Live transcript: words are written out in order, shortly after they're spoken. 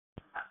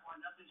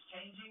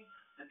changing.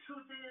 The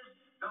truth is,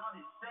 God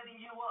is setting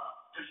you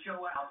up to show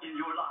out in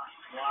your life.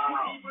 Wow.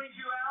 When He brings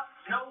you out,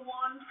 no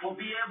one will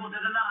be able to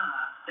deny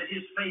that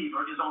His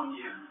favor is on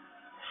you.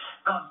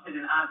 God said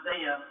in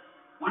Isaiah,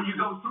 when you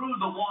go through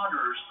the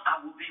waters, I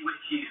will be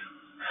with you.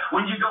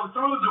 When you go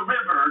through the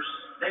rivers,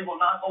 they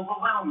will not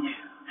overwhelm you.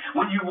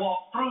 When you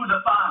walk through the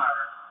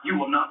fire, you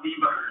will not be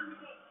burned.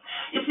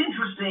 It's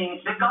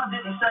interesting that God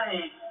didn't say,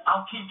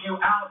 I'll keep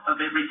you out of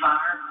every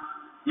fire.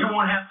 You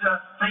won't have to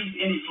face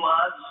any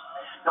floods.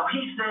 No,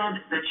 He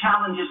said the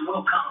challenges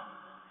will come.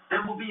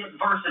 There will be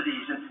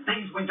adversities and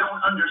things we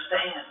don't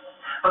understand.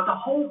 But the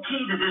whole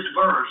key to this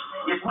verse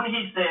is when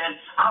He said,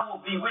 I will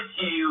be with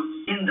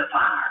you in the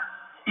fire,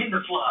 in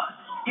the flood,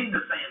 in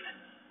the famine.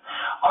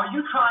 Are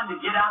you trying to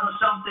get out of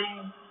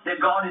something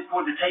that God is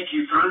going to take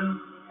you through?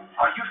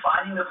 Are you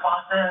fighting the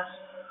process?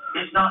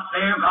 It's not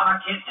fair. God, I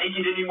can't take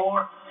it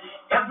anymore.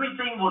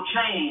 Everything will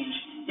change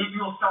if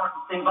you'll start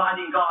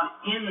inviting God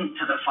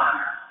into the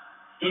fire.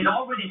 He's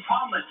already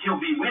promised He'll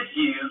be with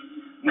you.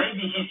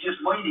 Maybe He's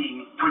just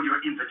waiting for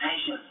your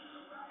invitation.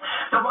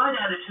 The right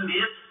attitude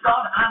is,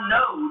 God, I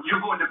know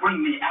you're going to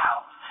bring me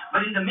out.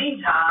 But in the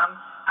meantime,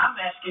 I'm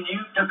asking you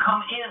to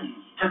come in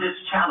to this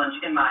challenge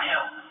in my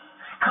health.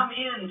 Come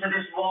into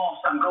this loss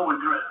I'm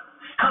going through.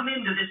 Come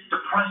into this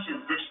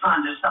depression that's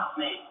trying to stop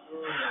me.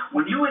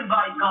 When you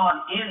invite God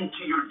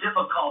into your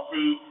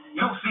difficulty,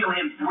 you'll feel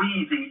Him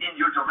breathing in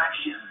your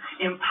direction,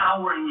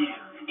 empowering you,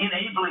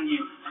 enabling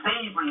you,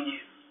 favoring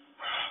you.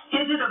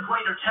 Is it a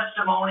greater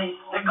testimony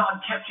that God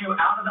kept you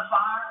out of the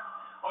fire,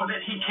 or that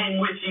He came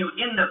with you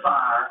in the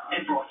fire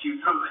and brought you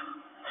through it?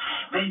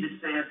 David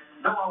said,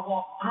 though I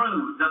walk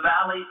through the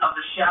valley of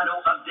the shadow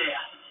of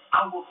death,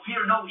 I will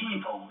fear no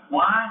evil.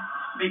 Why?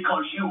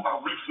 Because you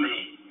are with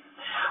me.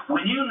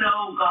 When you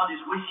know God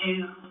is with you,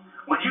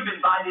 when you've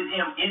invited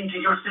Him into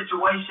your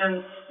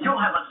situation,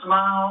 you'll have a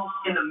smile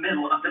in the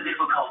middle of the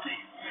difficulty.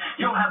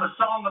 You'll have a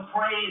song of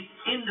praise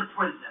in the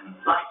prison,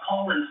 like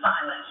Paul and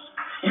Silas.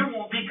 You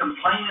won't be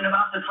complaining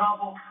about the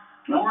trouble,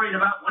 worried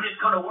about when it's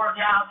going to work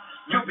out.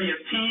 You'll be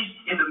at peace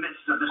in the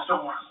midst of the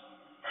storm.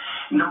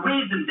 And the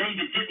reason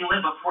David didn't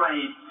live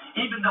afraid,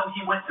 even though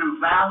he went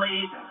through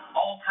valleys and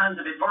all kinds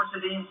of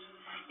adversities,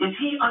 is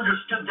he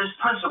understood this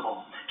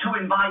principle to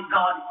invite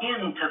God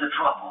into the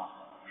trouble.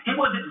 He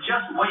wasn't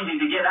just waiting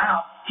to get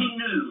out. He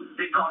knew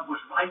that God was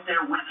right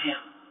there with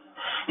him.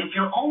 If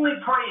you're only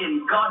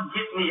praying, God,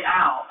 get me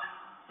out,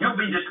 you'll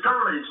be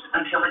discouraged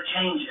until it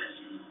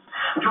changes.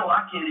 Joel,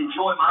 I can't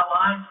enjoy my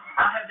life.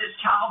 I have this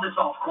child that's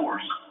off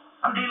course.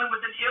 I'm dealing with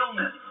an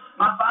illness.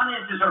 My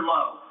finances are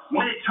low.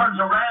 When it turns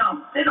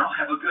around, they don't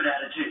have a good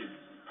attitude.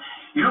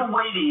 You're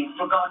waiting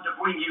for God to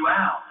bring you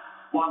out,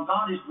 while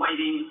God is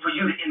waiting for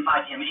you to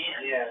invite Him in.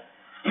 Yeah.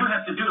 You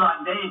have to do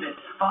like David.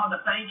 Father,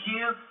 thank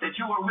you that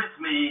you are with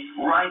me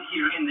right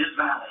here in this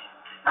valley.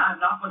 I'm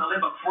not going to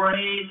live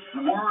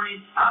afraid,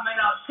 worried. I may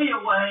not see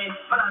a way,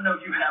 but I know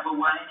you have a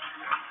way.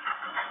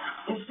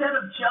 Instead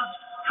of just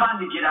trying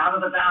to get out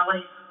of the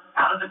valley,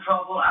 out of the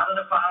trouble, out of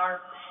the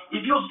fire,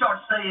 if you'll start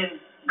saying,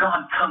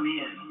 God, come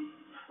in.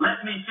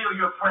 Let me feel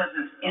your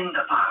presence in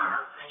the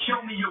fire.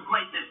 Show me your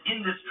greatness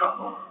in this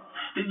trouble.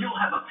 Then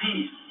you'll have a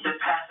peace that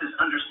passes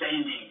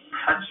understanding,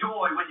 a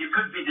joy when you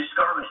could be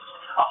discouraged,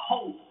 a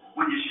hope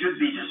when you should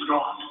be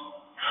distraught.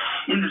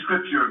 In the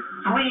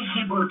scripture, 3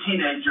 Hebrew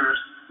teenagers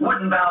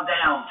wouldn't bow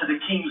down to the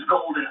king's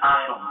golden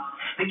idol.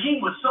 The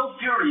king was so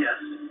furious,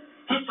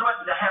 he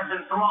threatened to have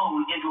them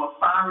thrown into a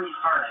fiery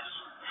furnace.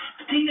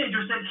 The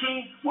teenagers said,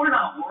 King, we're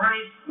not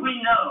worried. We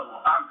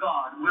know our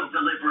God will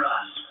deliver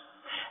us.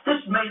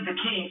 This made the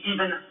king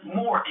even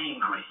more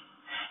angry.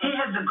 He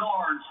had the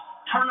guards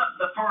turn up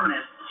the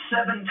furnace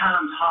 7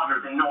 times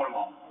hotter than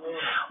normal.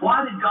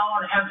 Why did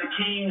God have the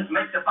king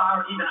make the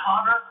fire even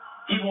hotter?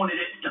 He wanted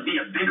it to be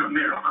a bigger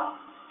miracle.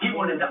 He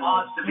wanted the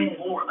odds to be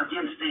more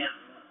against them.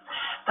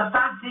 The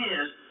fact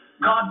is,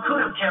 God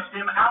could have kept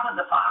them out of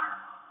the fire.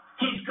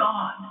 He's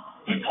God.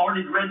 He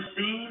parted Red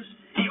Seas.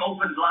 He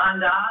opened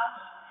blind eyes.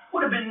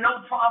 Would have been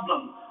no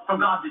problem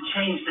for God to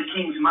change the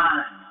king's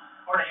mind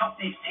or to help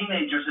these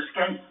teenagers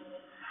escape.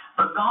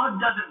 But God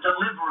doesn't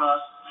deliver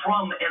us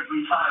from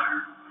every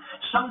fire.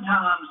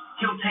 Sometimes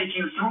He'll take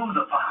you through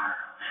the fire.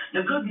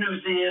 The good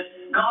news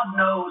is God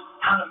knows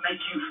how to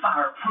make you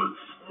fireproof.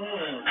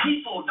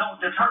 People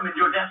don't determine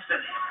your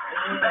destiny.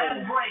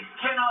 Bad breaks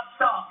cannot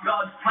stop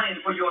God's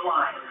plan for your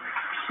life.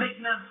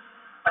 Sickness,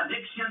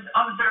 addictions,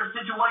 unfair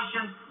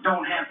situations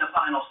don't have the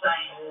final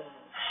say.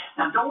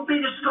 Now don't be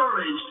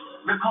discouraged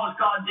because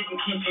God didn't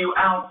keep you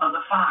out of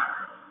the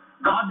fire.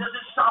 God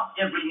doesn't stop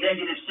every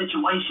negative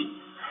situation.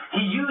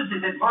 He uses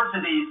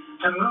adversities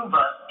to move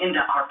us into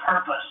our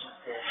purpose.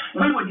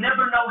 We would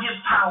never know His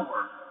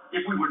power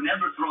if we were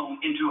never thrown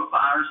into a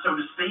fire, so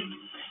to speak.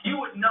 You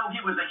wouldn't know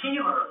He was a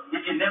healer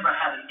if you never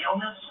had an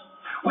illness.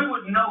 We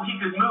wouldn't know He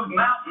could move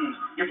mountains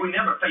if we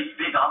never faced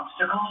big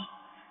obstacles.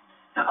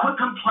 Now quit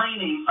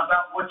complaining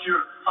about what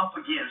you're up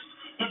against.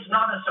 It's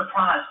not a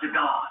surprise to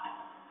God.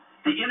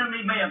 The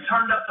enemy may have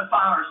turned up the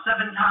fire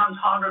 7 times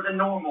hotter than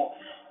normal.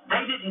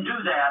 They didn't do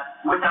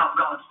that without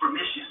God's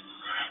permission.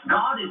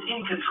 God God is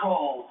in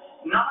control,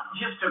 not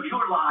just of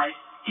your life,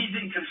 He's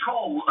in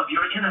control of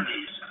your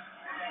enemies.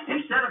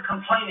 Instead of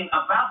complaining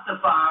about the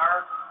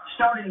fire,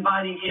 start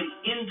inviting Him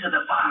into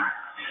the fire.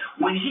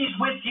 When He's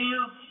with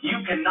you, you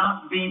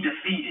cannot be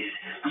defeated.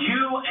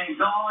 You and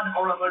God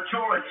are a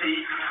majority.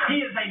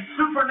 He is a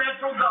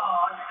supernatural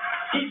God.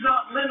 He's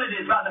not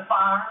limited by the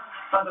fire,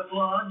 by the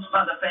floods,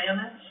 by the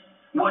famines.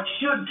 What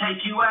should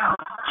take you out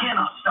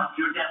cannot stop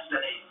your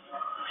destiny.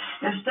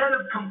 Instead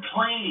of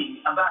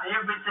complaining about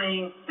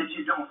everything that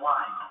you don't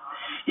like,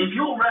 if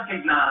you'll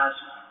recognize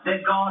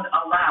that God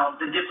allowed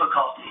the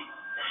difficulty,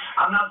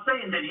 I'm not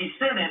saying that He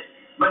sent it,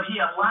 but He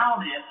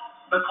allowed it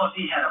because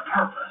He had a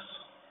purpose.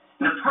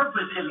 And the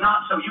purpose is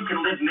not so you can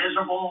live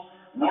miserable,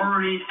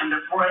 worried, and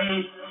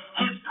afraid.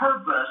 His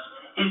purpose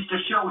is to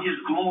show His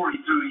glory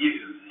through you.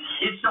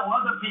 It's so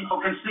other people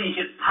can see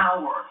His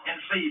power and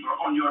favor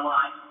on your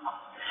life.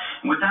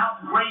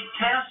 Without great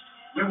tests,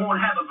 we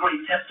won't have a great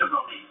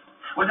testimony.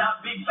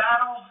 Without big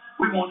battles,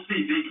 we won't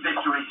see big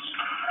victories.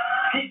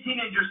 These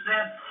teenagers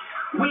said,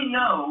 "We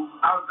know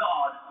our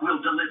God will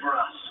deliver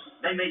us."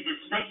 They made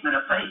this statement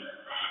of faith.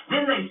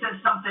 Then they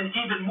said something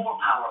even more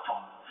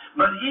powerful.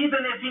 "But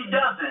even if He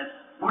doesn't,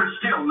 we're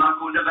still not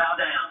going to bow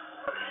down."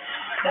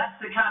 That's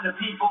the kind of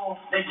people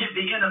that give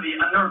the enemy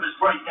a nervous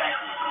breakdown.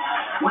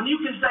 When you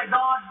can say,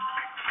 "God,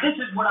 this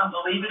is what I'm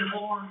believing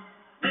for.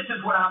 This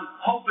is what I'm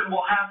hoping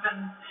will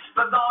happen.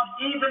 But God,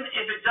 even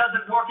if it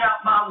doesn't work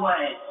out my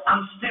way,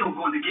 I'm still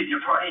going to give you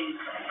praise.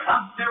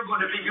 I'm still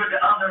going to be good to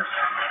others.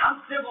 I'm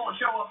still going to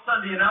show up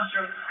Sunday and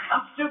usher.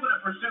 I'm still going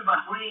to pursue my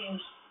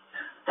dreams."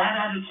 That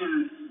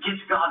attitude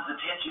gets God's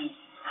attention.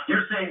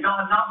 You're saying,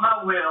 "God, not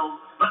my will,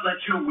 but let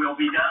your will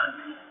be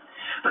done."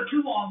 But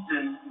too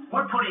often,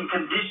 we're putting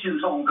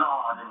conditions on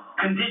God and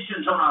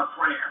conditions on our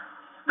prayer.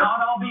 "God,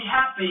 I'll be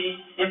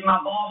happy if my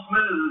boss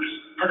moves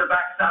to the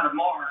backside of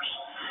Mars.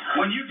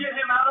 When you get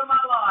him out of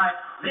my life,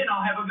 then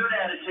I'll have a good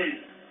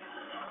attitude."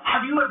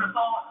 Have you ever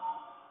thought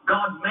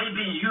God may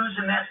be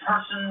using that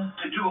person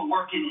to do a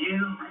work in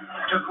you,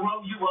 to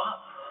grow you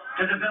up,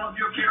 to develop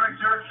your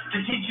character,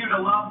 to teach you to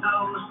love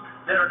those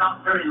that are not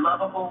very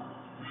lovable?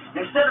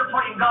 Instead of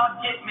praying,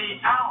 "God, get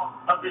me out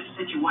of this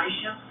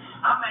situation,"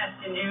 I'm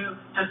asking you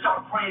to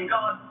start praying,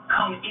 "God,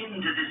 come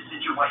into this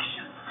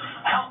situation.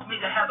 Help me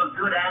to have a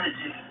good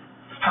attitude.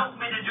 Help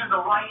me to do the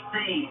right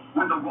thing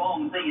when the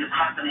wrong thing is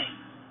happening."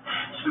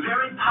 It's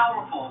very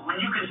powerful when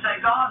you can say,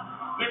 "God,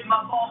 if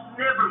my boss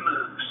never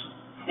moves,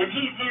 if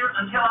he's here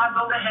until I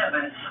go to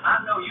heaven,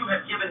 I know you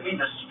have given me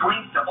the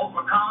strength to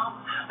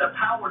overcome, the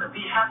power to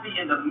be happy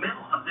in the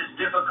middle of this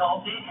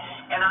difficulty,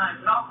 and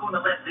I'm not going to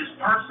let this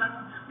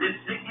person, this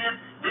sickness,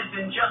 this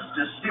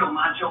injustice steal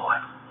my joy."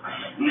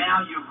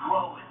 Now you're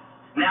growing.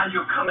 Now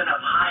you're coming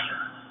up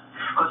higher.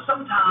 Because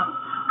sometimes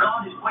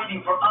God is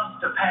waiting for us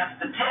to pass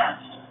the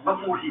test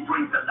before He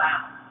brings us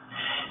out.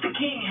 The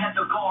king had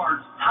the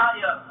guards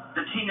tie up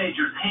the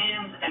teenagers'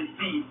 hands and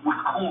feet with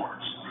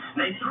cords.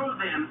 They threw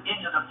them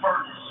into the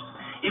furnace.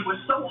 It was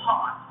so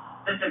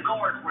hot that the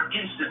guards were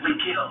instantly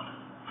killed.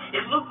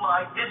 It looked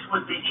like this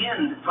was the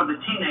end for the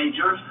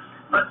teenagers,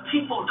 but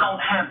people don't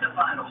have the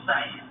final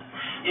say.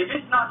 If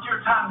it's not your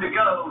time to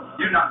go,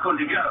 you're not going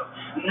to go.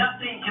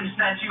 Nothing can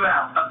snatch you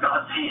out of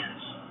God's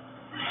hands.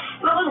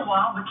 In a little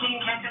while, the king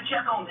came to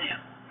check on them.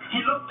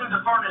 He looked through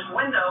the furnace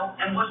window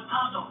and was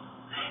puzzled.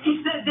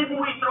 He said, "Didn't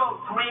we throw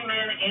 3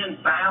 men in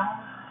bound?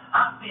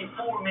 I see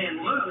 4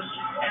 men loose,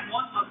 and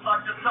one looks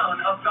like the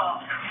Son of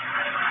God."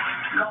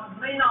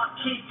 God may not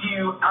keep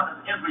you out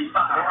of every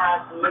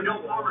fire, but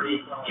don't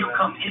worry, He'll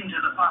come into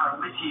the fire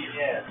with you.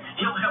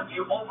 He'll help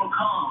you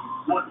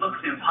overcome what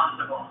looks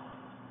impossible.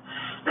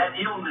 That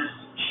illness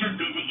should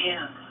be the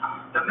end.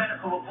 The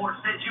medical report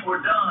said you were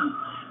done,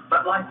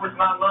 but like with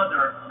my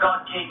mother,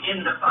 God came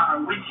in the fire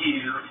with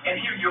you, and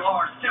here you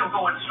are, still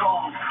going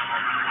strong.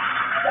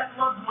 That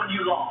loved one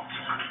you lost,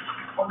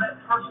 or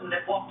that person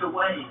that walked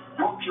away,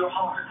 broke your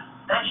heart.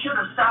 That should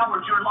have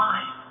soured your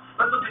life.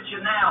 But look at you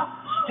now,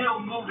 still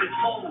moving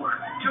forward,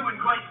 doing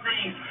great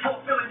things,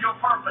 fulfilling your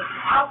purpose.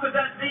 How could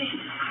that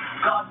be?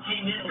 God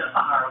came in the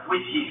fire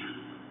with you.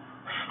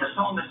 The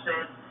psalmist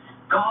said,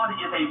 "God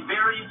is a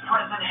very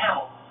present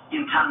help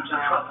in times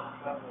of trouble."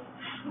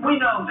 We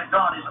know that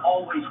God is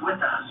always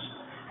with us.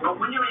 But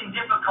when you're in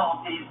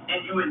difficulties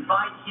and you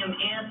invite Him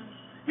in,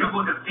 you're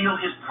going to feel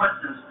His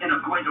presence in a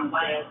greater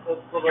way.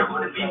 You're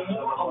going to be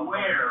more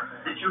aware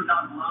that you're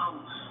not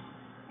alone.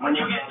 When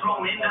you get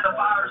thrown into the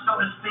fire, so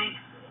to speak,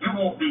 you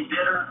won't be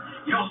bitter.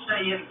 You'll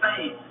stay in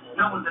faith,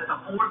 knowing that the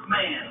fourth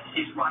man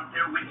is right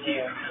there with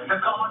you. The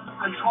God who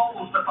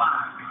controls the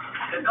fire.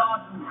 The God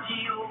who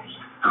heals,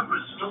 who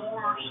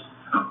restores,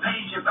 who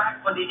pays you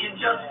back for the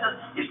injustice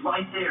is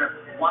right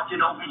there,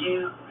 watching over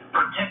you,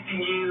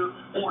 protecting you,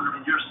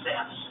 ordering your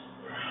steps.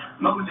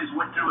 Moses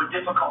went through a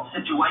difficult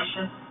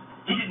situation.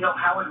 He didn't know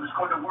how it was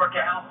going to work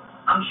out.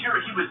 I'm sure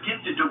he was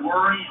tempted to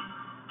worry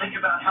and think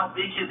about how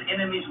big his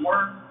enemies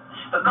were.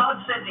 But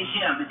God said to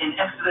him in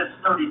Exodus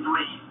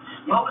 33,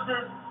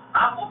 "Moses,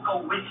 I will go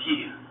with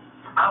you.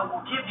 I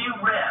will give you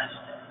rest.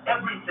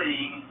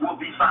 Everything will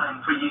be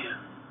fine for you."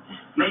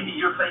 Maybe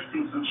you're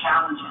facing some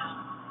challenges.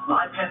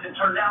 Life hasn't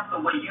turned out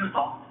the way you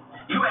thought.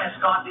 You asked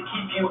God to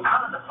keep you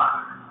out of the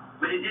fire,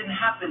 but it didn't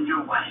happen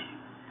your way.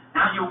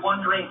 Now you're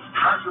wondering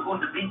how you're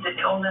going to beat the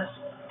illness,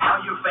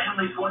 how your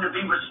family's going to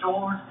be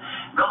restored.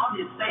 God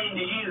is saying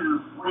to you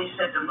what he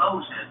said to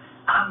Moses,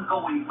 I'm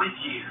going with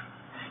you.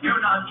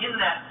 You're not in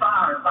that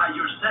fire by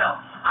yourself.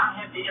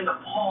 I have you in the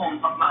palm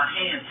of my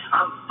hand.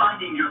 I'm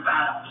fighting your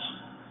battles.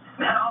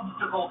 That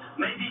obstacle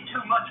may be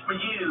too much for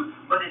you,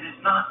 but it is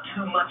not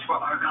too much for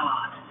our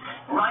God.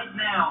 Right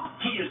now,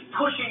 he is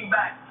pushing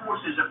back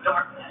forces of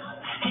darkness.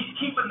 He's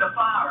keeping the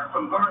fire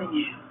from burning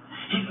you.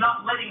 He's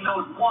not letting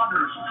those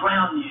waters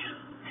drown you.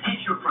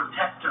 He's your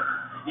protector,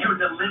 your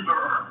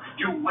deliverer,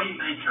 your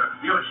waymaker,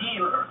 your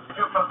healer,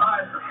 your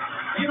provider.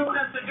 You don't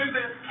have to do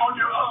this on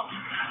your own.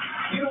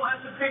 You don't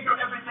have to figure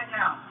everything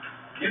out.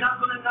 You're not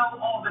going to know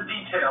all the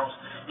details.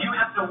 You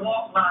have to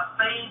walk by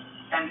faith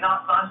and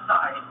not by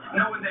sight,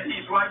 knowing that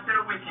he's right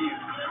there with you,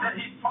 that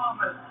he's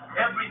promised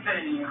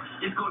everything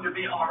is going to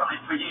be all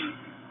right for you.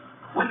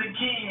 When the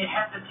king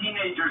had the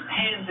teenagers'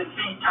 hands and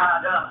feet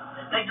tied up,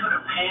 they could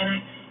have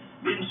panicked,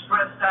 been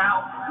stressed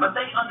out, but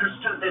they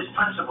understood this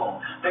principle,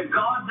 that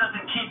God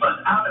doesn't keep us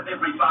out of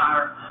every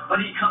fire,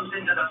 but he comes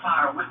into the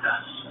fire with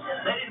us.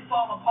 They didn't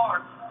fall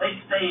apart. They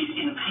stayed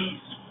in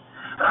peace.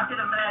 But I can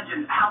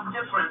imagine how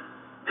different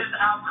this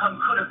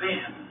outcome could have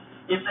been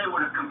if they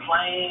would have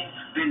complained,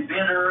 been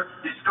bitter,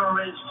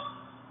 discouraged.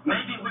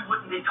 Maybe we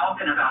wouldn't be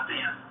talking about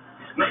them.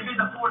 Maybe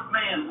the fourth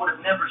man would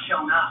have never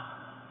shown up.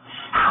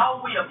 How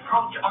we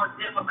approach our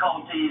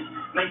difficulties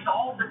makes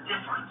all the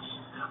difference.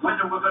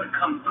 Whether we're going to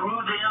come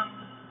through them,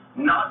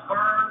 not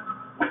burn,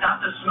 without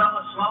the smell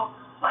of smoke,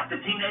 like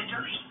the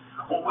teenagers,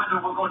 or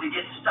whether we're going to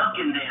get stuck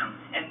in them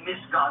and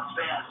miss God's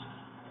best.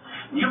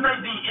 You may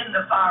be in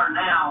the fire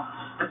now,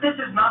 but this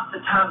is not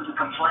the time to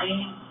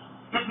complain.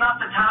 It's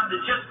not the time to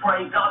just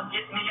pray, God,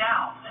 get me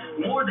out.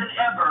 More than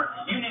ever,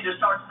 you need to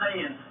start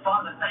saying,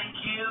 Father, thank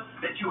you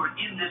that you are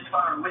in this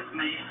fire with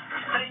me.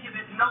 Thank you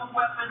that no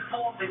weapon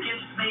formed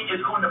against me is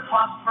going to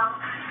prosper.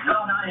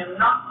 God, I am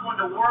not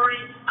going to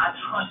worry. I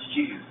trust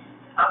you.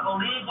 I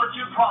believe what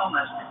you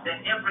promised,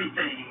 that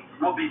everything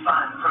will be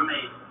fine for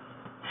me.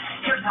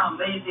 Here's how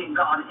amazing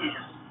God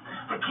is.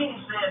 The king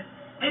said,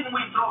 didn't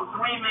we throw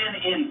 3 men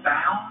in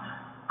bound?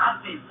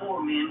 I see 4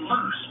 men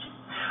loosed.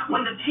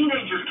 When the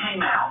teenagers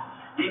came out,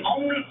 the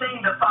only thing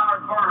the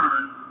fire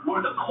burned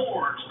were the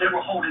cords that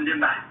were holding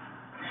them back.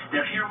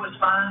 Their hair was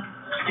fine,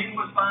 skin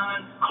was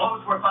fine,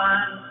 clothes were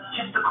fine,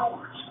 just the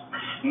cords.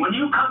 When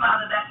you come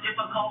out of that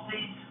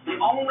difficulty, the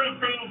only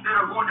things that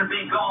are going to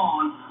be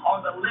gone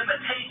are the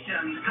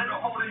limitations that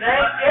are holding you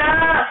back.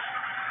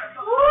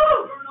 Yeah.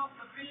 Woo. Burn off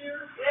the fear.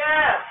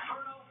 Yeah.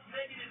 Burn off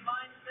negative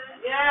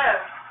mindset.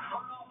 Yeah.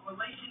 Burn off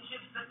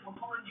relationships that were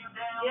pulling you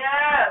down.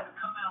 Yeah.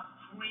 Come out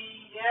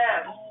free,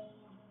 Yeah. bold,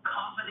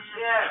 confident,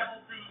 Yeah.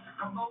 healthy,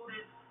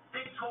 promoted,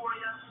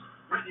 victorious,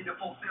 ready to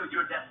fulfill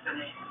your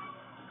destiny.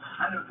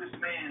 I know this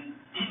man,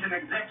 he's an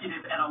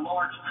executive at a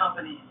large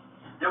company.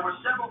 There were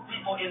several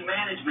people in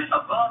management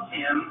above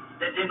him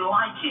that didn't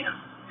like him.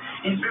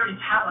 He's very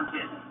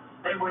talented.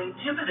 They were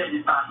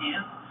intimidated by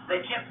him.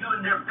 They kept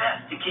doing their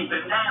best to keep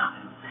him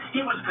down.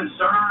 He was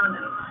concerned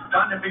and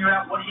trying to figure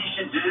out what he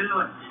should do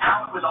and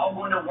how it was all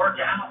going to work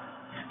out.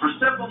 For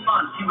several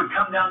months, he would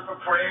come down for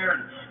prayer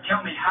and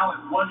tell me how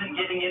it wasn't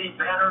getting any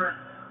better,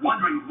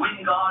 wondering when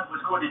God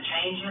was going to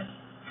change it.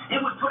 It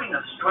was putting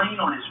a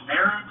strain on his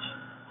marriage.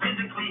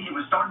 Physically, he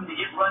was starting to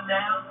get run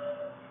down.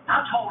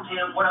 I told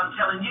him what I'm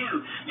telling you.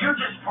 You're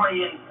just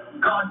praying,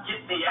 God,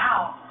 get me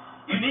out.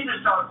 You need to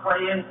start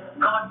praying,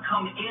 God,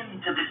 come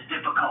into this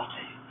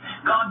difficulty.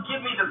 God,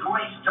 give me the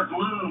grace to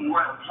bloom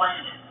where I'm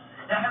planted.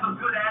 To have a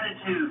good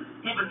attitude,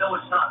 even though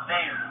it's not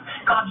there.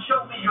 God,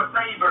 show me your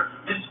favor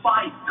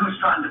despite who's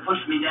trying to push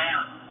me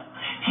down.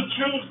 He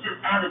changed his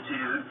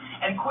attitude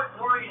and quit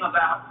worrying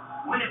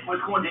about when it was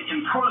going to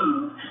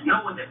improve,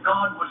 knowing that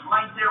God was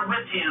right there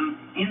with him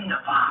in the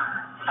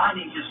fire,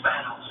 fighting his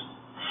battles.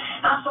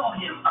 I saw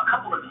him a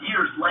couple of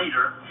years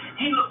later.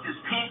 He looked as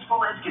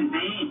peaceful as can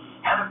be,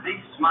 had a big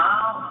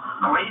smile,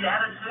 great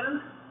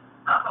attitude.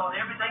 I thought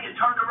everything had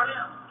turned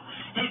around.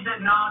 He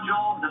said, no,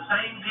 Joel, the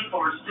same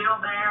people are still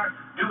there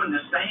doing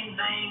the same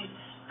things.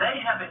 They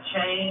haven't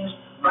changed,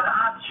 but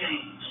I've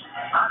changed.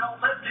 I don't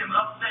let them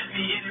upset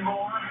me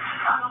anymore.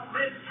 I don't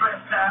live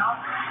stressed out.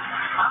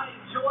 I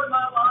enjoy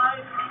my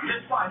life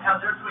despite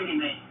how they're treating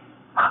me.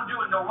 I'm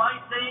doing the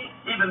right thing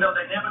even though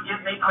they never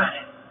give me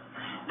credit.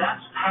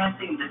 That's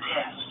passing the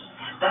test.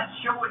 That's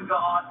showing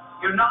God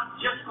you're not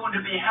just going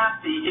to be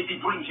happy if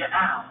he brings you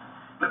out,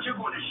 but you're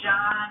going to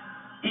shine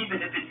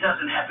even if it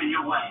doesn't happen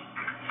your way.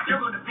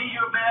 You're going to be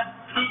your best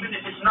even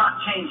if it's not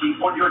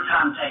changing on your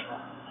timetable.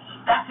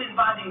 That's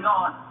inviting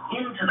God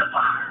into the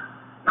fire.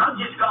 Not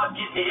just God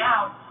get me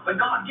out, but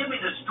God give me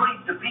the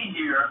strength to be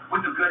here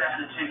with a good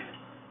attitude.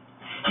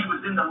 He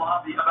was in the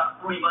lobby about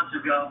 3 months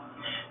ago.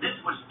 This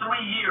was 3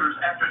 years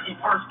after he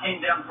first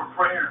came down for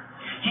prayer.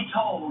 He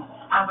told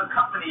how the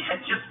company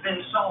had just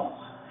been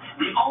sold.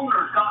 The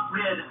owners got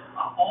rid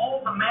of all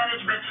the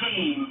management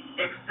team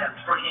except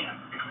for him.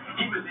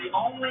 He was the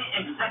only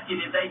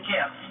executive they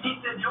kept. He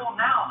said, Joel,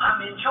 now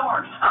I'm in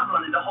charge. I'm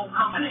running the whole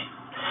company.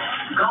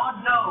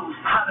 God knows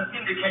how to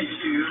vindicate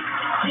you.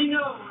 He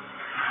knows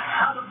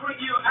how to bring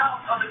you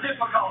out of the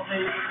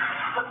difficulty.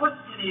 The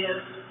question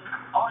is,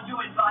 are you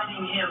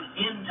inviting him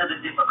into the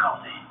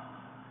difficulty?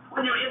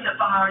 When you're in the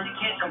fire, you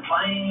can't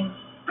complain,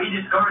 be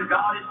discouraged.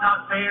 God, it's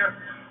not fair.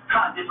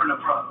 Try a different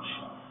approach.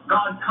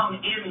 God, come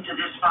into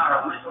this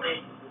fire with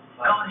me.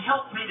 God,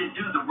 help me to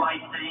do the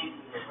right thing.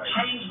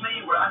 Change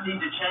me where I need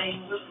to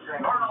change.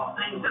 Burn off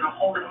things that are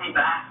holding me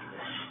back.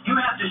 You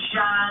have to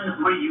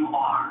shine where you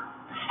are.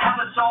 Have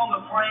a song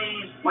of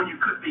praise when you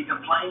could be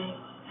complaining.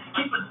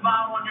 Keep a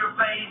smile on your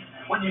face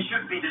when you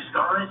should be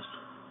discouraged.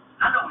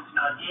 I know it's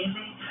not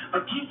easy,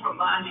 but keep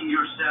reminding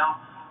yourself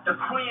the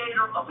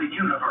creator of the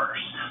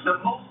universe,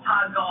 the Most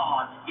High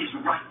God, is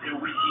right there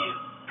with you.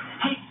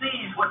 He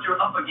sees what you're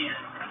up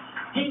against.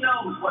 He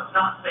knows what's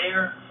not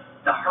fair,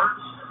 the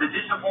hurts, the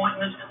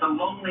disappointments, the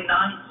lonely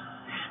nights.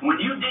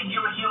 When you dig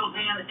your heels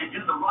in and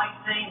do the right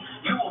thing,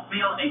 you will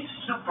feel a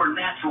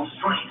supernatural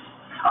strength,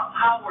 a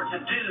power to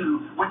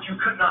do what you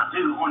could not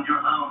do on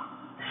your own.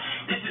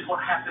 This is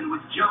what happened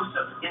with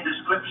Joseph in the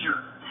scripture.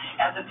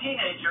 As a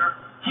teenager,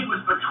 he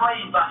was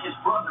betrayed by his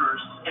brothers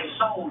and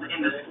sold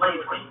into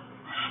slavery.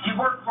 He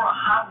worked for a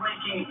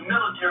high-ranking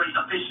military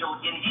official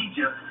in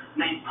Egypt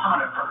named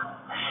Potiphar.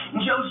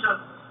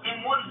 Joseph,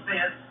 in one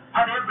sense,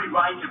 had every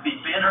right to be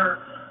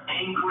bitter,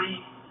 angry.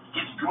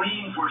 His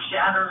dreams were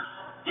shattered.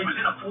 He was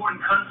in a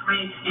foreign country.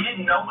 He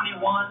didn't know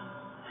anyone.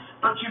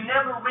 But you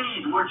never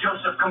read where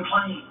Joseph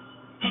complained.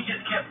 He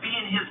just kept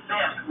being his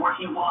best where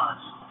he was.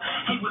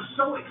 He was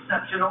so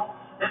exceptional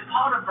that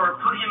Potiphar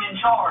put him in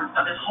charge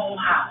of his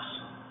whole house.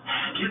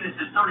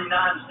 Genesis 39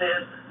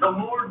 says, the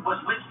Lord was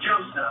with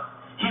Joseph.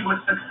 He was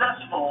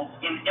successful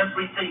in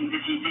everything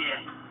that he did.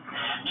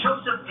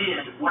 Joseph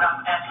did what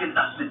I'm asking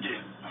us to do.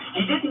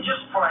 He didn't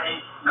just pray,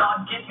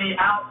 God, get me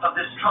out of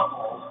this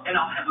trouble and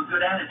I'll have a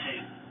good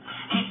attitude.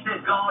 He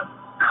said, God,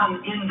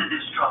 come into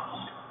this trouble.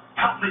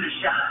 Help me to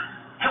shine.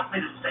 Help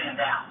me to stand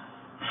out.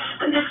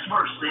 The next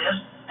verse says,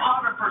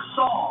 Potiphar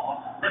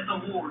saw that the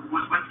Lord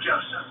was with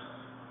Joseph.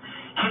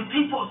 Can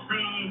people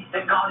see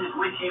that God is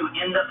with you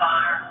in the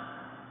fire?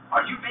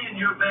 Are you being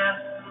your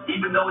best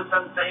even though it's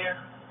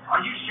unfair? Are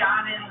you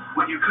shining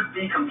when you could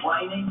be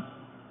complaining?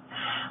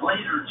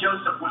 Later,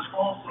 Joseph was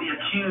falsely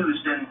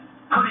accused and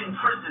put in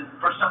prison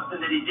for something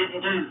that he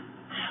didn't do.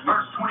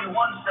 Verse 21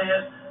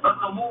 says, but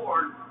the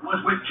Lord was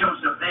with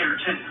Joseph there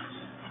too.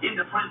 In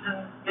the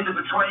prison, in the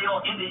betrayal,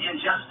 in the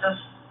injustice.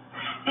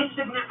 It's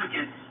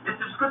significant that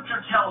the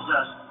scripture tells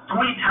us 3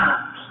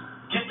 times,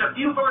 just a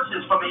few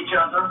verses from each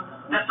other,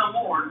 that the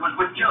Lord was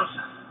with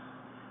Joseph.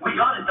 We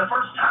got it the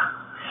first time,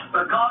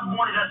 but God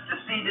wanted us to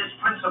see this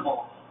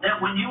principle, that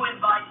when you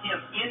invite him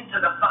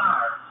into the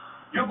fire,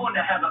 you're going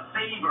to have a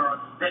favor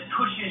that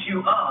pushes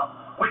you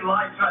up when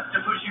life tries to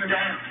push you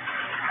down.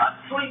 A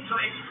strength to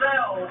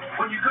excel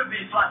when you could be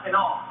slacking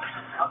off.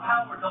 A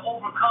power to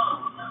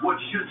overcome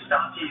what should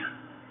stop you.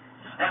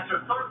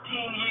 After 13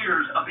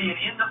 years of being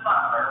in the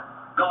fire,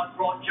 God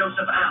brought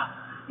Joseph out,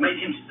 made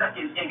him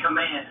second in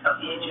command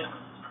of Egypt.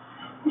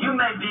 You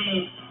may be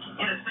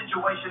in a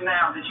situation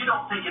now that you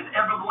don't think is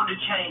ever going to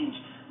change,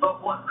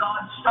 but what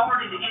God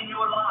started in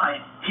your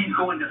life, he's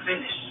going to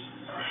finish.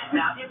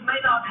 Now, it may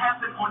not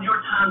happen on your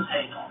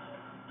timetable.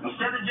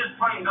 Instead of just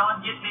praying,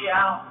 God, get me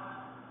out,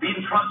 being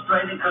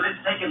frustrated because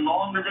it's taking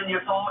longer than you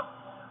thought,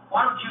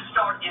 why don't you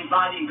start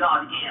inviting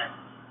God in?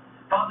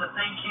 Father,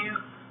 thank you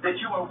that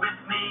you are with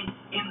me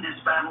in this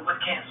battle with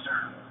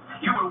cancer.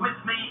 You are with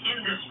me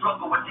in this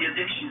struggle with the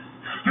addiction.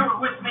 You are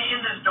with me in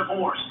this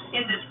divorce,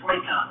 in this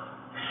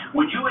breakup.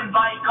 When you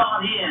invite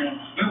God in,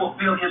 you will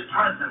feel his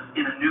presence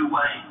in a new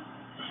way.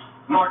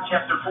 Mark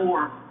chapter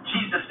 4,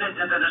 Jesus said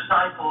to the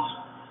disciples,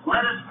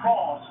 let us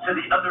cross to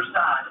the other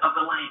side of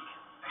the lake.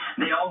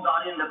 They all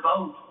got in the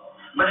boat,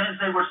 but as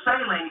they were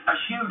sailing, a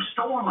huge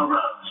storm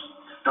arose.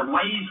 The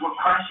waves were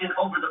crashing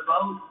over the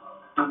boat,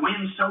 the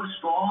wind so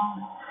strong.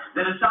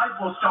 The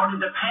disciples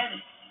started to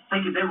panic,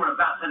 thinking they were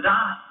about to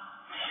die.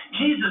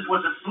 Jesus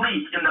was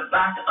asleep in the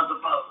back of the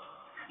boat.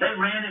 They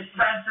ran as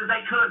fast as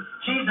they could.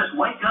 Jesus,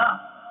 wake up.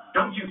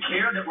 Don't you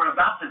care that we're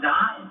about to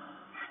die?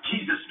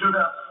 Jesus stood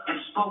up and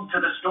spoke to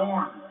the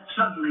storm.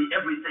 Suddenly,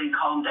 everything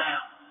calmed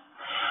down.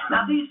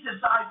 Now, these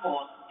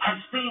disciples had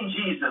seen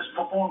Jesus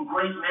perform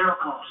great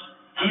miracles,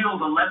 heal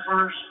the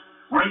lepers,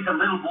 raise a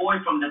little boy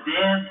from the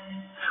dead.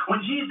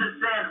 When Jesus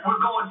said, we're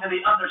going to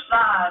the other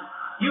side,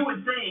 you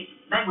would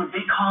think they would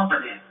be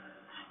confident.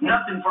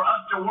 Nothing for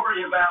us to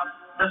worry about.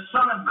 The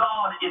Son of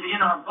God is in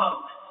our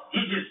boat.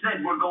 He just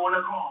said we're going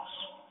across.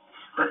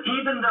 But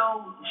even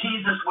though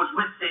Jesus was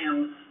with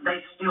them, they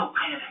still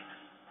panicked.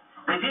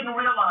 They didn't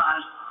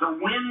realize the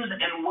winds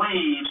and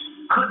waves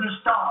couldn't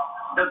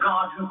stop the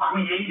God who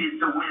created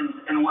the winds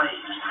and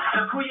waves.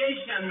 The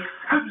creation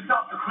couldn't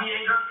stop the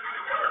Creator.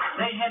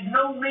 They had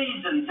no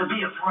reason to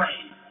be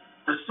afraid.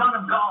 The Son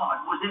of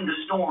God was in the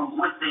storm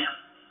with them.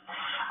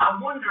 I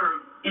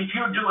wonder if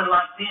you're doing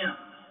like them,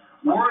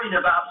 worried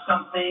about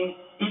something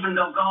even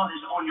though God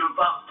is on your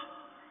boat.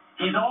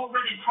 He's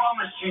already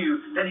promised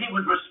you that he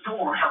would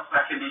restore health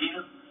back into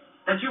you,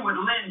 that you would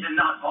lend and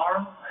not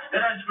borrow,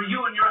 that as for you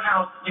and your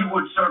house, you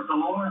would serve the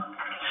Lord.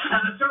 Now,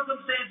 the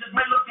circumstances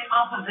may look the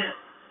opposite.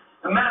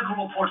 The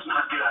medical report's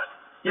not good.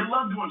 Your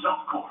loved one's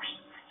off course.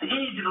 It's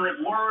easy to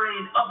live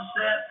worried,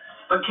 upset,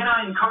 but can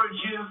I encourage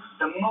you,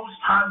 the Most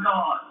High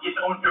God is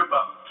on your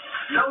boat.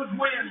 Those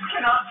winds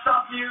cannot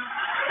stop you.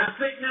 The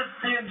sickness,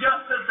 the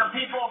injustice, the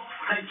people,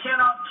 they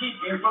cannot keep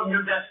you from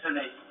your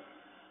destiny.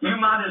 You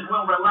might as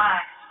well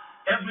relax.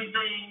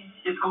 Everything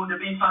is going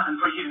to be fine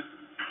for you.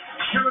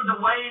 Sure,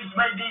 the waves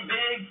may be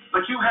big,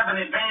 but you have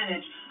an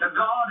advantage. The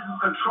God who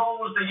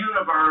controls the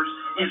universe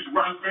is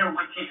right there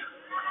with you.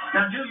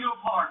 Now do your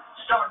part.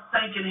 Start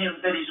thanking him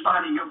that he's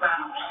fighting your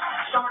battles.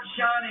 Start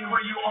shining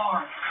where you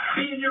are.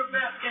 Being your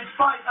best in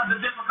spite of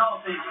the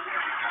difficulties.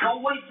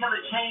 Don't wait till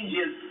it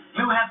changes.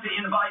 You have to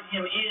invite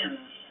him in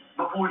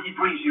before he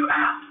brings you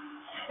out.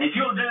 If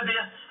you'll do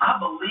this, I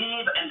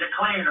believe and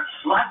declare,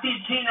 like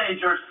these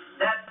teenagers,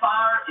 that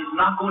fire is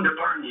not going to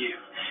burn you.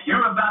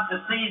 You're about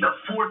to see the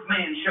fourth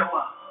man show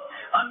up.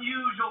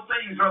 Unusual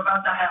things are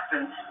about to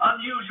happen.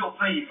 Unusual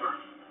favor.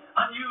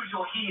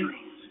 Unusual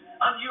healings.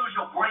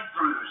 Unusual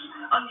breakthroughs.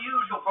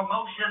 Unusual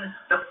promotion.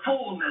 The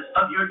fullness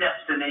of your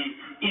destiny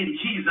in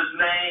Jesus'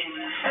 name.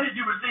 And if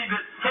you receive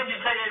it, can you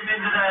say amen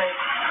today?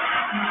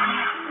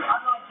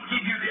 I'd like to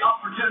give you the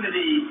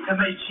opportunity to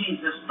make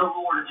Jesus the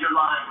Lord of your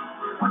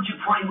life. Would you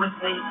pray with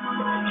me?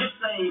 Just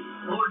say,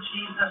 Lord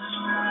Jesus,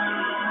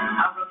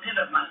 I repent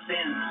of my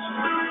sins.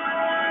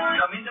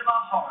 Come into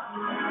my heart.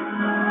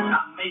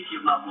 I make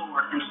you my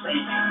Lord and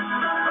Savior.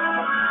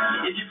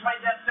 If you prayed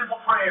that simple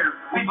prayer,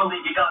 we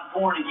believe you got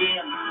born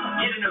again.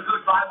 Get in a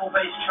good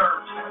Bible-based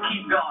church.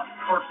 Keep God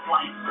first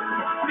place.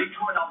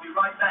 Victoria, I'll be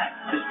right back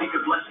to speak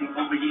a blessing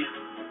over you.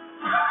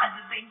 As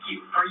a thank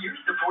you for your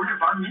support of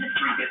our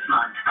ministry this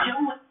month.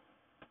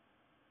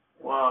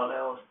 Wow,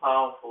 that was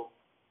powerful.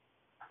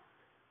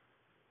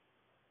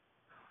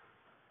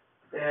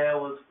 That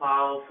was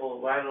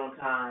powerful. Right on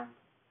time.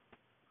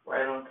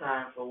 Right on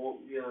time for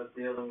what we are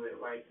dealing with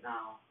right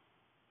now.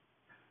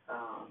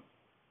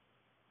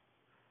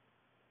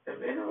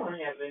 If anyone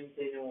have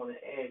anything they want to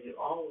add, you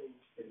always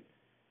can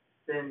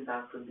send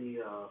Dr. D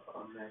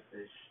a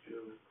message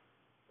through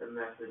the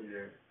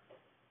messenger,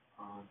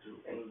 through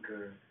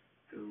Anchor,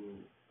 through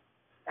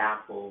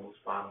Apple,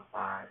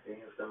 Spotify. They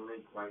have the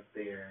link right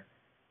there.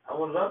 I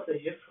would love to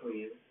hear from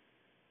you.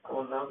 I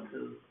would love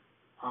to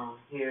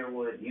hear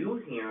what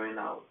you're hearing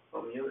out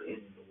from your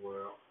end of the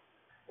world,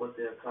 what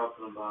they're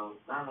talking about,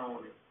 not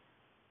only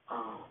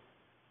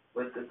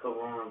with the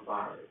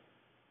coronavirus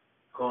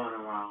going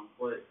around,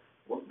 but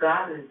what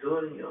God is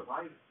doing in your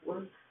life.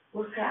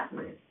 What's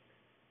happening?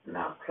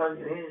 Now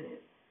plugging in.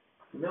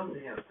 Remember,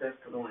 we have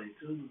Testimony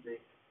Tuesday.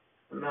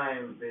 I'm not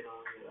even been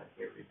on here like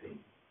every day,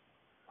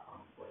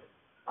 but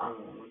I'm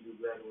going to do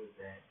better with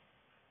that.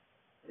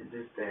 It's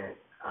just that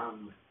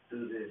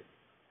through this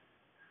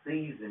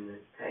season,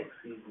 this tax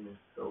season is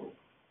so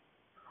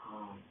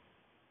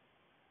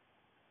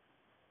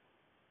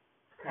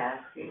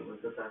tasking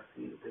because I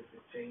see the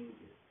different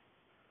changes.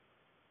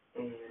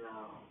 And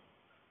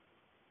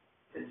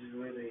it's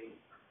really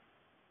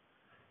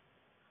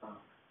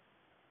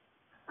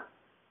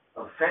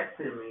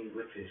affecting me,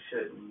 which it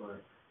shouldn't,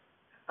 but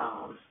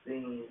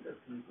seeing the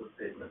people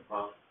sitting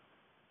across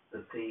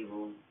the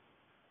table,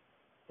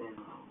 and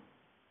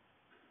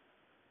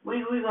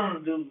we're gonna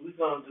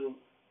do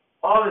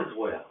all is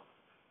well.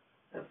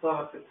 That's all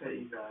I can tell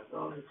you guys.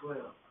 All is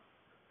well.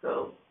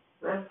 So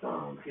let's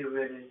get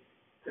ready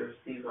to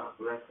receive our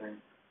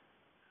blessing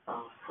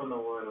from the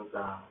Word of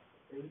God.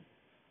 See?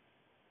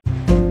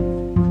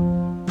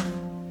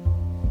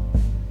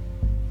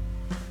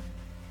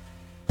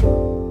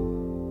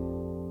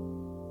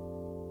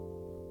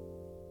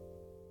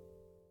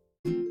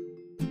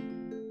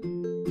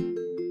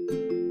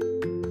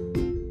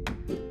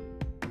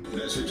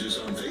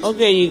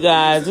 Okay, you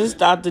guys, it's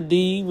Dr.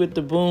 D with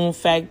the Boom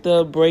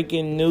Factor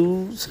breaking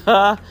news.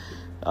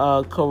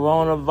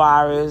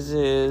 Coronavirus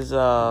is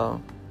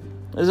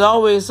there's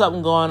always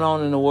something going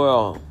on in the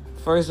world.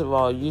 First of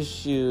all, you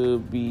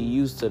should be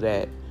used to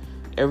that.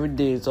 Every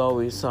day is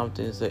always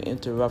something. It's an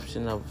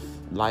interruption of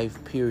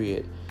life,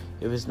 period.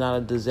 If it's not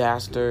a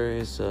disaster,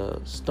 it's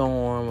a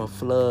storm, a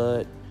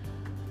flood,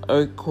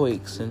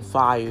 earthquakes and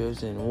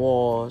fires and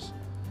wars.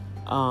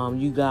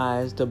 You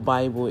guys, the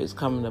Bible is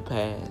coming to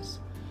pass.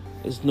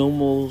 It's no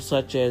more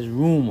such as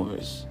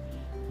rumors.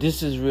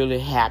 This is really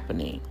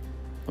happening,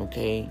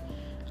 okay?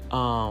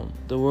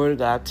 The Word of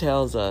God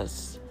tells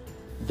us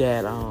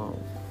that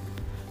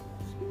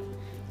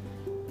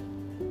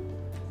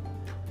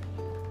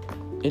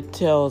it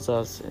tells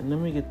us, and let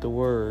me get the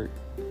word.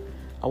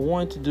 I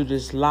wanted to do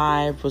this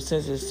live, but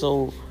since it's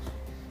so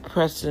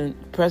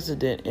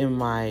precedent in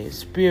my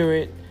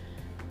spirit,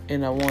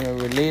 and I want to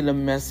relay the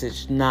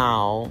message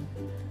now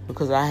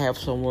because I have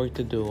some work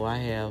to do. I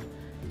have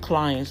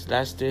clients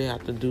that I still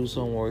have to do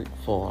some work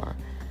for.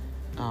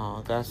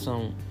 Got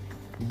some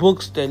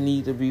books that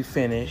need to be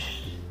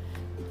finished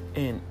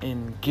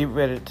and get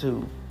ready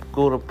to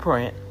go to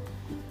print.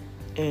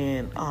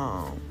 And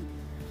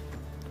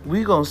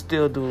we gonna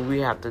still do what we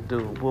have to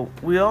do,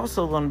 but we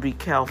also gonna be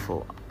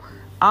careful.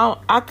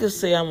 I could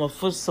say I'm a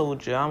foot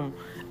soldier.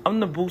 I'm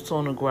the boots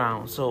on the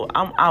ground, so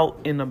I'm out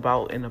and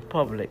about in the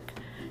public,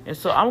 and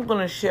so I'm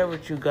gonna share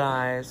with you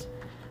guys.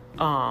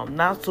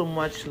 Not so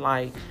much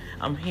like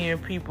I'm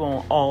hearing people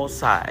on all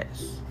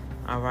sides.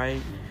 All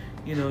right,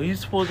 you're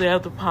supposed to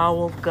have the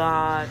power of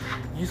God.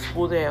 You're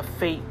supposed to have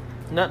faith.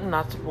 Nothing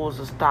not supposed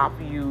to stop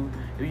you.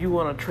 If you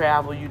want to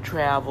travel, you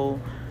travel.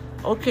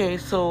 Okay,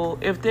 so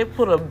if they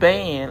put a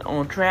ban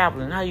on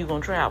traveling, how you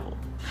gonna travel?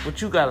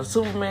 But you got a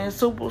Superman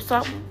suit or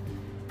something?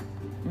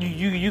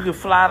 You can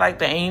fly like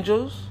the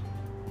angels?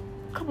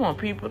 Come on,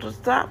 people, to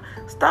stop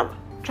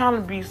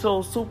trying to be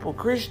so super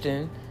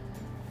Christian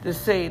to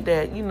say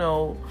that,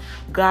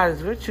 God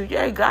is with you.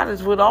 Yeah, God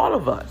is with all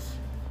of us.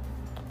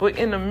 But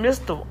in the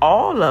midst of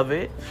all of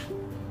it,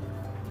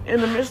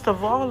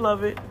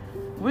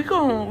 we're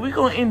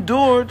gonna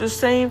endure the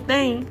same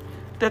thing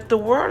that the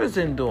world is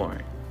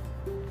enduring.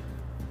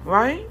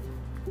 Right?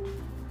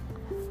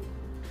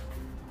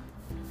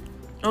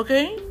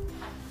 Okay?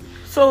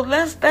 So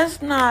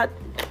let's not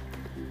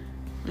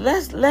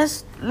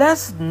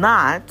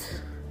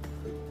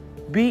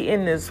be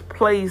in this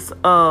place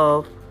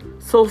of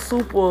so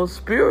super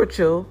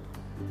spiritual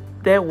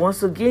that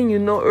once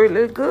again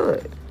earthly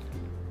good.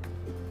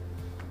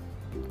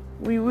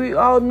 We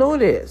all know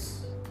this.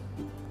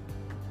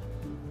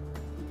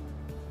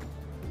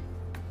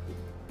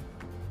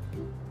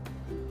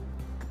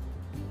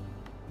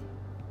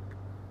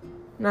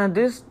 Now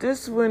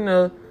this when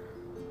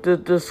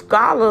the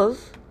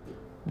scholars,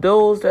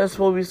 those that's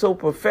supposed to be so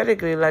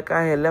prophetically, like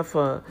I had left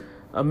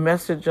a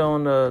message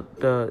on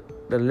the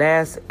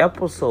last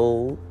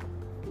episode.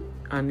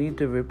 I need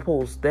to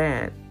repost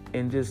that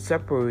and just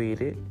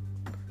separate it.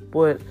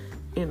 But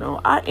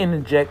I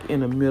interject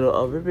in the middle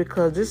of it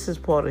because this is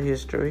part of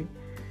history,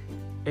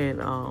 and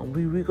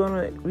we're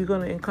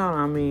gonna encounter.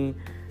 I mean,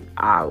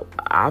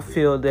 I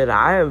feel that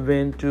I have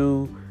been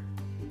through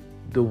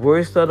the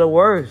worst of the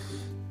worst.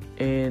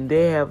 And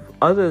they have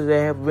others that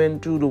have been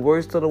through the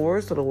worst of the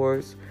worst of the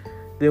worst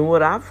than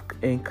what I've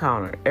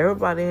encountered.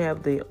 Everybody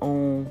have their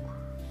own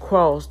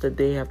cross that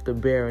they have to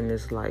bear in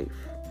this life.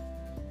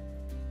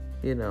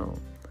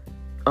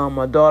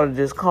 My daughter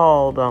just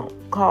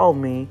called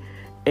me,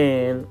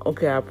 and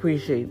okay, I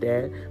appreciate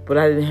that, but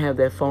I didn't have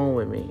that phone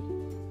with me.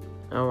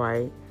 All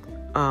right.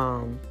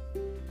 I'm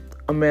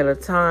at a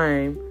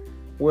time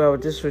where I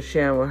was just for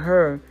sharing with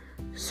her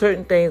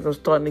certain things I'm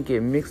starting to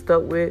get mixed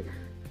up with.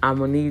 I'm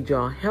going to need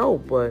y'all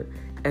help, but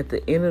at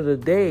the end of the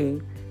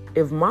day,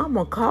 if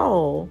mama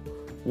called,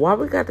 why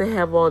we got to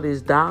have all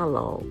this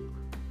dialogue?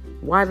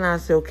 Why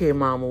not say, okay,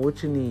 mama,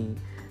 what you need?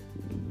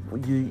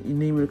 You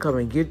need me to come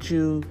and get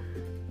you?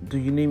 Do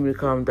you need me to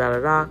come,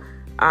 da-da-da?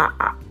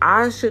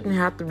 I shouldn't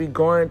have to be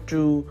going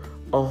through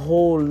a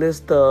whole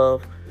list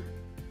of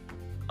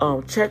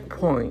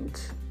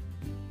checkpoints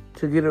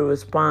to get a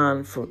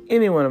response from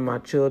any one of my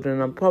children.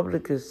 I'm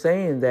publicly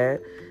saying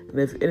that. And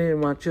if any of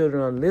my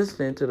children are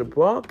listening to the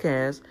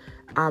broadcast,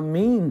 I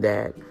mean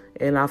that.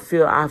 And I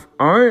feel I've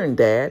earned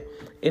that.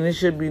 And it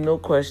should be no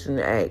question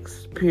to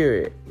ask,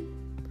 period.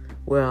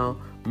 Well,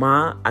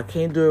 Ma, I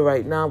can't do it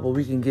right now, but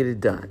we can get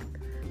it done.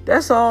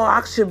 That's all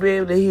I should be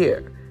able to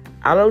hear.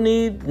 I don't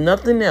need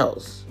nothing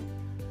else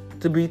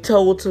to be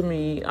told to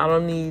me. I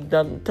don't need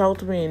nothing told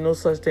to me. Ain't no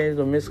such thing as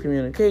no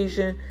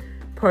miscommunication.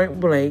 Point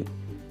blank.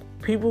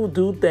 People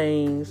do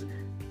things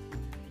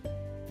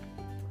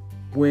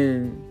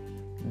when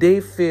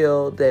they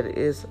feel that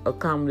it's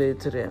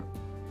accommodated to them.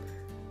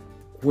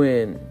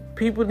 When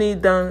people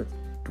need done,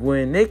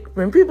 when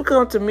people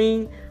come to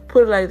me,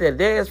 put it like that,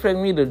 they expect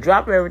me to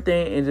drop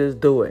everything and just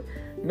do it.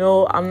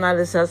 No, I'm not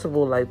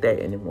accessible like that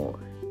anymore.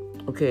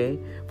 Okay?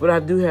 But I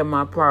do have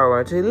my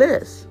priority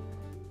list.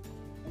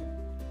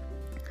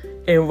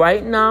 And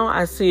right now,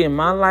 I see in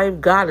my life,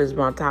 God is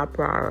my top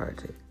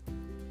priority.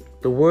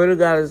 The Word of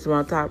God is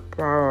my top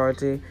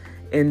priority.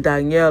 And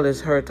Danielle is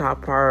her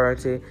top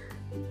priority.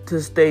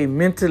 To stay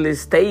mentally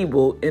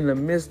stable in the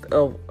midst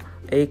of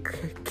a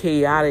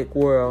chaotic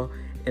world,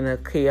 in a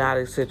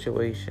chaotic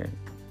situation.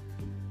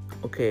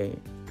 Okay.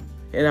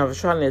 And I was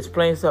trying to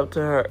explain something to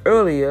her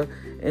earlier,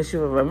 and she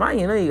was like, "Mom,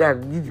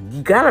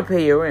 you gotta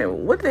pay your rent."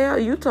 What the hell are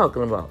you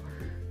talking about?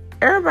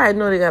 Everybody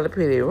know they gotta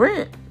pay their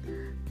rent.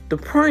 The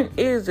point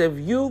is, if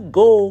you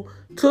go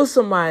to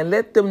somebody and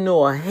let them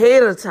know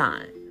ahead of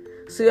time.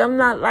 See, I'm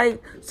not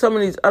like some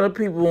of these other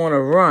people want to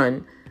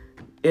run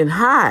and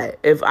hide.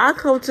 If I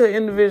come to an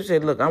individual and say,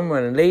 look, I'm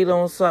running late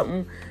on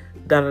something,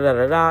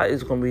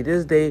 it's going to be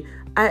this day,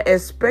 I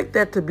expect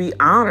that to be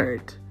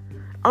honored.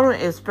 I don't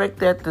expect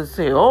that to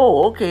say,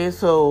 oh, okay,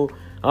 so,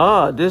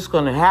 this is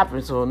going to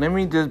happen, so let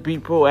me just be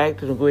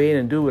proactive and go ahead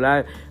and do what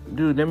I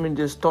do. Let me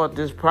just start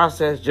this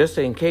process just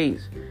in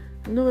case.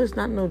 No, it's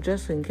not no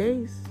just in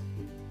case.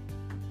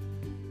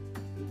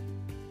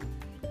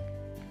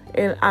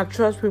 And I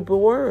trust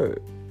people's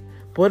word.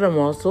 But I'm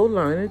also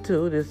learning,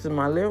 too, this is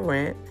my little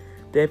rant,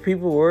 that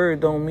people's word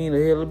don't mean a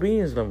hill of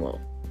beans no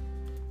more.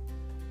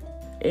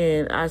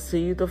 And I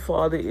see the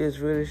Father is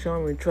really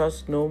showing me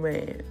trust no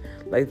man.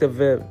 Like the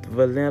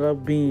Vanessa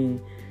Bean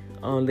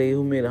lady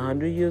who made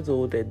 100 years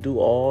old that do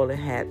all the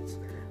hats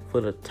for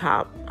the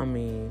top. I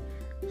mean,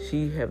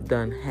 she have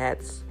done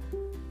hats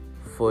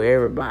for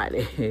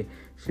everybody.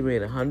 She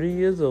made 100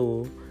 years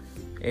old,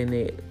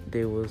 and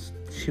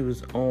she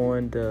was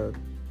on the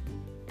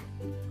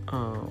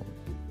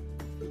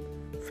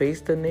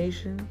Face the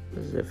Nation.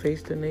 Is it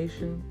Face the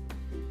Nation?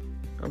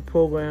 A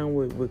program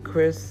with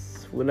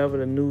Chris, whatever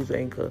the news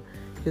anchor,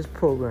 his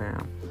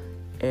program.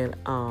 And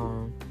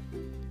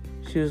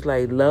she was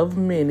like, love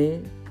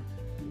many,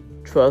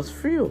 trust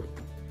few.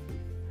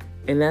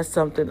 And that's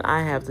something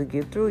I have to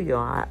get through,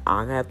 y'all.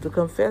 I have to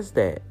confess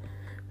that.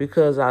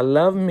 Because I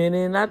love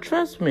many and I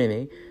trust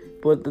many,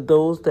 but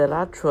those that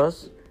I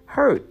trust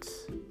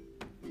hurts.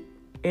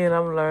 And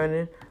I'm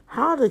learning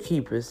how to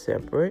keep it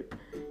separate.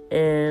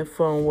 And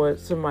from what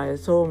somebody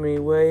told me,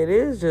 well, it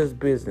is just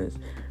business.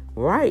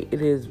 Right,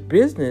 it is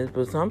business,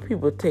 but some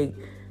people take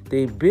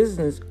their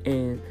business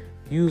and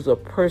use a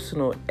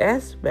personal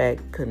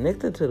aspect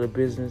connected to the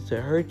business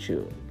to hurt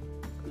you.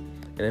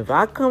 And if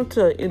I come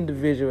to an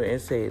individual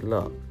and say,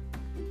 look,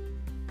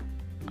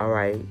 all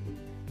right,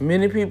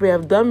 many people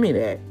have done me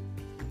that.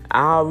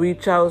 I'll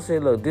reach out and say,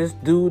 look, this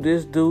dude,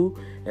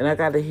 and I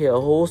got to hear a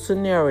whole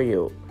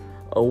scenario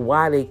of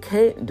why they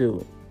can't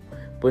do.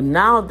 But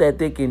now that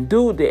they can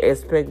do, they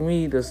expect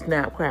me to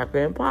snap,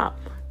 crackle, and pop.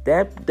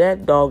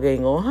 That dog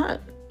ain't gonna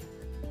hunt.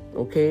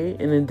 Okay?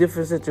 And in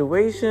different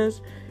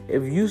situations,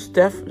 if you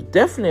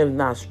definitely have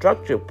not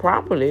structured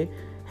properly,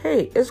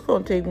 hey, it's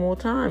gonna take more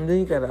time. Then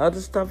you got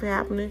other stuff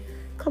happening.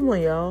 Come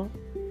on, y'all.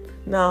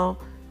 Now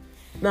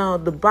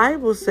the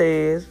Bible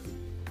says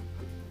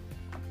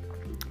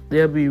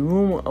there'll be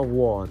rumor of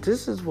war.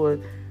 This is what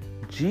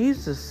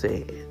Jesus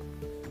said.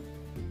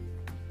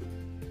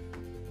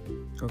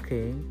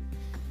 Okay?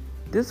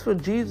 This is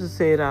what Jesus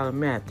said out of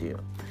Matthew.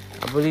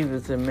 I believe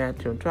it's in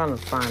Matthew. I'm trying to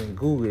find and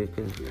Google it.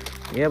 Because,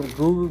 yep,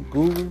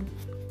 Google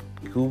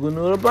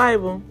knew the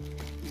Bible.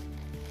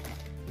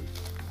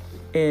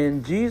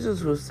 And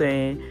Jesus was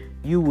saying,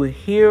 you will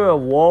hear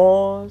of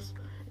wars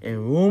and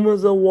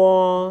rumors of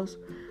wars,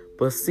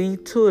 but see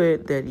to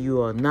it that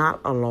you are not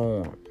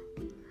alarmed.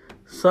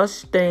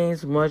 Such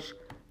things must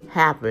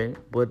happen,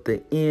 but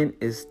the end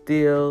is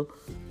still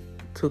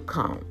to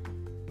come.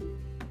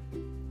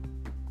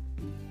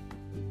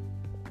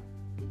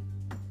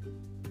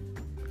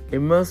 It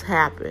must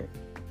happen.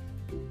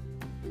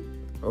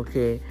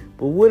 Okay?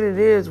 But what it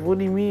is, what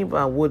do you mean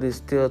by what is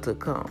still to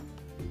come?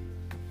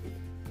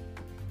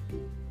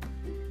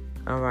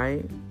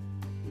 Alright?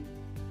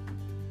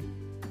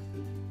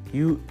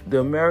 The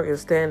American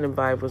Standard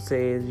Bible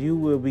says you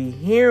will be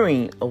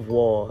hearing of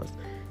wars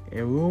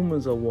and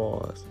rumors of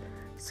wars.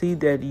 See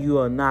that you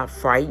are not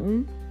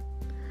frightened,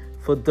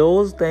 for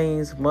those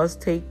things must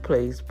take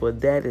place,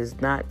 but that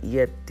is not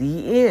yet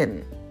the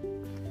end.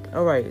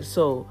 Alright,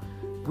 so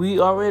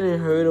we already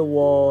heard of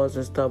wars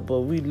and stuff,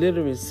 but we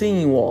literally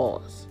seen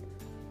wars.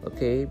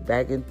 Okay,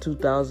 back in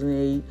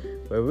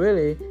 2008, but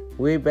really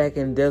way back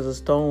in Desert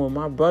Storm when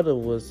my brother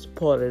was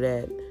part of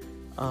that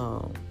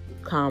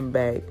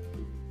combat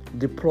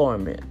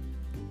deployment.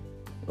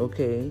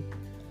 Okay,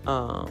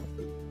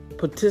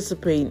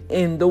 participating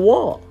in the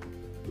war.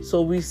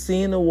 So we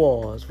seen the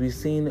wars, we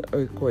seen the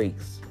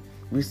earthquakes,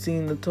 we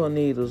seen the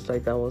tornadoes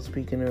like I was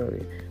speaking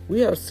earlier.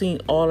 We have seen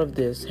all of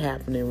this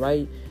happening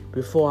right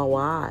before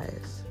our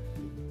eyes.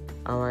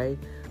 All right.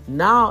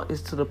 Now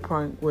it's to the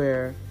point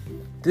where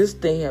this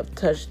thing have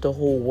touched the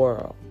whole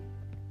world.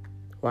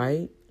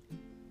 Right?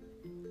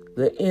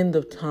 The end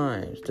of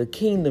times, the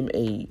kingdom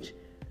age.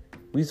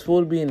 We're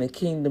supposed to be in the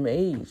kingdom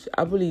age.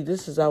 I believe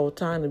this is our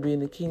time to be in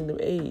the kingdom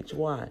age.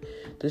 Why?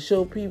 To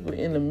show people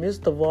in the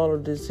midst of all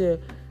of this here,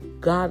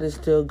 God is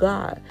still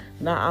God.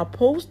 Now, I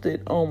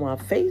posted on my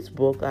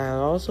Facebook. I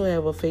also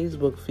have a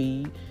Facebook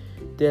feed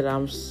that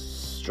I'm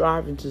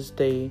striving to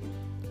stay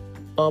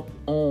up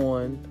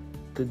on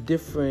the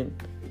different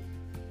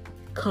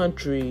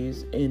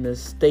countries in the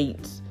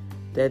states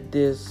that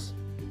this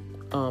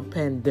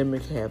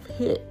pandemic have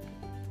hit.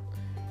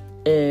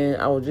 And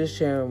I was just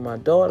sharing with my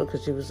daughter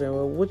because she was saying,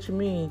 well, what you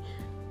mean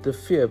the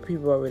fear?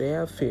 People already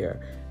have fear.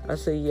 I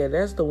said, yeah,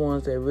 that's the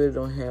ones that really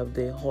don't have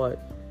their heart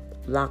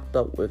locked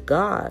up with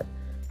God.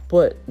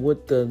 But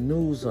what the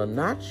news are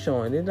not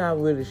showing, they're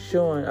not really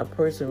showing a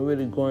person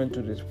really going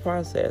through this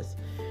process.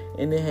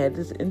 And they had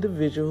this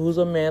individual who's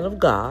a man of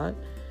God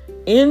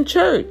in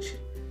church,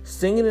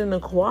 singing in the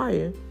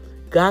choir,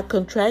 got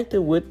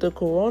contracted with the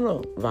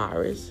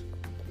coronavirus,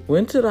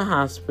 went to the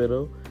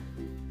hospital,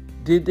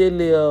 did their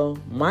little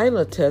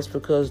minor test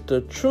because the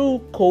true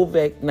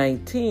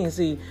COVID-19,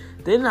 see,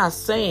 they're not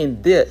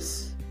saying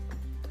this.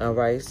 All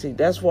right, see,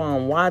 that's why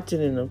I'm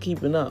watching and I'm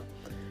keeping up.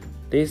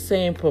 They're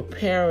saying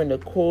preparing the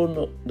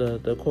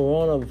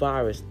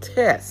coronavirus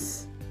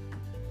tests.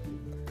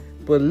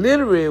 But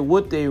literally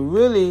what they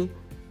really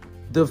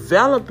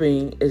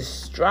developing is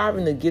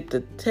striving to get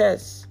the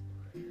tests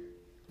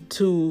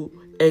to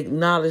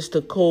acknowledge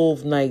the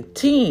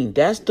COVID-19.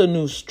 That's the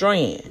new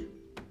strand.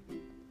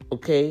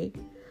 Okay?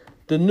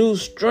 the new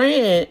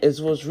strand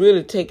is what's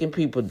really taking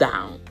people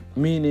down,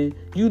 meaning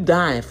you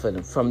dying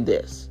from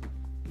this.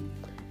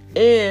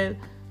 And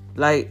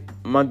like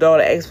my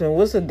daughter asked me,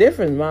 what's the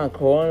difference, Mom?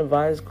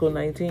 Coronavirus,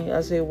 COVID-19?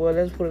 I said, well,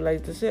 let's put it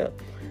like this here.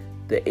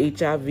 The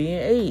HIV and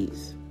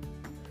AIDS.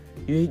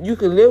 You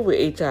can live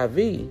with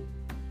HIV,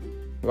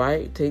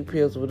 right? Take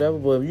pills or whatever,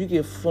 but if you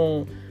get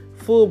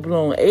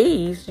full-blown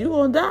AIDS, you're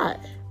going to die.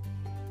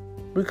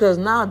 Because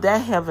now that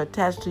have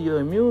attached to your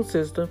immune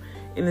system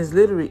and is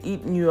literally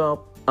eating you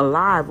up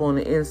alive on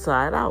the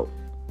inside out.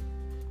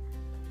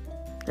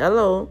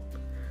 Hello?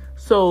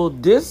 So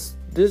this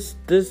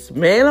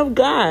man of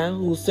God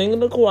who's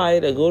singing the choir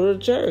that go to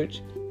the church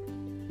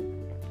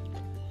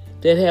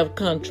that have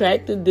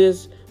contracted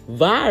this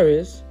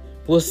virus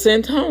was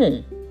sent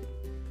home,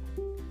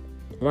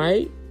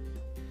 right?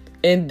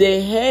 And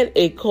they had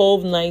a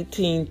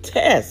COVID-19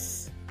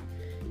 test.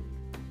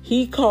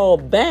 He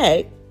called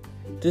back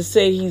to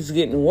say he's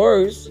getting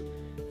worse.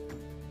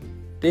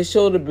 They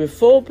showed the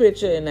before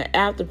picture and the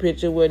after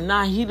picture where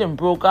now he done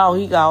broke out.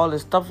 He got all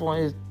this stuff on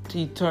his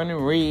teeth turning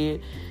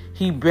red.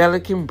 He barely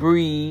can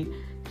breathe.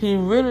 He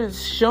really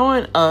is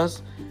showing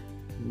us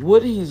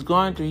what he's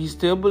going through. He's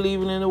still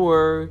believing in the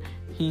word.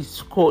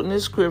 He's quoting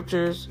his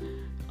scriptures.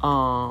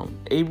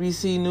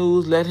 ABC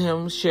News let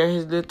him share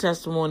his little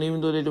testimony,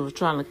 even though they were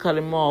trying to cut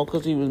him off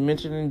because he was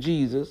mentioning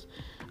Jesus.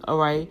 All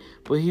right.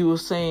 But he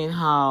was saying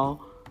how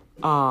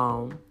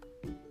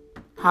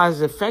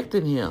it's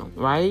affecting him,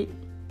 right?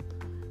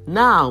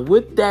 Now,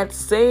 with that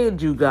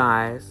said, you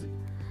guys,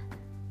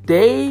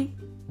 they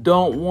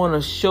don't want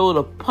to show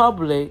the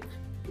public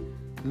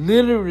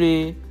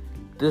literally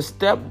the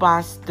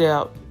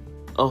step-by-step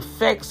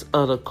effects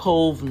of the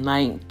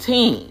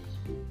COVID-19.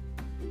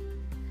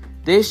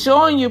 They're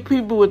showing you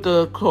people with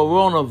the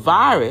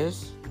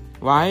coronavirus,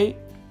 right?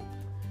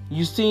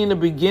 You see in the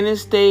beginning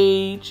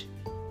stage,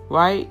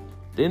 right?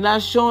 They're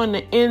not showing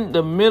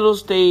the middle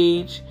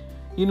stage.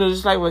 You know,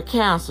 just like with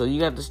cancer, you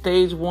got the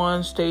stage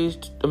 1,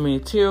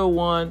 tier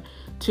 1,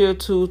 tier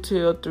 2,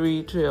 tier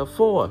 3, tier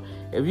 4.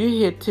 If you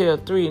hit tier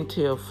 3 and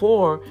tier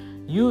 4,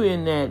 you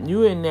in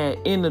that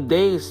end of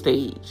days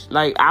stage.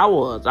 Like I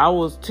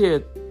was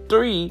tier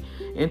 3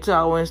 until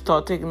I went and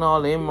started taking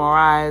all the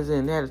MRIs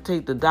and had to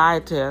take the dye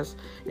test.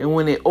 And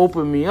when they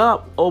opened me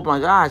up, oh my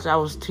gosh, I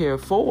was tier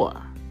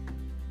 4.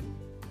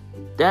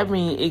 That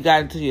means it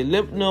got into your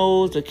lymph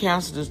nodes, the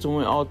cancer just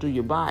went all through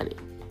your body.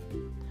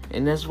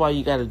 And that's why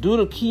you got to do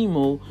the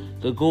chemo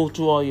to go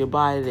through all your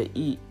body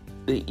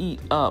to eat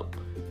up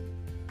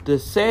the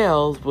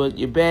cells, but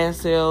your bad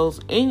cells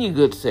and your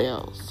good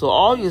cells. So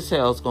all your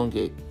cells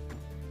gonna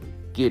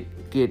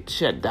get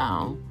shut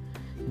down.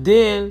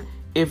 Then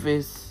if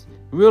it's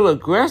real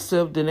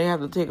aggressive, then they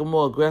have to take a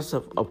more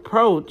aggressive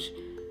approach.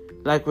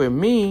 Like with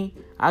me,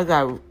 I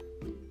got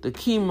the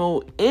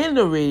chemo and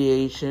the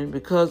radiation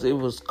because it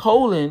was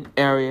colon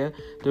area.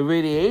 The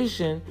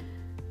radiation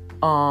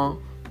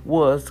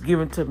was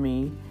given to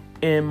me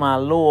in my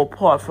lower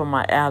part from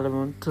my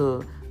abdomen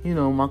to,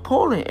 my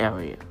colon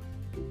area.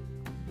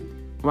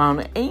 Around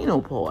the anal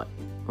part,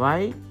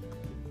 right?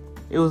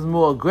 It was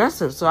more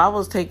aggressive. So I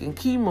was taking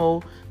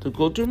chemo to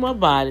go through my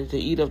body to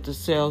eat up the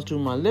cells through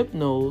my lymph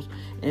nodes.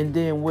 And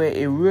then where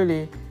it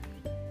really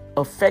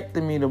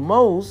affected me the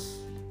most,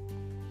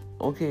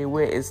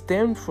 where it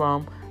stemmed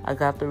from, I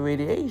got the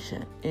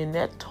radiation. And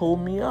that tore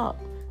me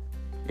up.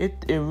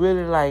 It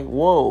really like,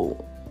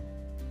 whoa.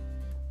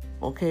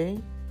 Okay?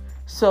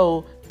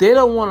 So they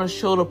don't want to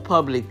show the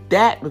public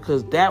that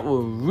because that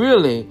will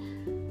really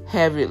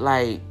have it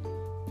like,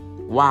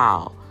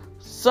 wow.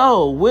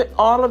 So with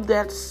all of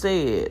that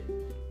said,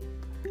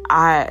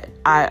 I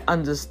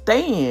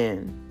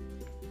understand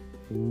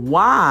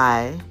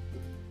why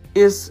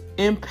it's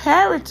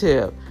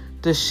imperative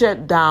to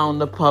shut down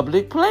the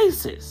public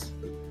places.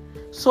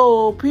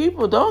 So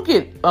people don't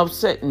get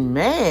upset and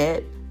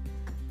mad.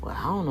 Well,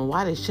 I don't know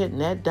why they're shutting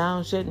that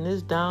down, shutting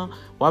this down.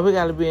 Why we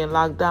got to be in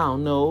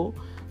lockdown? No.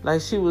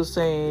 Like she was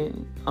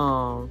saying,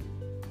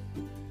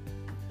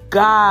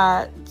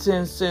 God,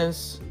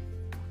 since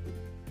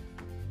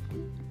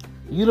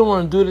you don't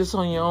want to do this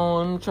on your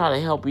own, try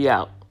to help you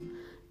out.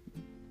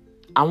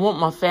 I want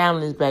my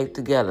families back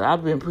together.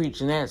 I've been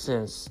preaching that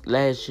since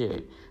last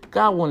year.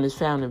 God wants his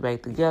family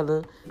back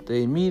together, the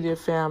immediate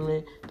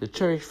family, the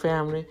church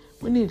family.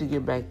 We need to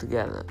get back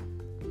together.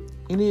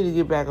 You need to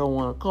get back on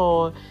one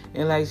accord.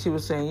 And like she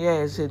was saying,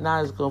 it said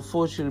now it's going to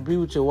force you to be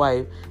with your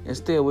wife and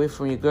stay away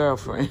from your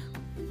girlfriend.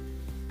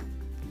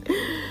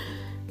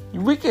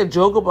 We can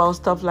joke about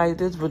stuff like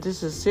this, but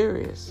this is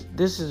serious.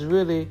 This is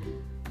really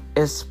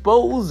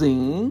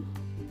exposing,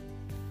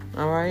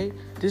 all right?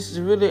 This is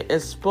really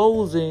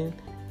exposing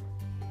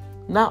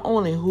not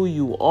only who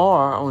you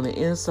are on the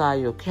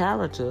inside, your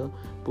character,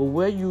 but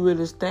where you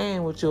really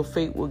stand with your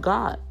faith with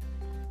God.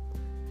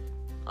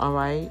 All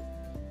right?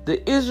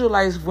 The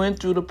Israelites went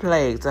through the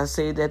plagues. I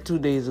said that 2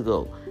 days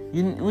ago.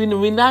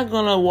 We're not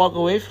going to walk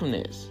away from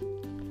this.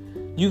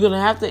 You're going to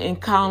have to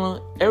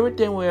encounter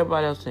everything where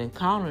everybody else is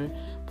encountering,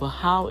 but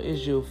how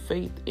is your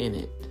faith in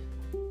it?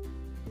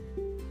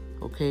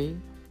 Okay?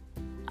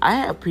 I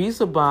have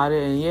peace about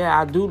it, and yeah,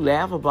 I do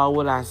laugh about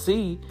what I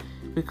see,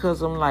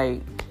 because I'm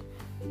like,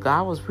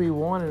 God was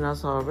pre-warning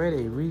us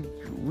already.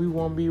 We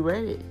won't be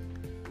ready.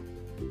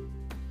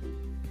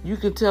 You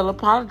can tell the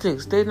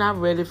politics, they're not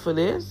ready for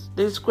this.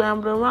 They're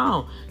scrambling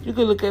around. You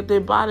can look at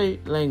their body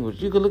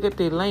language. You can look at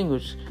their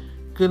language.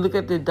 You can look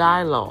at their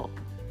dialogue.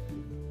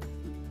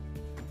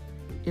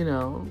 You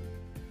know,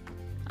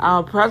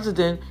 our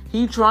president,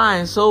 he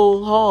trying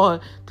so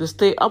hard to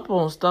stay up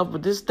on stuff,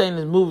 but this thing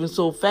is moving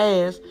so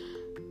fast.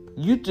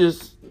 You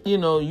just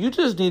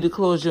need to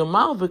close your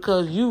mouth,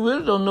 because you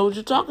really don't know what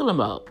you're talking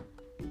about.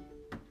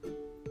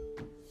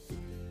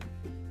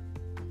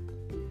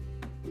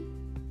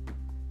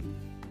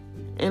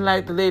 And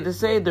like the lady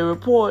said, the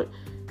report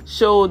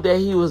showed that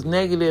he was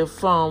negative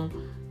from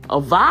a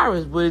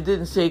virus, but it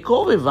didn't say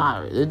COVID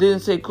virus. It didn't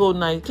say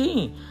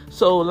COVID-19.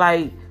 So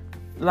like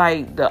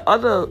the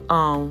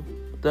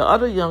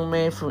other young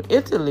man from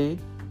Italy,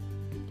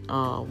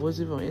 was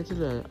he from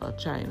Italy or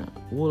China?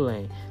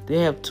 Wuhan. They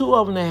have two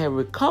of them that have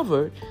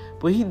recovered,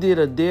 but he did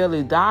a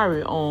daily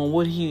diary on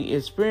what he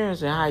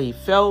experienced and how he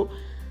felt,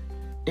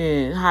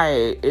 and how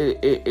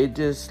it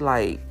just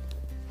like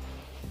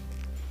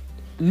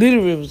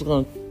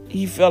literally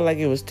he felt like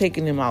it was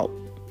taking him out.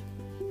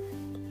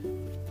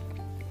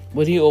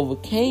 But he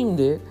overcame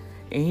it,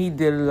 and he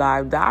did a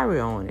live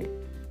diary on it.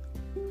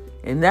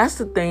 And that's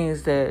the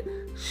things that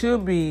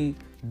should be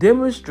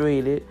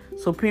demonstrated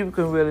so people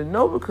can really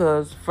know,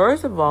 because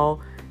first of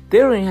all, they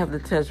don't even have the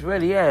test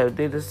ready. Yeah,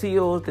 they're the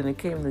CEOs, then they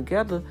came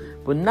together.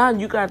 But now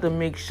you got to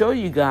make sure,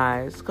 you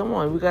guys, come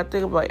on, we got to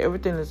think about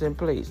everything that's in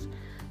place.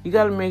 You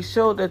got to make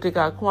sure that they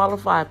got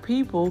qualified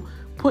people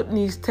putting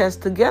these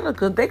tests together,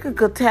 because they could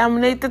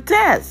contaminate the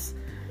tests.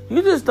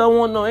 You just don't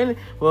want no any.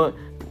 Well,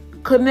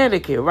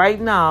 Connecticut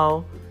right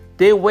now,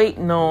 they're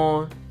waiting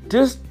on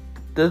just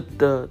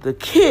the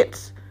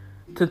kits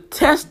to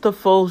test the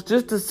folks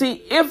just to see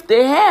if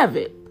they have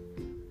it.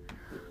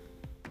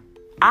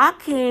 I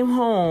came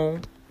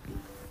home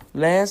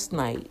last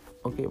night.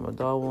 Okay, my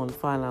dog wanted to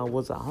find out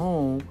was I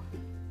home,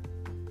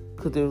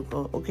 because they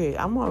was okay,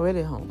 I'm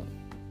already home.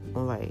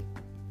 All right.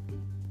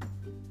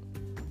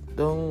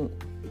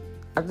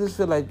 I just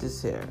feel like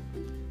this here.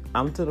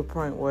 I'm to the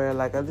point where,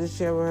 like I just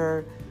shared with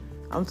her,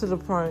 I'm to the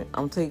point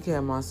I'm taking care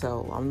of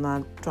myself. I'm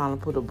not trying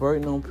to put a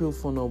burden on people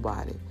for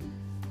nobody.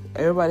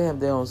 Everybody have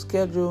their own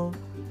schedule.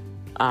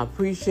 I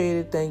appreciate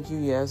it. Thank you.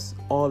 Yes,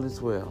 all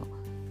is well.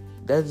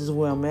 That's just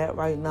where I'm at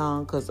right now,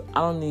 because I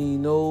don't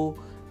need no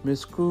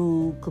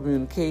miscrewed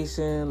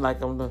communication. Like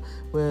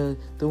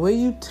the way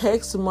you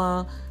text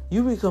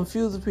you be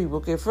confusing people.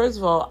 Okay, first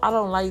of all, I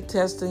don't like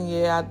texting.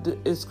 Yeah,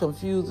 it's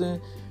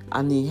confusing.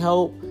 I need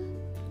help.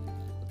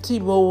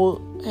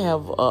 T-Mobile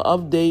have an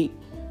update.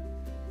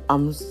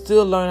 I'm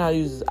still learning how to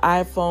use this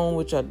iPhone,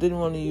 which I didn't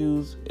want to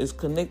use. It's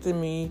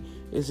connecting me.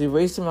 It's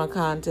erasing my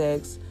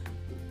contacts.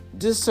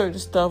 Just certain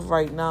stuff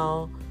right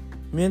now.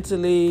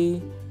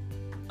 Mentally,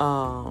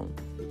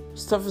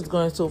 stuff is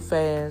going so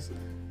fast.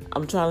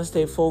 I'm trying to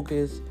stay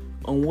focused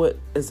on what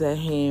is at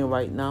hand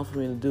right now for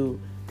me to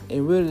do.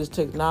 And really, this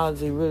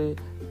technology, I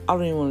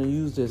don't even want to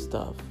use this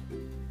stuff.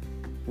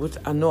 Which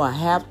I know I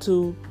have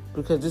to,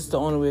 because this is the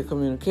only way of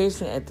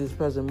communication at this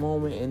present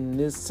moment, in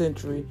this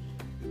century,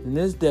 in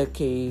this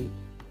decade.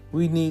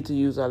 We need to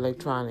use our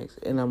electronics,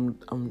 and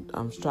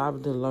I'm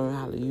striving to learn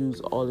how to use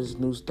all this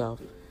new stuff,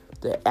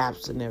 the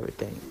apps and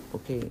everything.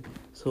 Okay,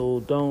 so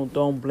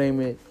don't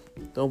blame it.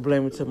 Don't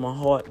blame it to my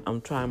heart.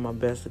 I'm trying my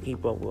best to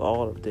keep up with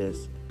all of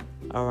this.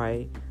 All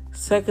right.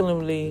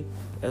 Secondly,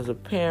 as a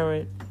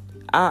parent,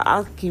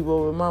 I keep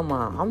up with my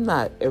mom. I'm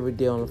not every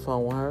day on the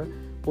phone with her,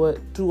 but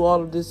through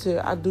all of this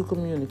here, I do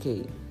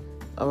communicate.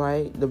 All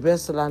right, the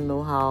best that I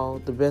know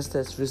how, the best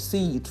that's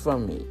received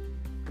from me.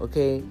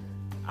 Okay,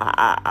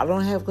 I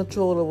don't have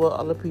control of what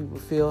other people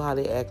feel, how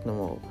they act no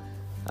more.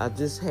 I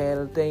just had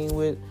a thing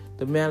with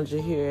the manager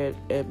here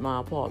at my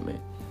apartment.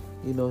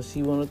 You know,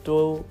 she want to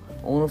throw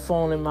on the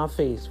phone in my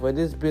face. Well,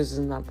 this business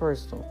is not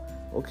personal.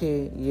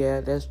 Okay, yeah,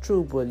 that's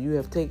true, but you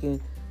have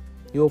taken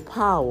your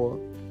power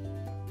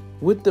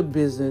with the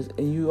business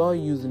and you are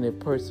using it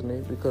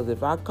personally, because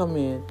if I come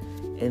in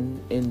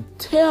and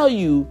tell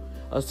you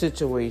a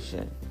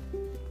situation,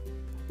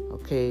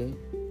 okay,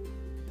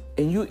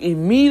 and you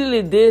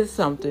immediately did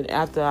something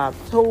after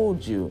I've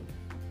told you,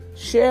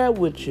 shared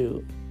with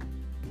you,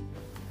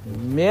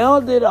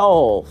 mailed it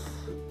off,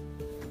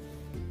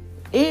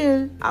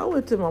 and I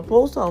went to my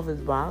post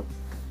office box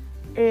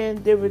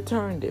and they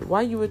returned it.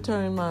 Why you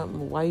returning my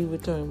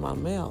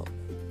mail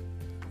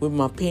with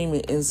my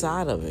payment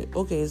inside of it?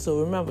 Okay, so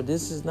remember,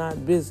 this is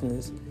not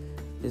business.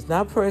 It's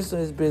not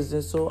personal, it's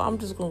business. So I'm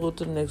just going to go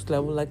to the next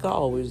level like I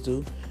always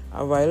do.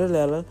 I write a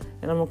letter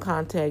and I'm going to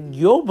contact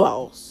your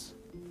boss.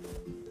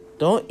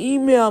 Don't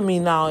email me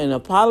now and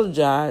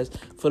apologize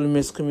for the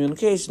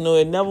miscommunication. No,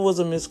 it never was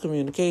a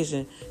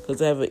miscommunication,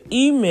 because I have an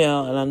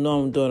email and I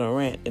know I'm doing a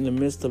rant in the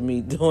midst of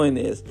me doing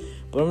this.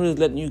 But I'm just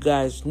letting you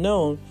guys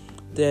know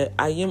that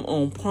I am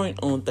on point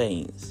on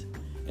things.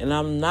 And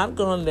I'm not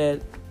going to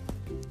let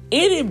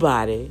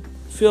anybody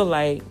feel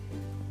like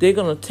they're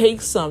going to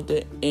take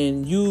something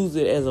and use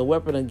it as a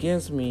weapon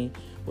against me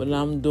when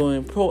I'm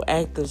doing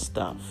proactive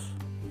stuff.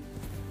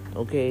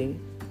 Okay?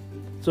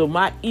 So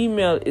my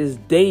email is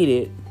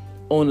dated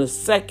on the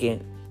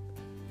 2nd.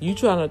 You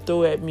trying to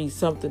throw at me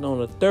something on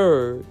the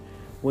 3rd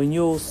when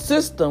your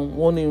system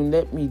won't even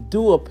let me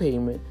do a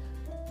payment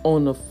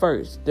on the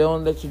 1st. They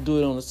don't let you do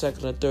it on the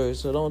 2nd or 3rd.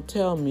 So don't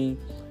tell me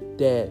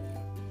that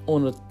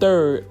on the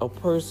 3rd a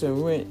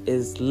person rent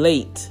is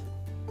late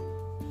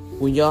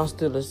when y'all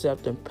still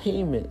accepting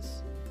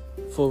payments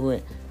for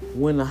rent.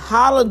 When a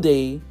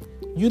holiday,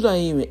 you're not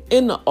even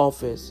in the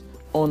office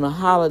on a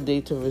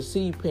holiday to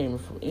receive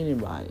payment from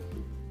anybody.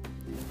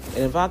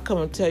 And if I come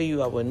and tell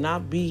you I will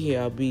not be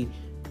here, I'll be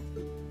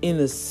in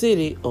the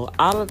city or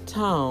out of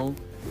town,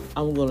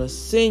 I'm going to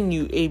send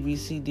you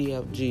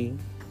ABCDFG,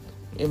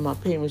 and my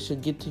payment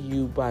should get to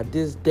you by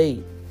this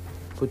date.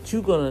 But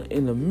you're going to,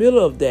 in the middle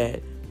of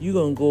that, you're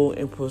going to go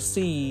and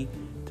proceed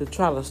to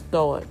try to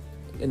start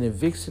an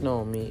eviction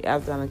on me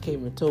after I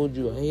came and told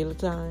you ahead of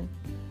time.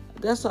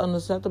 That's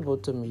unacceptable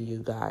to me, you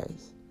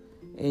guys.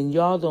 And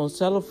y'all don't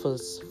settle for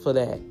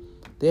that.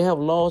 They have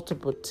laws to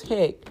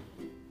protect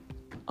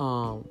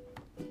homeowners.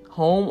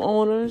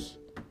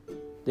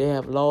 They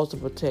have laws to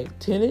protect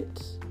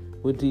tenants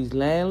with these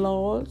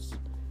landlords.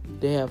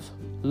 They have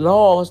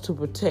laws to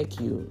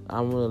protect you.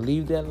 I'm going to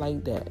leave that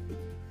like that.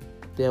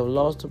 They have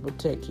laws to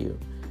protect you.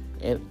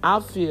 And I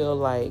feel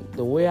like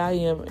the way I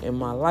am in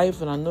my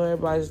life, and I know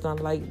everybody's not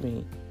like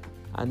me.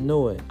 I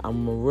know it.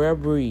 I'm a rare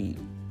breed.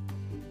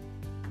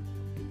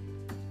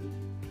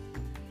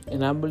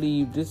 And I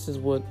believe this is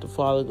what the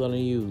Father's going to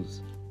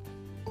use.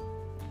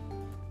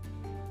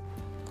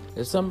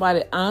 If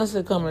somebody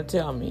honestly come and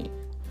tell me,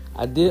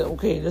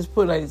 let's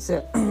put it like this.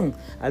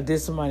 I did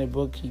somebody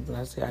bookkeeping.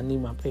 I said, I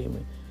need my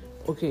payment.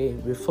 Okay,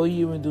 before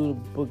you even do the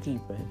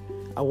bookkeeping,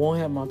 I won't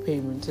have my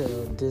payment till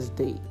this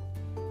date.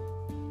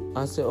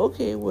 I said,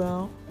 okay,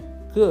 well,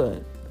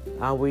 good.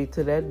 I'll wait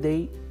till that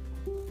date.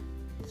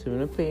 Send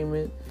me the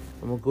payment.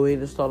 I'm going to go ahead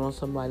and start on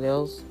somebody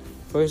else.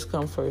 First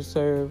come, first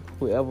serve.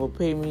 Whoever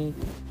pay me,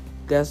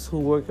 that's who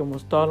work I'm going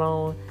to start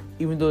on.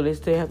 Even though they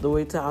still have to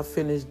wait till I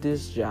finish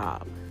this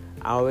job.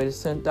 I already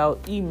sent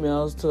out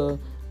emails to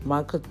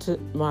my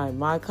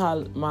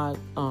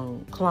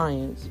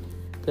clients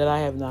that I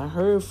have not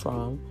heard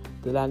from,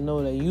 that I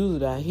know that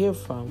usually I hear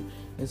from,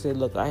 and said,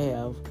 look, I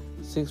have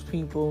 6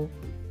 people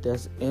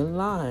that's in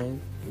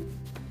line.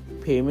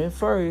 Payment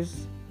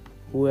first.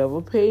 Whoever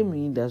pay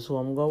me, that's who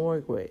I'm going to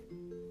work with.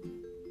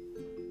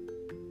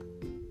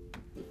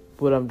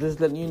 But I'm just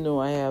letting you know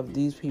I have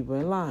these people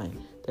in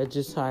line. That's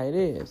just how it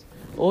is.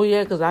 Oh,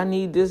 yeah, because I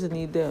need this and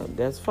need that.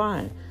 That's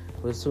fine.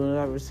 But as soon as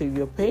I receive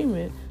your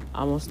payment,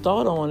 I'm going to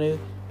start on it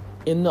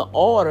in the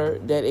order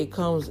that it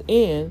comes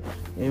in.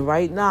 And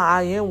right now,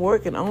 I am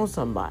working on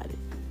somebody.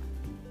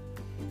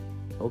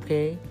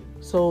 Okay?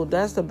 So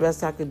that's the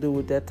best I can do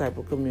with that type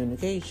of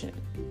communication.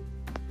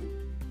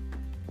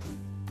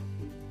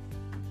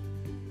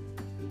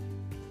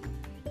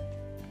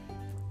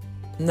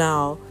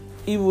 Now,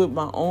 even with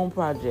my own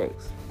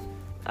projects,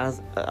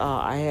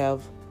 I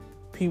have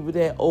people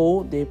that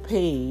owe, they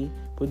pay,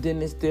 but then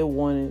they still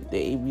wanted the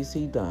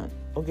ABC done.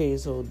 Okay,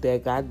 so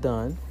that got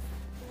done.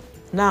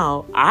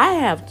 Now, I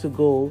have to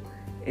go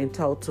and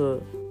talk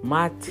to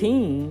my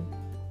team,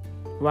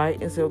 right?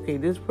 And say, okay,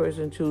 this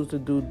person choose to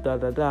do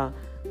da-da-da.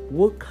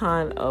 What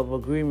kind of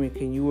agreement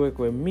can you work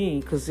with me?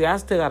 Because, see, I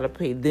still got to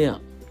pay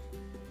them.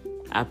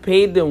 I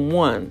paid them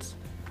once.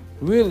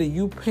 Really,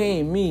 you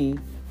paying me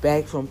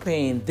back from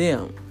paying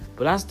them.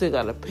 But I still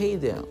got to pay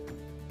them.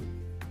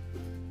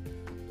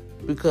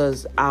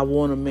 Because I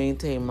want to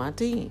maintain my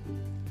team.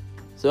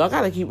 So I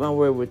got to keep my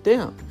word with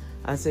them.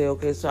 I say,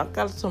 okay, so I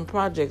got some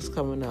projects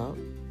coming up.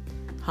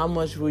 How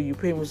much will you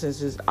pay me,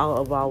 since it's out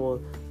of our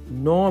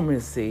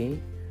normancy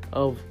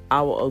of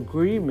our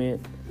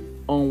agreement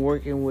on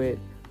working with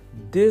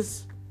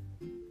this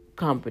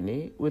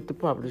company, with the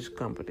published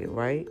company,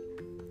 right?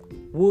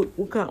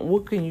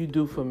 What can you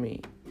do for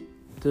me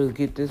to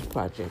get this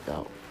project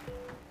out?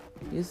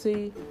 You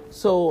see?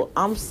 So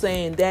I'm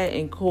saying that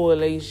in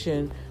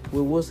correlation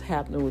with what's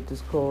happening with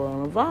this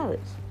coronavirus.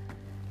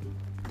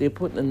 They're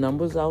putting the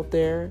numbers out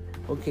there.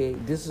 Okay,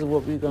 this is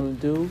what we're going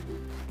to do.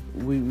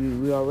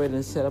 We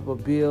already set up a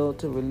bill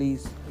to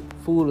release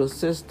food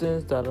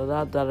assistance,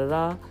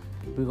 da-da-da.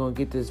 We're going to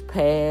get this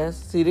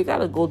passed. See, they got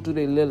to go through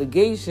their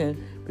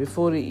litigation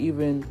before they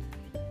even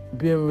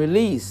been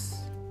released,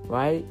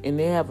 right? And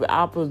they have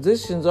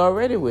oppositions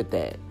already with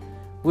that,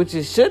 which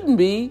it shouldn't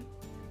be,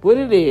 but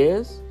it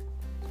is,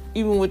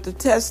 even with the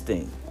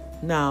testing.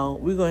 Now,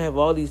 we're going to have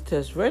all these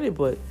tests ready,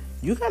 but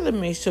you got to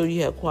make sure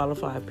you have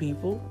qualified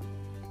people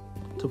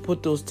to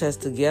put those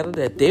tests together,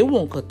 that they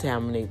won't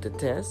contaminate the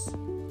tests.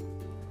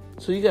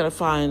 So you got to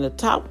find the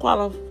top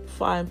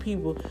qualifying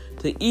people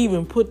to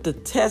even put the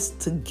test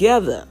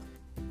together,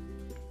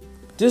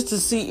 just to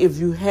see if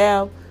you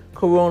have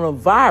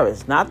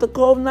coronavirus, not the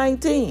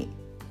COVID-19.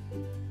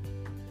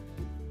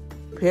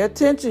 Pay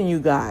attention, you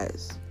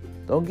guys.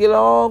 Don't get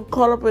all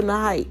caught up in the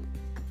hype.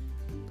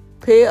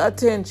 Pay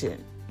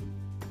attention.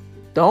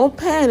 Don't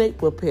panic,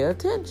 but pay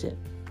attention.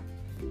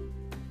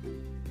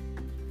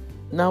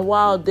 Now,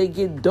 while they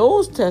get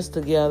those tests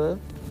together,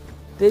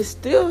 they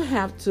still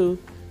have to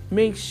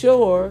make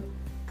sure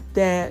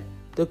that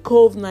the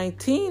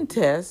COVID-19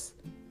 test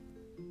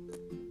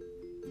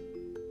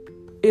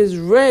is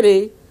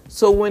ready,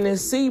 so when they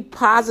see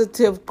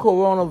positive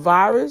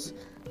coronavirus,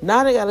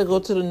 now they got to go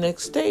to the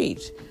next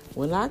stage.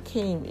 When I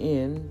came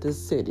in the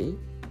city,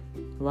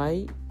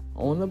 right,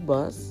 on the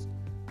bus,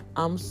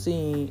 I'm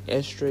seeing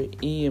extra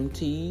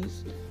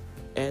EMTs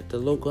at the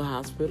local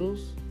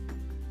hospitals.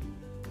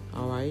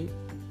 All right.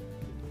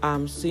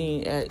 I'm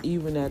seeing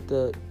even at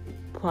the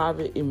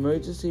private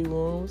emergency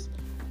rooms,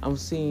 I'm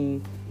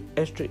seeing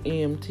extra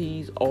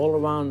EMTs all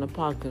around the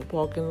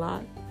parking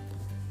lot.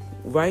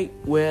 Right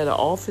where the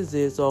office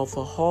is off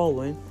of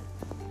Harlan,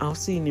 I'm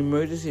seeing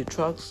emergency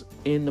trucks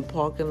in the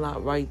parking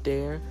lot right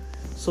there.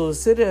 So the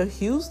city of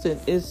Houston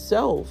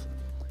itself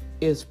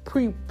is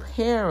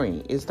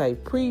preparing. It's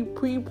like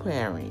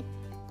preparing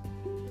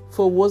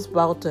for what's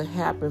about to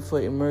happen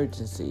for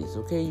emergencies.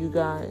 Okay, you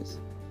guys?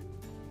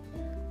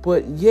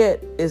 But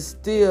yet, it's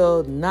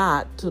still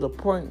not to the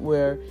point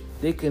where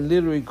they can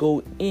literally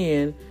go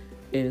in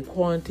and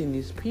quarantine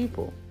these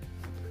people.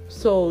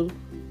 So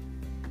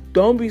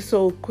don't be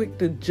so quick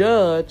to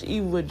judge.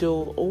 Even with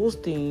Joel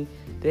Osteen,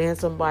 they had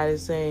somebody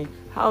saying,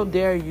 how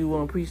dare you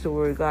want to preach the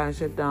word of God and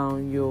shut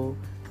down your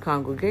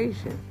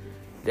congregation?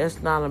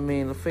 That's not a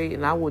man of faith,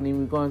 and I wouldn't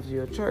even go into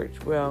your church.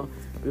 Well,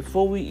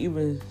 before we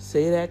even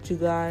say that, you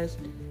guys,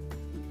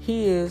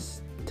 he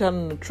is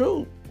telling the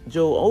truth.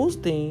 Joel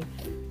Osteen,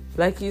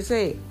 like you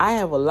say, I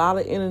have a lot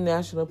of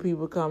international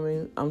people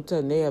coming. I'm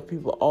telling you, they have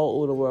people all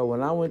over the world.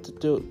 When I went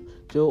to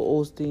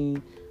Joel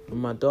Osteen, when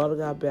my daughter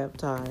got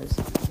baptized,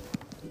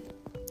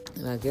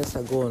 and I guess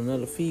I go on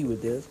another feed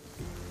with this.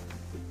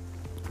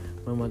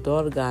 When my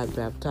daughter got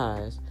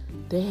baptized,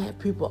 they had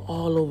people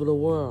all over the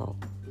world.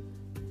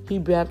 He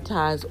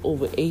baptized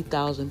over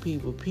 8,000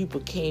 people.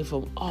 People came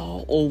from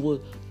all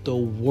over the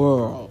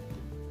world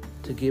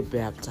to get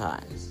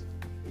baptized.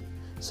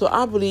 So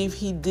I believe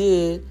he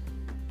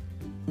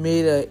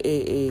made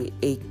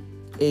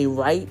a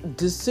right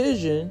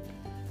decision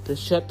to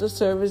shut the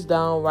service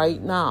down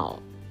right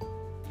now.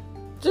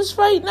 Just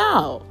right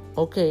now,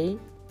 okay?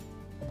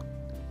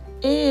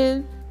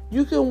 And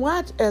you can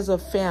watch as a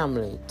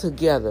family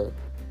together.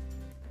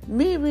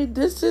 Maybe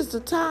this is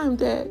the time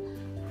that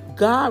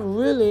God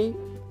really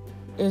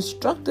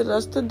instructed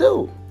us to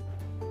do.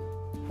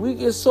 We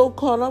get so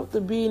caught up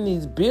to be in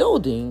these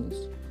buildings,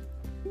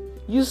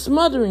 you're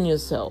smothering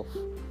yourself.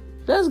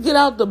 Let's get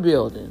out the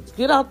buildings.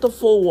 Get out the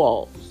four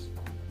walls.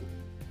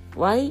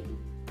 Right?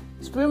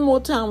 Spend more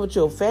time with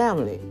your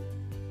family.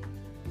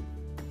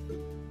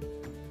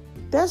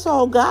 That's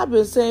all God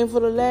been saying for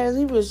the last,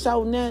 he been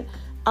shouting that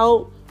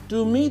out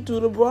through me, through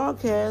the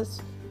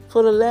broadcast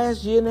for the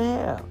last year and a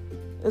half.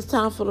 It's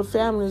time for the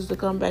families to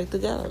come back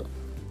together.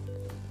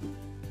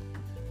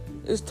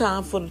 It's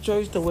time for the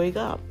church to wake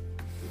up.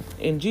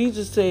 And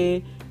Jesus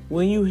said,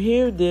 when you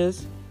hear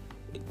this,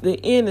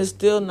 the end is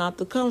still not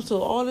to come.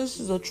 So all this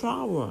is a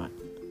trial run.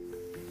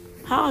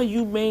 How are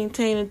you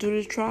maintaining through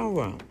this trial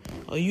run?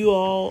 Are you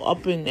all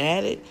up and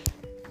at it?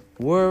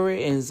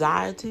 Worry,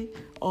 anxiety?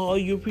 Or are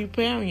you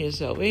preparing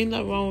yourself? Ain't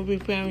nothing wrong with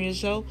preparing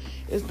yourself.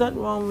 It's nothing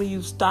wrong with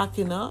you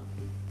stocking up.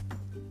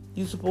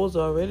 You supposed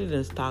to already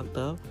been stocked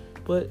up.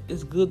 But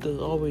it's good to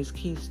always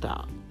keep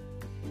stock.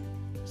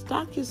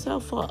 Stock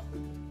yourself up.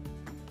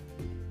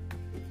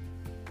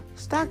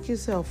 Stock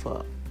yourself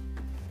up.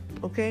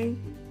 Okay?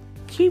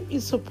 Keep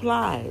your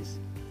supplies.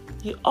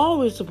 You're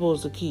always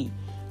supposed to keep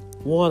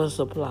water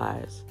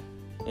supplies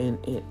and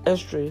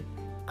extra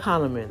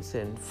condiments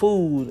and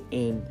food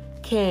and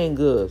canned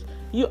goods.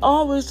 You're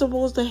always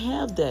supposed to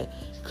have that.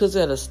 Because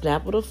at a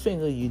snap of the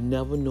finger, you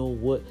never know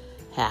what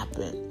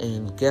happened.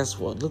 And guess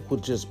what? Look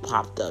what just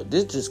popped up.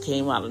 This just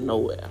came out of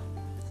nowhere.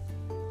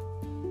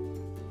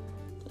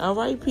 All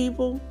right,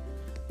 people?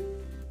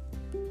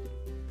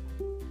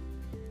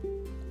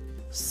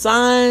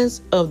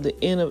 Signs of the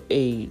end of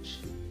age.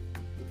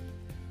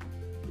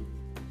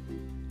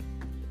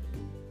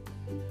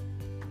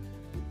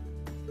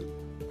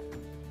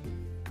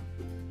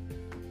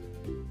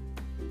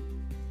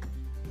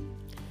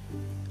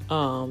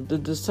 The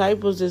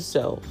disciples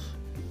itself.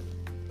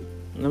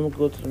 And I'm going to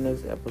go to the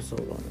next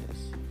episode on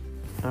this.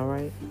 All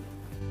right?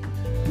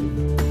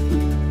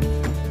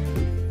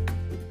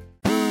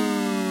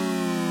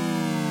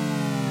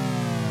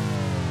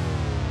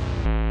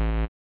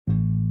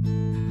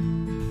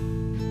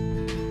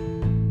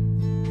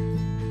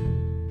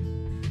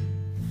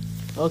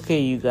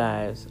 Okay, you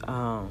guys.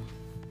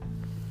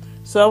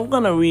 So I'm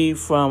going to read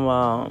from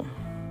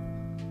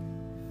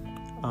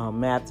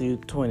Matthew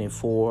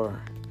 24.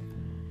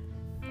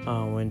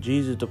 When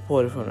Jesus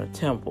departed from the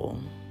temple,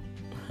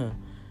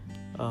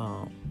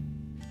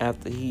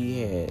 after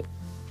he had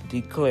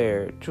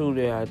declared,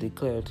 truly I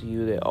declare to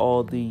you that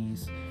all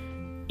these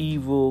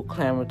evil,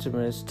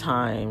 calamitous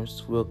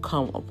times will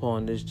come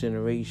upon this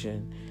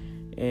generation,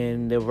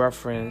 And the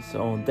reference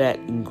on that,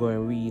 you can go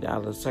and read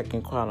out of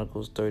 2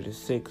 Chronicles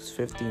 36,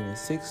 15, and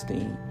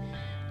 16,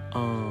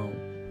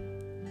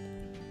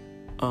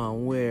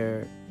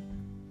 where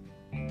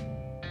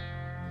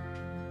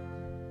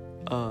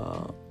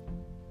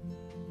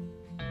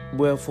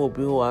wherefore,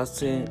 behold, I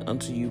send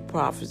unto you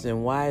prophets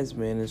and wise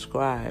men and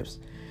scribes,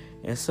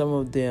 and some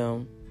of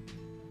them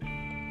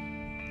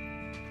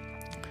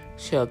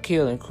shall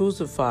kill and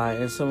crucify,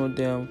 and some of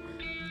them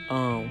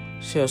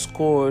shall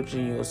scourge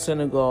in your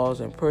synagogues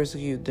and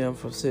persecute them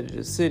from city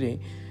to city,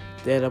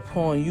 that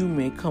upon you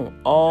may come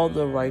all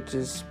the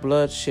righteous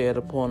blood shed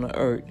upon the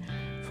earth,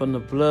 from the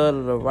blood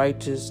of the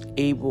righteous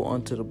Abel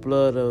unto the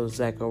blood of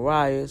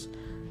Zacharias,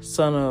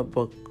 son of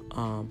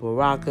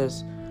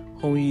Barachas,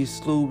 whom ye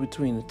slew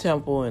between the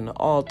temple and the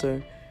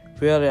altar.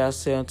 Verily I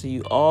say unto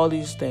you, all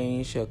these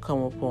things shall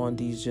come upon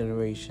these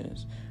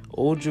generations.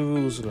 O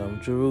Jerusalem,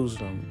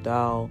 Jerusalem,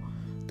 thou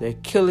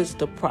that killest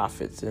the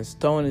prophets and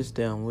stonest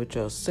them which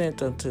are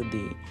sent unto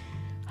thee,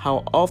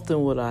 how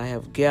often would I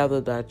have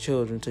gathered thy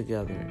children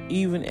together,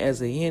 even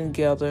as a hen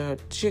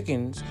gathereth her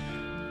chickens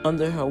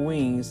under her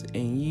wings,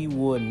 and ye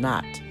would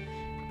not.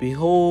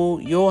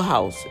 Behold, your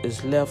house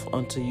is left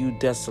unto you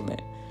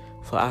desolate.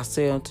 For I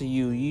say unto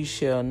you, ye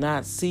shall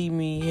not see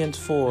me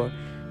henceforth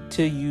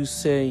till you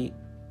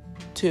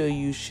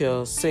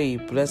shall say,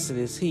 blessed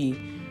is he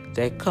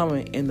that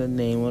cometh in the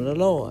name of the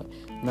Lord.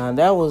 Now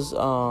that was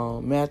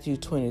Matthew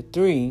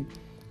 23,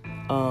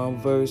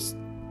 verse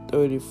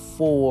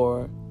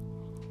 34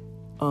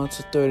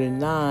 to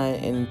 39,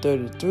 and in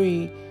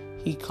 33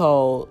 he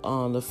called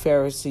the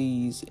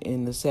Pharisees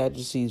and the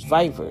Sadducees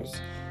vipers.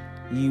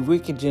 Ye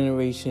wicked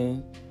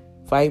generation,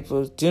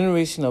 vipers,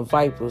 generation of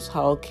vipers,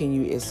 how can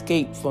you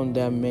escape from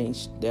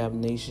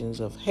damnations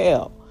of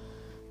hell?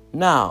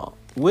 Now,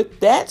 with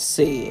that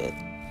said,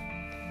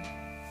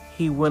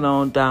 he went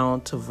on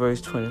down to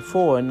verse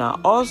 24. Now,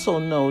 also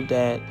know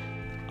that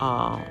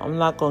I'm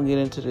not going to get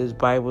into this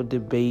Bible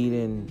debate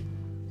and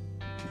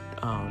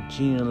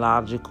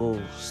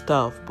genealogical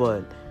stuff,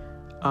 but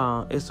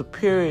it's a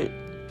period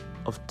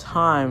of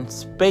time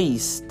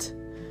spaced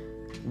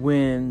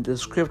when the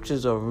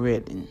scriptures are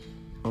written.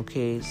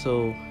 Okay,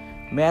 so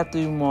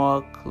Matthew,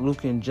 Mark,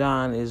 Luke, and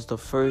John is the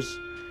first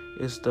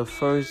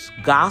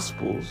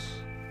gospels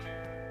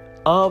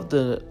of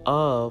the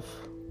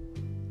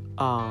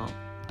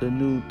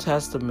New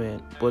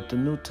Testament, but the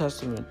New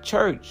Testament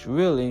church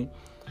really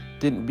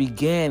didn't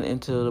begin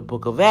until the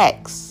book of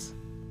Acts,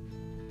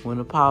 when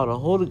the power of the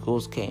Holy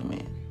Ghost came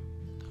in.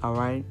 All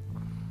right,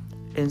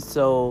 and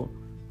so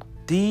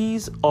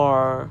these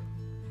are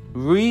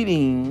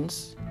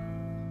readings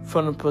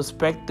from the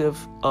perspective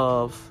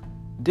of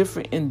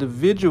different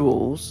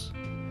individuals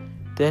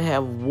that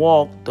have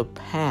walked the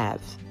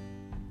path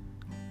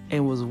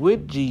and was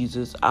with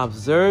Jesus,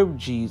 observed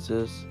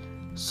Jesus,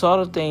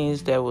 saw the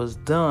things that was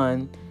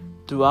done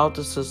throughout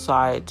the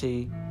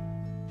society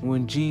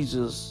when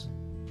Jesus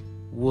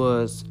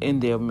was in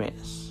their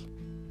midst.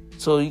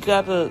 So you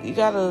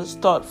gotta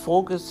start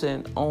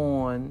focusing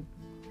on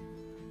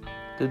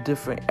the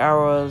different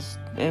eras,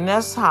 and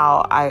that's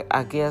how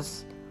I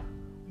guess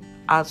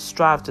I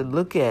strive to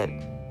look at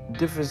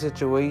different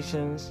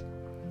situations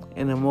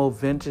in a more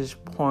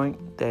vintage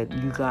point that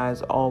you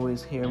guys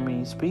always hear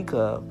me speak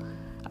of.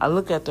 I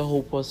look at the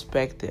whole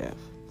perspective.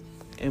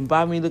 And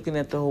by me looking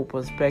at the whole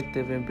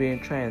perspective and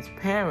being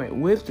transparent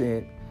with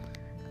it,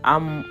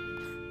 I'm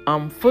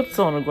foot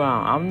on the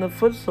ground. I'm the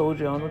foot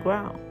soldier on the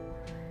ground.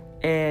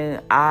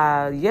 And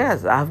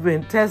I've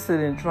been tested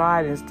and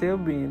tried and still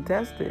being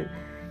tested.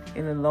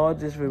 And the Lord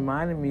just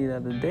reminded me the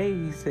other day,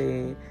 he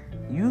said,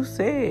 you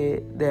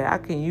said that I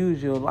can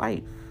use your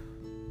life.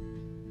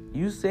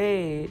 You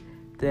said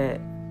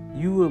that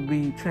you will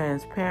be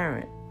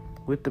transparent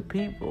with the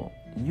people.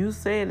 You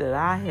said that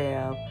I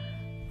have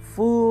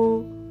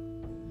full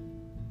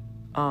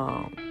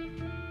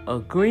a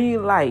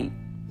green light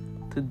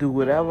to do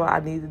whatever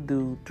I need to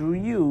do through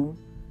you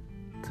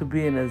to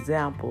be an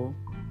example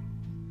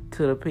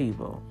to the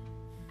people.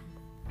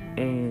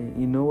 And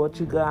you know what,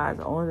 you guys?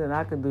 The only thing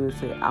I can do is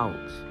say,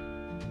 ouch.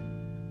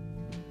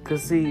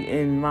 Because see,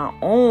 in my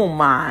own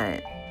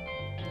mind,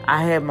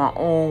 I had my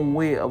own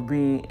way of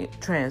being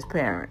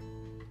transparent.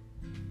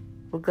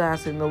 But God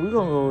said, no, we're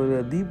going to go a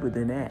little deeper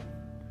than that.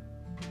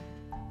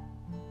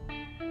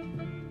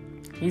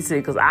 He said,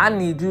 because I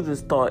need you to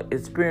start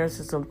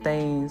experiencing some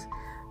things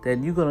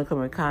that you're going to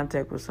come in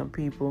contact with some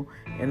people,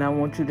 and I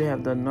want you to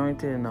have the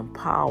anointing and the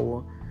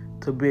power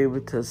to be able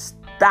to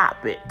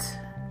stop it.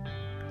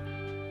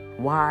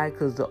 Why?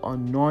 Because the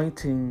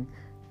anointing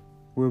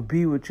will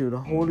be with you. The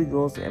Holy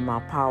Ghost and my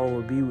power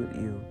will be with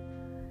you.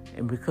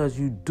 And because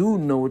you do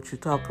know what you're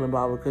talking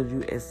about, because you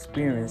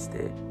experienced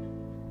it,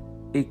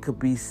 it could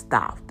be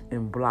stopped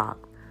and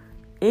blocked.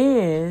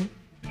 And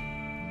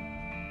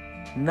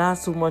not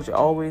so much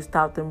always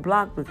stopped and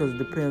blocked, because it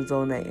depends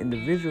on that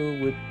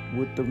individual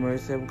with the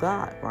mercy of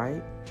God,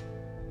 right?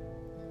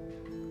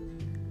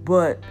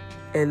 But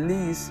at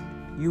least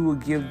you will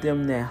give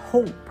them that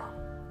hope,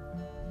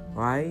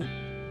 right?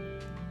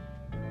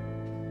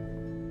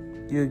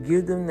 You'll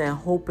give them that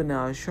hope and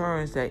that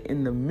assurance that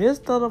in the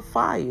midst of the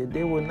fire,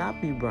 they will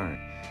not be burned.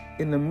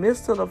 In the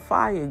midst of the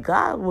fire,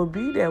 God will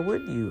be there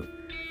with you.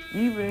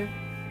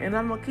 And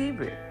I'm going to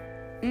keep it,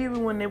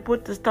 even when they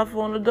put the stuff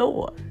on the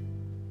door.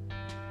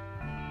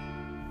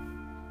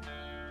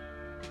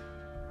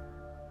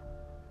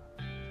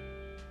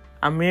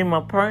 I made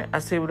my point. I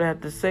say what I have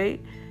to say.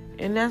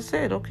 And that's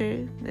it.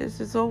 Okay, this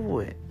is over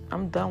with.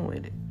 I'm done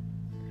with it.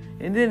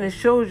 And then it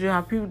shows you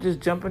how people just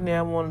jump in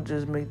there and want to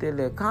just make their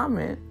little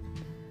comment.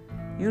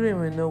 You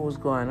don't even know what's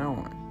going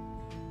on.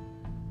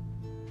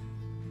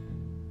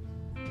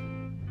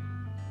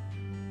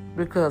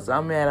 Because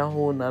I'm at a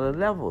whole nother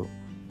level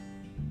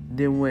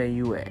than where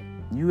you at.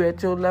 You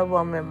at your level,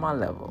 I'm at my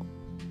level.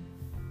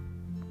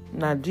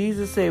 Now,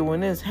 Jesus said when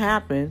this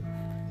happened,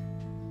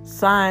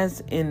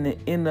 signs in the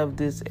end of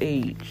this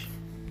age.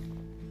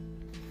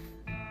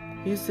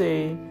 He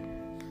said,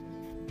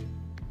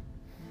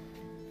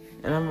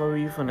 and I'm going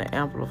to read from the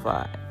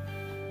Amplified.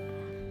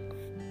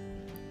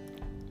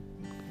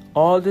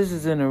 All this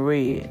is in the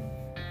red,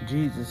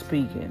 Jesus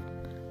speaking.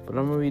 But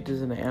I'm going to read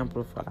this in the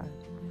Amplified.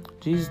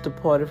 Jesus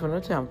departed from the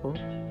temple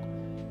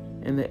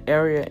in the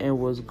area and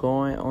was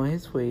going on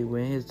his way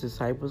when his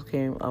disciples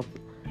came up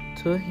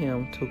to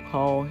him to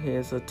call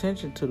his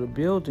attention to the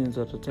buildings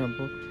of the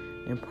temple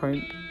and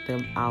point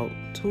them out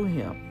to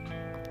him.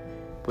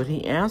 But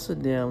he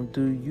answered them,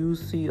 do you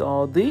see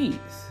all these?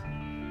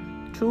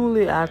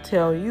 Truly I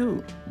tell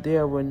you,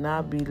 there will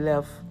not be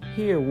left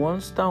here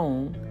one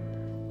stone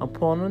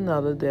upon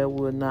another that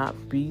will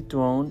not be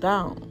thrown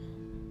down.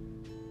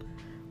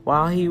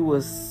 While he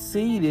was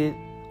seated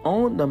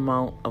on the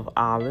Mount of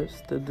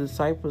Olives, the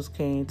disciples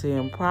came to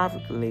him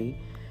privately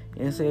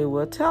and said,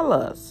 well, tell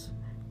us,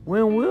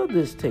 when will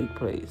this take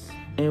place?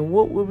 And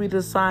what will be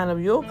the sign of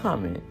your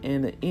coming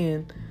and the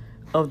end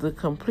of the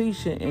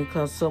completion and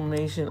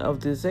consummation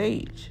of this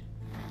age?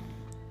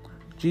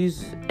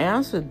 Jesus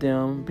answered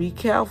them, be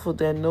careful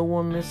that no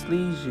one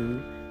misleads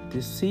you,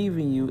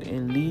 deceiving you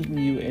and leading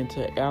you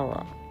into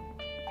error.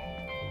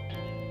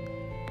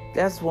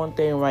 That's one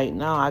thing right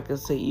now I can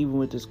say, even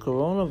with this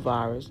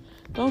coronavirus,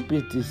 don't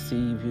be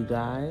deceived, you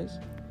guys.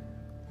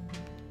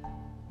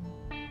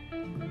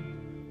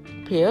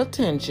 Pay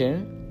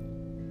attention,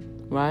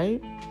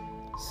 right?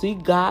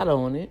 Seek God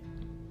on it.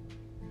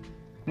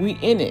 We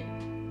in it.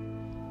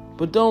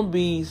 But don't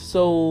be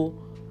so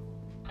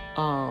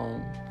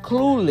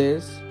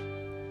clueless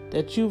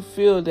that you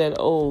feel that,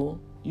 oh,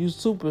 you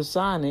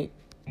supersonic.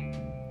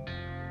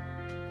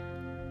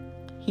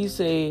 He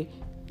said,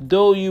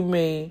 though you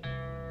may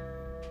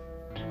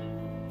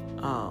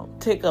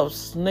take up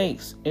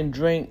snakes and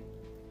drink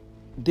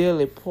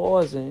deadly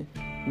poison,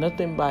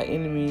 nothing by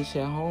any means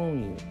shall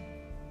harm you.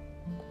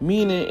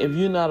 Meaning, if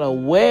you're not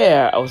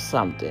aware of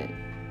something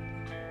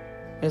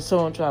and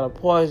someone try to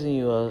poison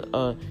you,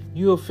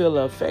 you'll feel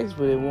the effects,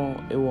 but it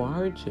won't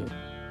hurt you.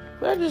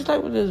 Well, just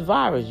like with this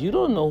virus, you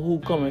don't know who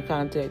come in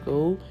contact with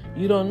who.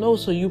 You don't know,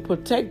 so you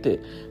protect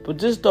it. But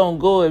just don't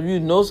go if you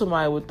know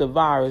somebody with the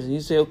virus and you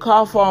say, oh,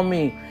 cough on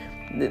me.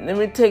 Let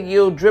me take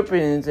your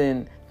drippings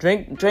and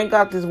drink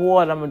out this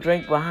water. I'm going to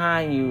drink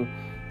behind you.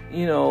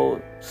 You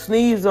know,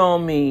 sneeze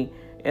on me,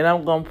 and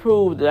I'm going to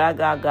prove that I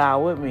got God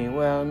with me.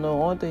 Well, no,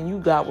 the only thing you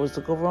got was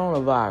the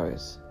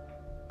coronavirus.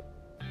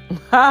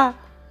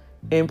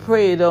 And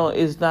pray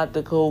it's not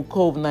the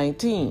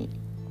COVID-19.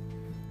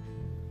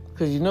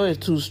 Because you know there's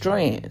two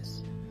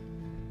strands.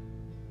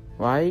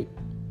 Right?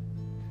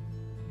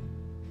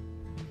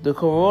 The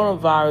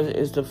coronavirus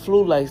is the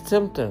flu-like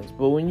symptoms.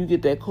 But when you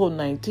get that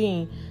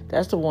COVID-19,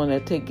 that's the one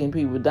that's taking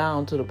people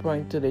down to the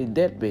point to their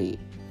deathbed.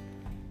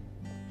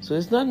 So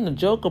it's nothing to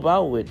joke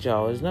about with,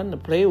 y'all. It's nothing to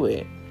play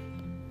with.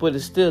 But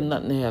it's still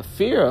nothing to have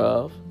fear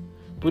of.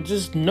 But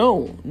just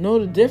know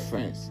the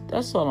difference.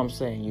 That's all I'm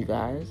saying, you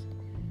guys.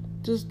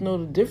 Just know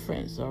the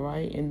difference, all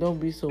right? And don't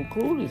be so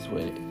clueless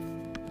with it.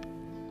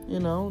 You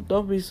know,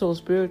 don't be so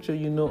spiritual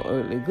you know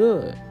earthly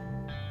good.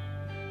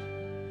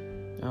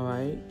 All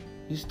right?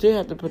 You still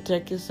have to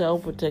protect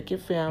yourself, protect your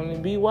family,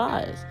 and be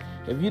wise.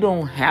 If you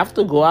don't have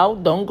to go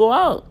out, don't go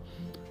out.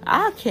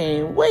 I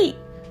can't wait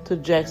till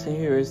Jackson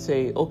here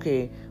say,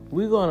 okay,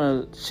 we're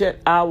going to shut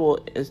our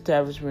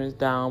establishments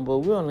down, but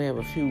we only have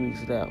a few weeks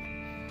left.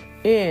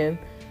 And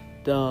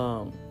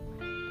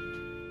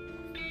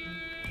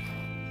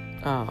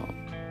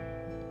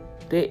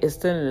they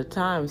extended the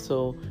time,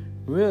 so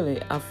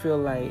really I feel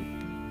like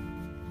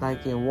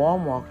in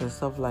Walmart and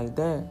stuff like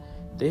that,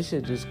 they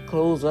should just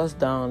close us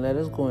down, let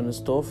us go in the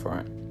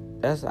storefront.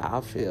 That's how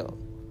I feel.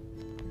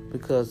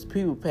 Because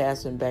people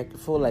passing back and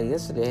forth, like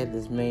yesterday I had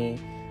this man,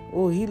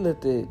 he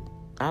looked at,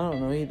 I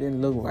don't know, he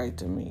didn't look right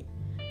to me.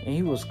 And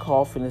he was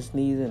coughing and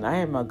sneezing. I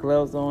had my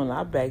gloves on, and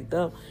I backed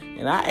up.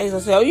 And I asked, I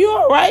said, are you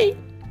all right?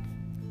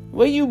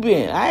 Where you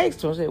been? I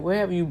asked him, I said, where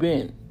have you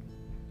been?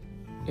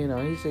 You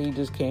know, he said he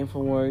just came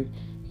from work.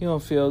 He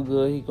don't feel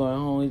good. He going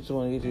home. He just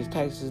want to get his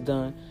taxes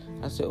done.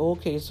 I said,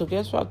 okay, so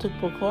guess what? I took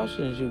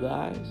precautions, you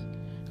guys.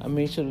 I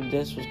made sure the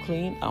desk was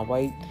clean.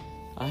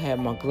 I had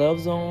my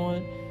gloves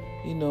on.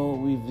 You know,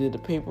 we did the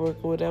paperwork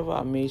or whatever.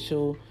 I made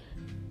sure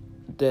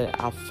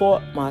that I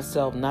fought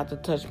myself not to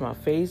touch my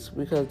face,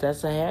 because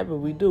that's a habit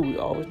we do. We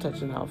always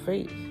touching our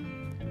face.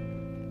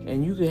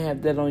 And you can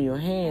have that on your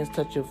hands,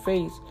 touch your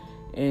face,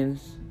 and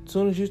as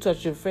soon as you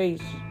touch your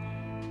face,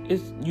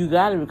 you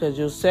got it, because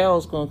your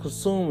cells going to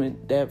consume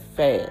it that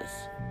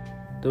fast.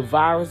 The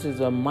virus is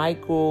a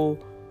micro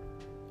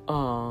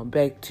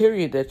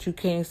bacteria that you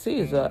can't see.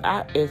 It's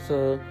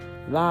a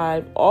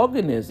live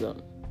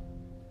organism,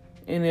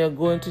 and they'll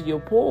go into your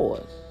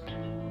pores.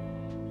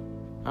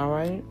 All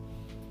right.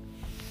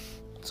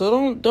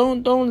 So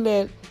don't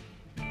let.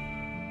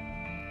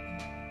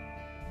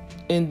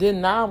 And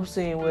then now I'm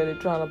seeing where they're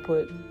trying to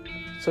put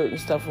certain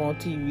stuff on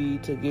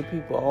TV to get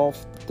people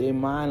off their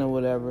mind or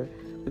whatever,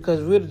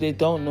 because really they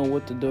don't know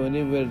what to do, and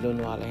they really don't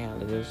know how to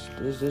handle this.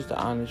 This is just the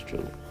honest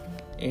truth.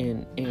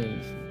 And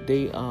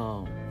they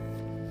oh,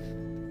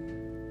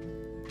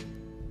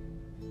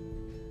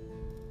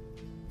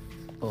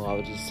 I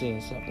was just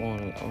seeing something on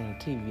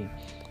the TV.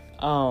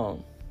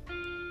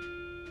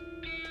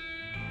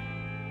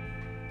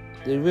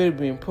 They're really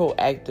being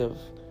proactive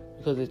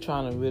because they're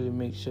trying to really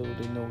make sure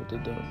they know what they're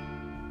doing.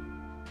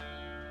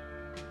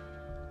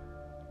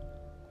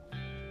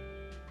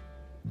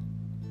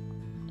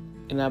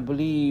 And I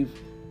believe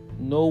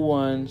no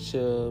one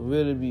should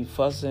really be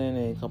fussing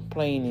and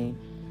complaining.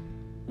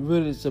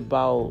 Really, it's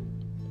about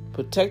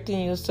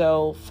protecting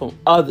yourself from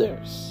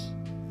others.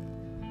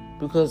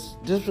 Because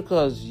just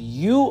because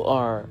you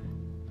are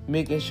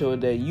making sure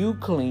that you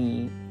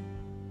clean,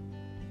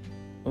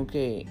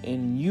 okay,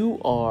 and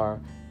you are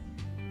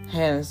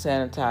hand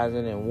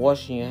sanitizing and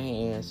washing your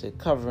hands and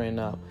covering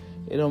up,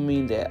 it don't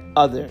mean that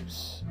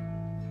others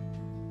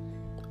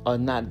are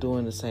not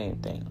doing the same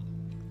thing.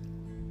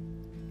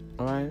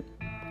 All right?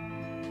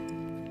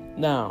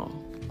 Now,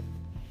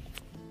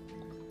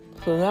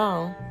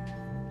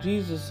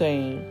 Jesus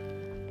saying,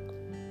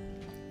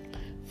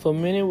 for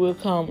many will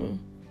come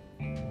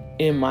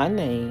in my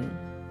name,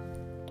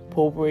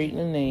 appropriating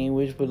the name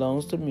which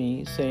belongs to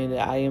me, saying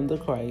that I am the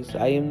Christ,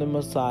 I am the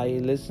Messiah,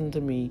 listen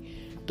to me,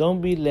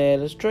 don't be led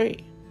astray.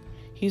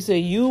 He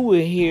said, you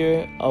will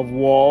hear of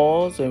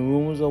wars and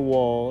rumors of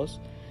wars.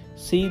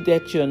 See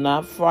that you're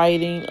not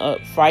frightened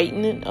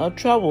or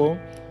troubled,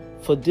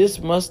 for this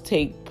must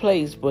take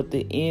place, but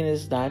the end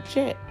is not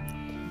yet.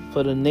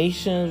 For the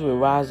nations will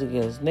rise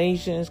against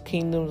nations,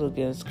 kingdoms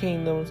against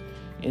kingdoms,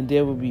 and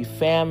there will be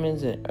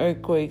famines and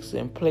earthquakes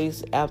in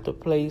place after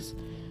place.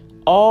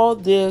 All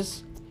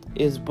this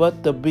is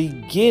but the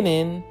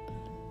beginning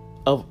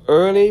of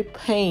early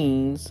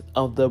pains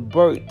of the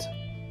birth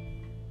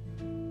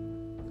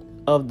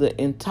of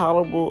the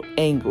intolerable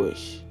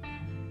anguish.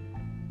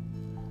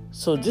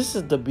 So this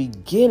is the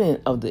beginning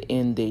of the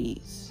end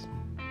days.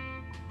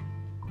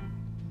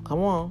 Come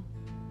on.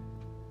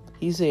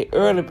 He said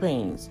early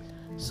pains.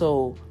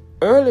 So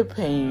early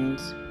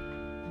pains,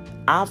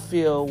 I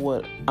feel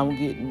what I'm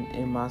getting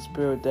in my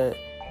spirit that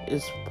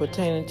is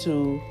pertaining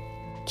to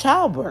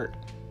childbirth.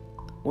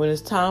 When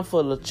it's time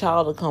for the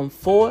child to come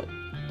forth,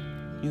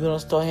 you're going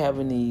to start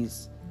having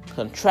these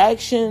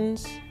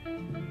contractions,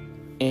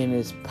 and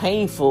it's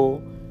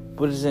painful,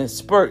 but it's in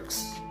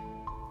spurts.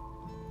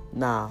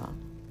 Now,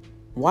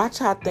 watch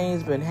how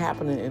things been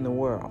happening in the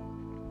world.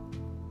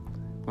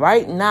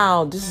 Right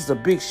now, this is a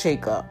big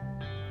shakeup.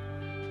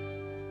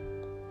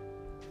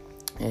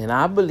 And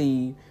I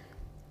believe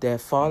that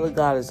Father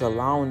God is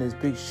allowing this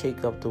big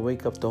shakeup to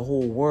wake up the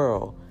whole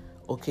world.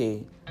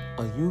 Okay,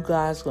 are you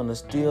guys going to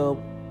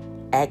still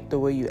act the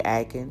way you're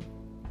acting?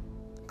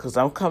 Because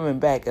I'm coming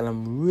back and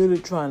I'm really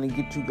trying to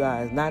get you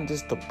guys not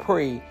just to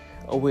pray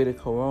away the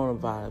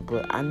coronavirus,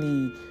 but I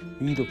need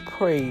you to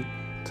pray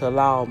to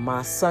allow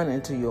my son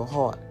into your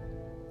heart.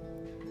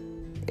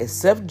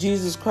 Accept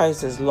Jesus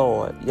Christ as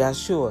Lord,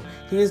 Yeshua.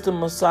 He is the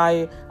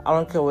Messiah. I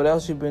don't care what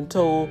else you've been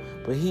told,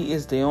 but He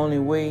is the only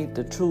way,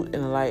 the truth,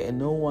 and the light, and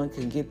no one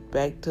can get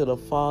back to the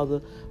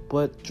Father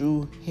but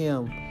through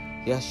Him.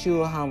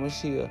 Yeshua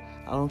HaMashiach.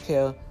 I don't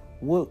care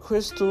what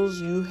crystals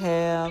you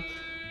have,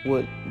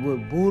 what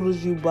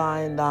Buddhas you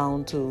buying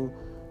down to,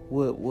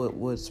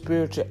 what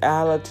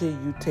spirituality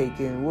you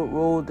taking, what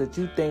road that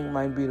you think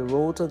might be the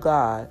road to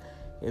God.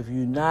 If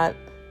you're not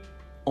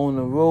on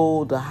the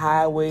road, the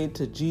highway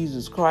to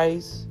Jesus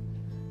Christ,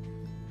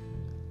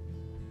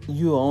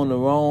 you are on the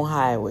wrong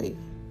highway.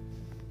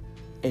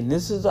 And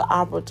this is the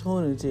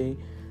opportunity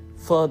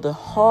for the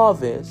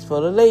harvest,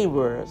 for the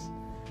laborers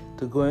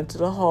to go into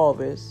the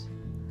harvest.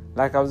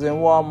 Like I was in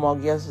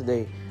Walmart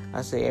yesterday.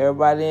 I said,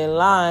 everybody in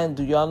line,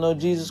 do y'all know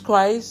Jesus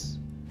Christ?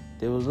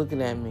 They was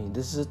looking at me.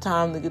 This is the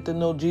time to get to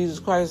know Jesus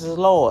Christ as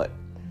Lord.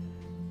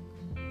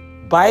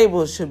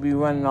 Bibles should be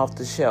running off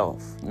the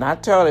shelf,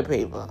 not toilet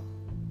paper.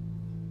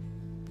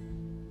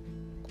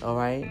 All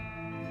right?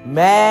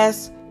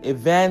 Mass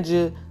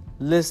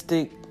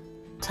evangelistic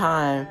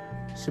time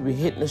should be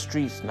hitting the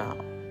streets now.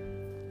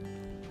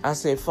 I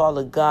said,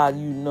 Father God,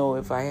 you know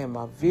if I had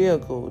my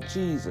vehicle,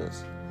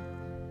 Jesus.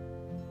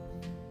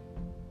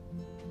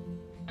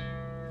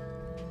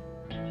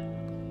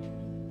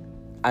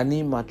 I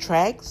need my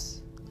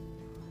tracts.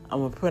 I'm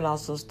going to print out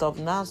some stuff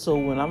now. So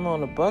when I'm on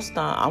the bus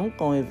stop, I'm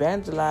going to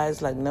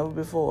evangelize like never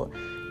before.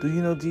 Do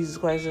you know Jesus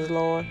Christ is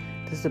Lord?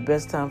 This is the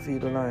best time for you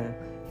to learn.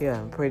 Here,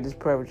 I'm pray this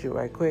prayer with you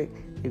right quick.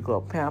 You go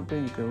a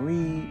pamphlet. You can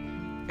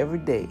read every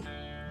day.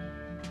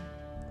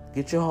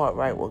 Get your heart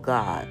right with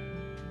God.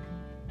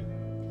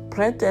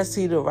 Plant that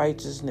seed of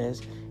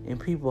righteousness in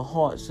people's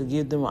hearts to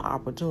give them an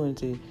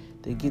opportunity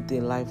to get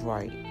their life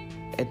right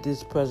at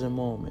this present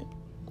moment.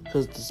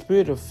 Because the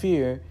spirit of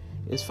fear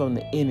is from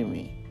the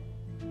enemy.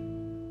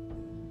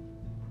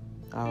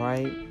 All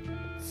right?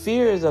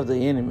 Fear is of the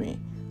enemy.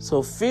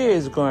 So fear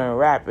is going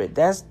rapid.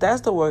 That's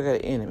the work of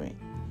the enemy.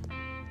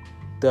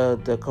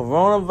 The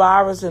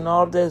coronavirus and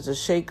all of that is a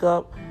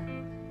shake-up.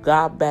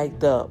 God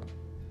backed up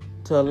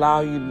to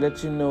allow you to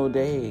let you know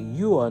that, hey,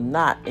 you are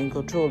not in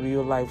control of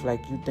your life like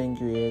you think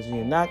you is.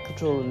 You're not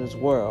controlling this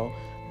world.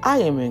 I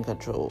am in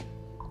control.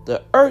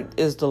 The earth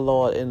is the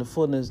Lord and the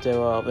fullness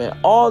thereof, and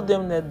all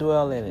them that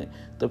dwell in it.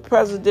 The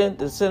president,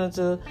 the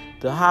senator,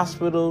 the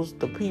hospitals,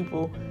 the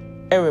people,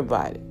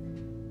 everybody.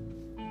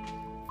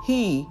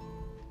 He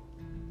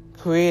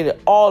created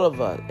all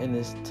of us, and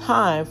it's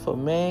time for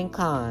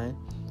mankind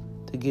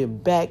to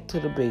get back to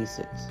the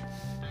basics.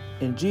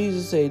 And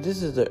Jesus said,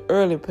 this is the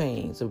early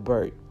pains of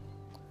birth.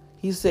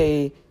 He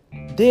said,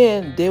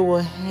 then they will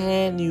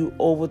hand you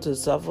over to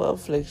suffer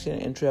affliction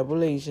and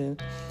tribulation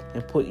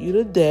and put you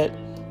to death,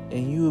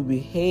 and you will be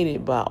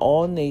hated by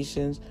all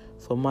nations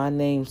for my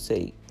name's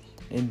sake.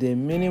 And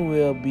then many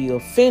will be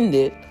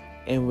offended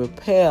and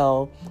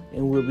repel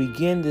and will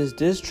begin this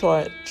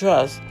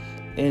distrust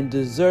and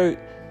desert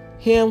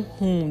him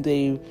whom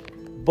they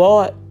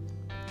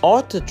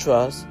ought to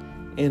trust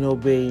and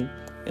obey,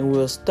 and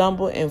will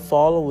stumble and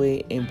fall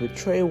away and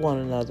betray one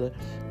another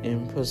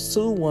and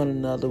pursue one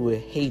another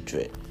with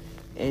hatred.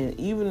 And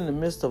even in the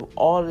midst of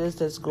all this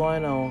that's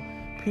going on,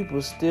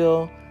 people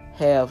still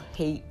have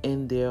hate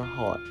in their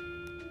heart.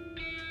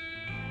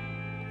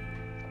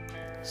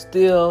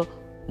 Still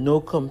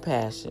no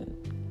compassion.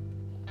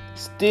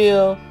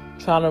 Still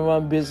trying to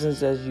run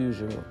business as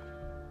usual.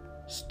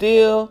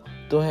 Still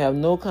don't have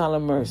no kind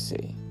of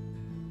mercy.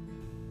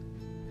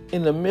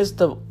 In the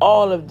midst of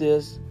all of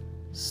this,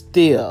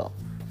 still,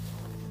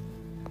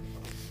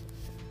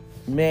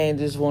 man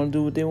just want to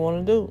do what they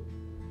want to do.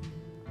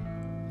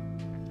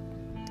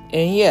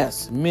 And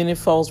yes, many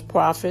false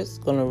prophets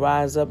going to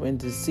rise up and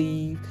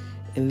deceive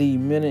and lead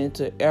many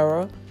into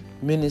error.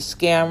 Many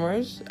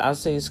scammers, I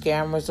say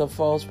scammers are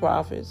false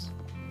prophets.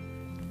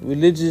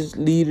 Religious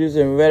leaders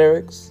and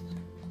rhetorics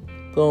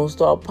going to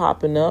start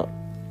popping up,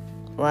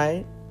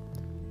 right?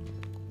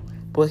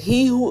 But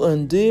he who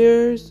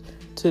endures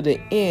to the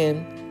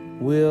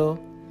end will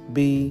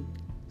be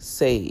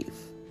saved.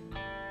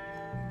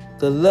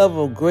 The love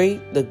of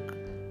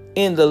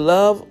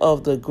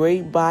the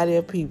great body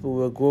of people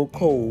will grow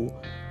cold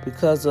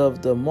because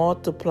of the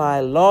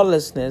multiplied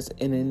lawlessness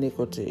and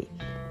iniquity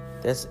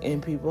that's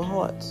in people's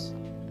hearts.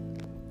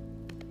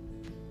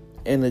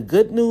 And the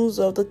good news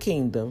of the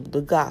kingdom,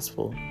 the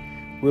gospel,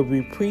 will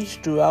be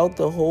preached throughout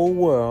the whole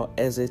world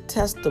as a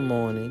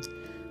testimony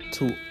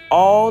to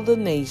all the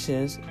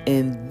nations,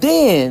 and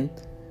then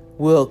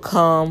will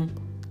come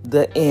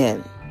the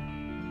end.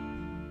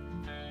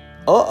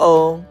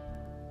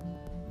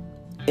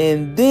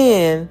 And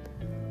then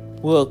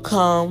will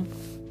come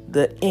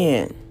the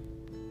end.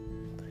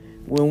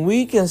 When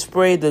we can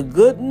spread the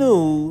good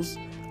news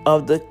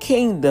of the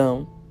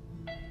kingdom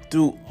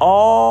through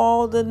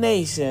all the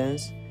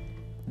nations,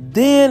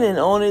 then and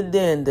only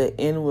then the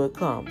end will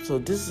come. So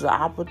this is an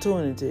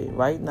opportunity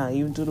right now,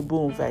 even through the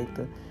Boom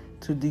Factor,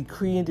 to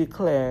decree and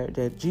declare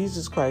that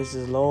Jesus Christ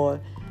is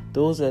Lord.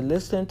 Those that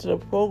listen to the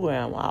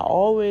program, I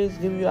always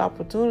give you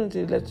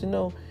opportunity to let you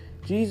know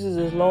Jesus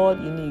is Lord.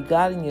 You need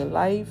God in your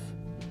life.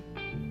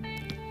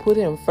 Put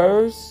him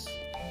first.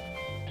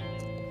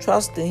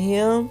 Trust in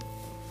him.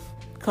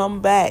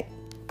 Come back.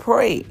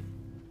 Pray.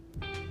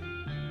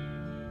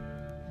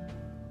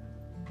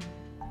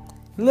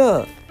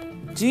 Look,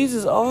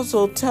 Jesus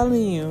also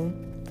telling you,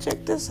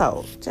 check this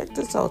out. Check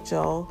this out,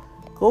 y'all.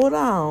 Go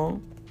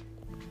down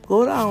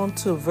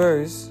to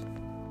verse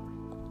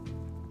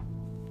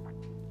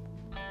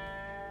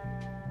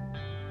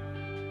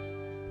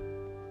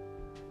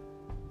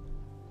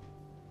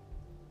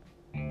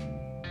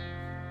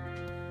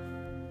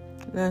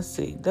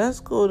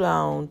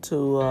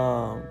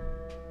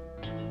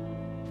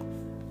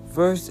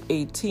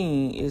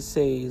 18. It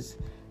says,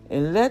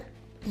 and let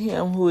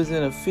him who is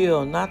in a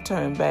field not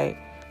turn back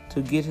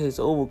to get his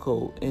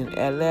overcoat. And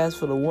at last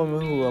for the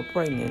women who are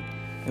pregnant,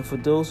 and for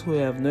those who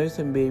have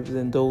nursing babies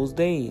in those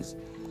days,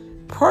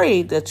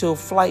 pray that your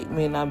flight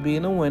may not be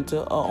in the winter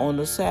or on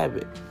the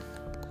Sabbath.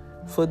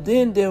 For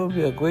then there will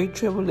be a great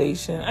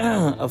tribulation,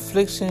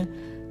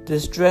 affliction,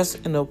 distress,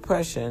 and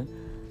oppression,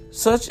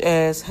 such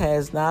as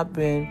has not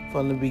been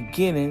from the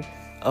beginning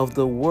of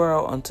the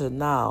world until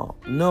now,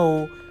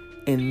 no,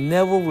 and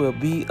never will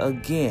be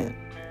again.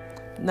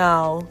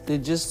 Now, they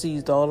just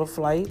seized all the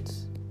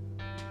flights.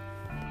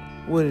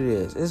 What it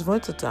is, it's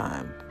winter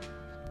time.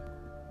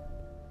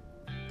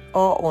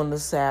 Or on the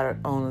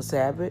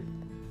Sabbath,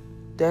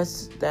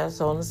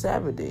 that's on the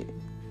Sabbath day.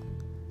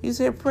 He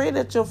said, pray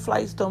that your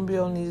flights don't be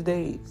on these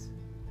days.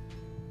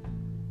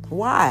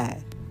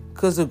 Why?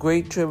 Because of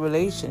great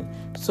tribulation.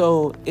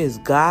 So is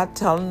God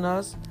telling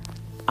us,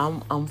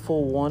 I'm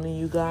forewarning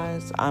you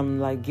guys, I'm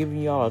like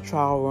giving y'all a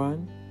trial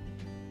run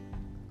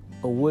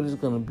of what it's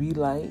going to be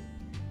like?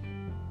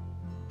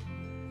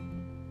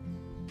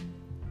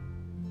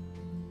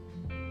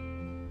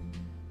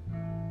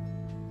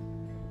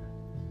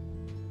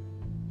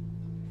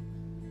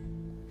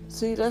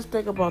 See, let's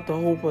think about the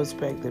whole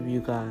perspective, you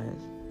guys.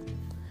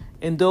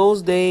 In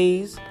those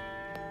days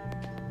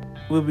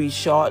will be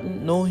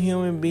shortened. No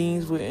human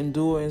beings will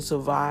endure and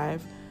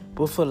survive.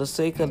 But for the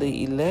sake of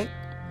the elect,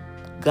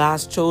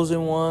 God's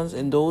chosen ones,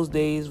 in those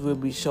days will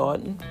be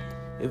shortened.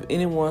 If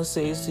anyone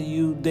says to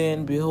you,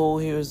 then,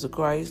 behold, here is the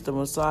Christ, the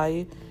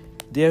Messiah,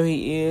 there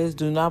he is,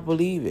 do not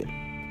believe it.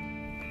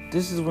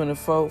 This is when the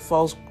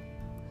false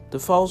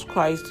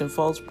Christ and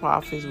false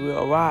prophets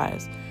will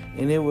arise,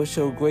 and they will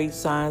show great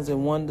signs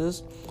and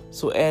wonders,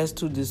 so as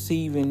to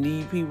deceive and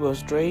lead people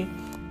astray.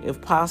 If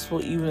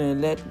possible, even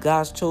and let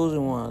God's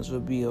chosen ones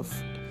will be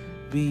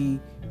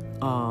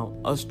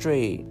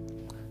astray.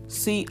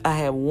 See, I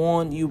have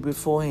warned you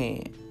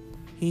beforehand.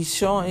 He's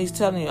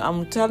telling you,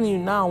 I'm telling you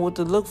now what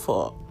to look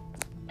for.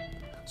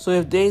 So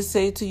if they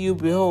say to you,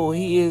 behold,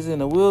 he is in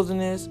the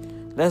wilderness,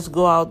 let's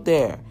go out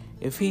there.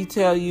 If he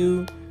tell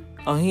you,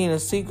 he in a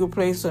secret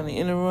place or in the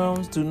inner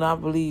rooms, do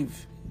not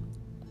believe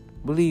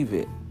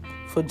it.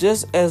 For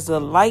just as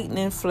the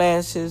lightning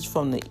flashes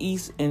from the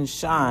east and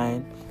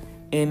shine,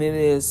 and it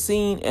is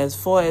seen as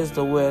far as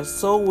the west,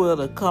 so will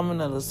the coming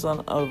of the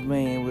Son of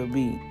Man will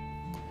be.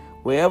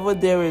 Wherever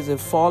there is a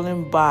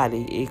fallen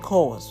body, a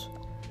corpse,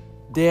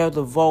 there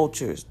the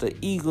vultures, the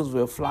eagles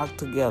will flock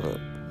together.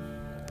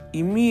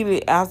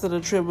 Immediately after the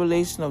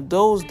tribulation of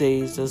those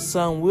days, the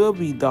sun will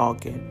be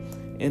darkened,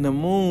 and the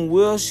moon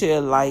will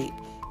shed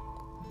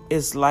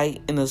its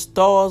light, and the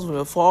stars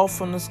will fall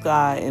from the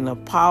sky, and the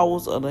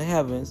powers of the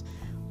heavens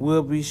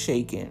will be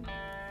shaken.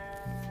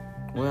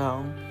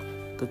 Well,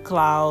 the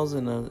clouds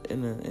and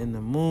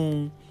the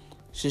moon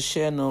should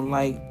shed no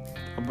light.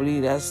 I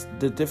believe that's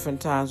the different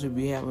times we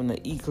be having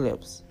the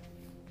eclipse.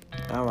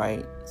 All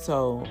right,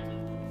 so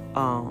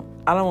I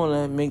don't want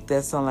to make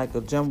that sound like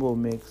a jumbo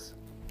mix,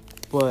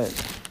 but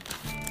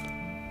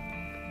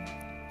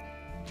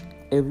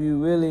if you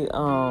really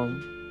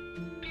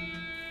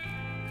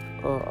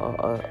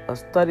a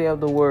study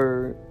of the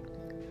word,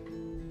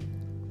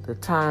 the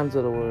times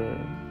of the word,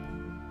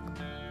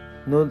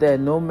 know that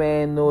no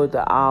man knoweth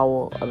the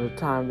hour or the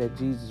time that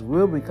Jesus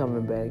will be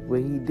coming back, but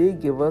he did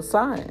give us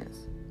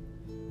signs.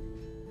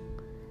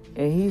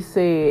 And he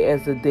said,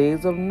 as the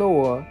days of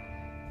Noah,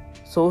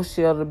 so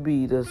shall it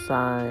be the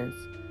signs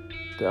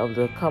of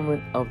the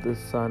coming of the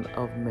Son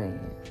of Man.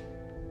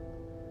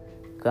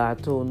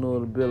 God told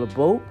Noah to build a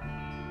boat.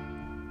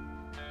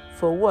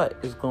 For what?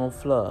 It's going to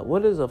flood.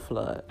 What is a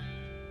flood?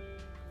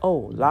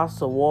 Oh,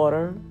 lots of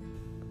water.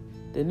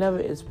 They never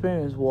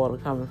experienced water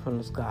coming from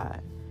the sky.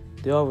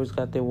 They always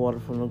got their water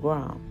from the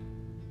ground.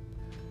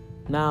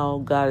 Now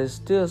God is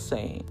still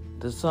saying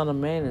the Son of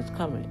Man is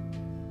coming.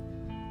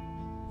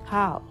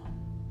 How?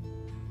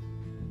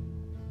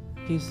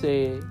 He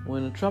said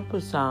when the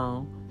trumpet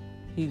sound,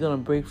 he's going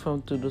to break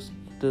from through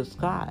the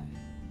sky.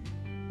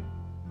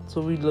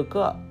 So we look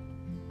up.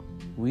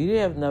 We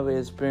have never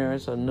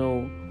experienced or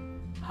know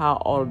how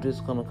all of this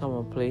is going to come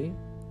and play.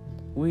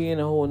 We in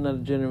a whole nother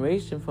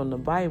generation from the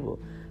Bible.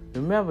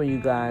 Remember, you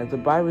guys, the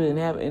Bible didn't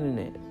have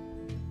internet.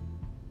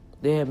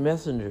 They had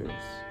messengers.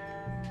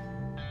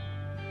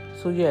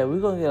 So yeah, we're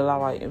going to get a lot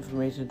of our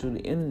information through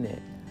the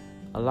internet.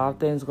 A lot of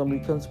things are going to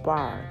be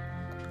conspired.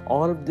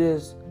 All of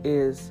this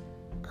is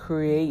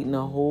creating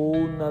a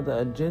whole nother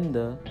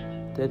agenda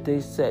that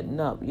they're setting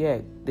up. Yeah,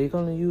 they're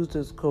going to use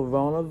this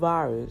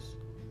coronavirus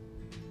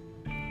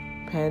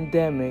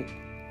pandemic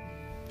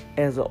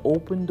as an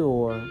open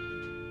door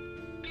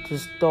to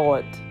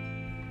start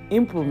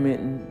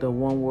implementing the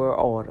one world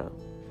order.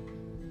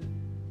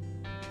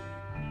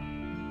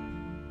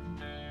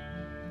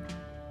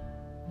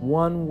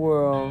 One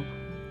world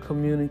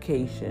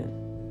communication.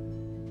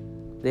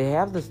 They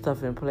have the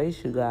stuff in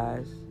place, you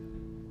guys.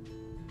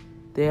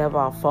 They have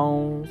our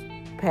phones,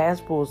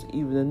 passports,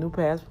 even the new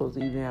passports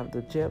even have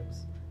the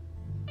chips.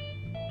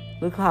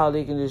 Look how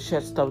they can just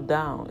shut stuff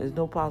down. There's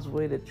no possible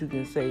way that you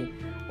can say,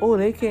 oh,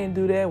 they can't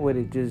do that, what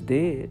it just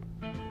did.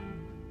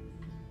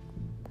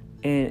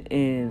 And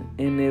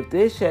if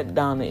they shut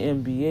down the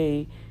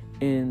NBA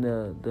and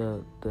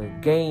the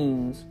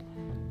games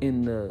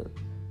in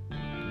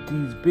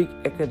these big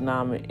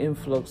economic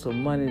influx of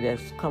money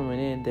that's coming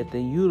in that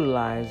they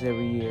utilize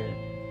every year,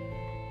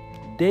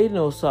 they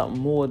know something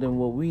more than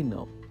what we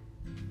know.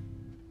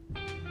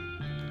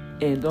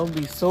 And don't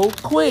be so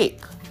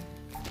quick.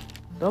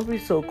 Don't be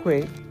so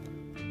quick.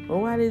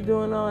 Well, why are they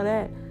doing all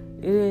that?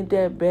 It ain't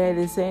that bad.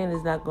 They're saying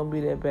it's not going to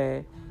be that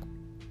bad.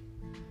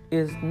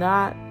 It's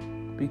not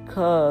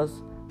because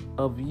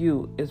of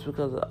you. It's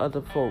because of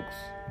other folks.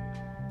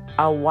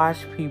 I watch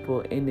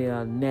people and they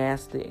are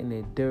nasty and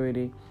they're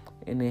dirty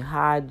and their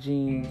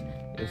hygiene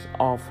It's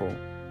awful.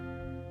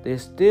 They're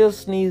still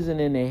sneezing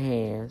in their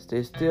hands.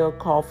 They're still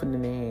coughing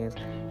in their hands.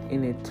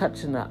 And they're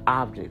touching the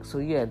object. So,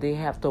 yeah, they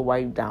have to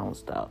wipe down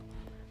stuff.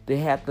 They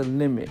have to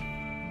limit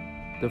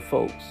the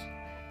folks.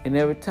 And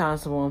every time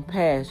someone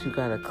passes, you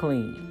got to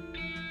clean.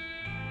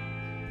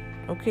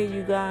 Okay,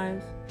 you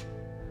guys?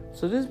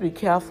 So just be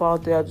careful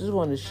out there. I just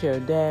want to share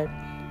that.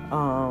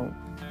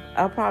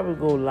 I'll probably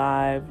go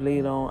live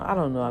later on. I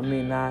don't know. I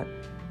may not.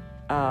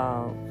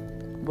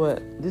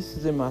 But this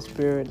is in my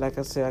spirit. Like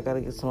I said, I got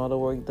to get some other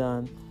work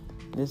done.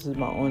 This is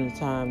my only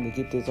time to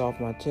get this off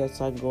my chest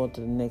so I can go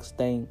into the next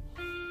thing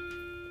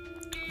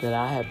that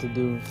I have to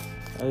do.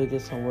 I got to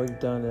get some work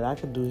done that I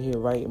can do here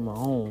right in my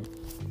home.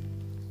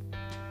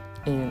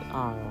 And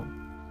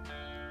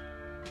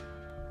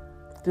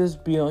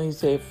just be on, he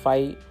said,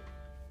 fight,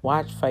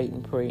 watch, fight,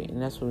 and pray.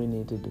 And that's what we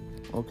need to do.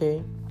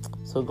 Okay?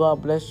 So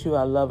God bless you.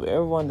 I love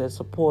everyone that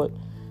support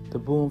the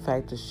Boom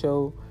Factor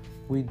show.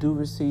 We do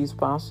receive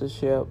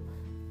sponsorship.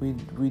 We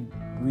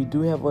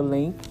do have a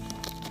link.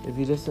 If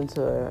you listen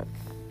to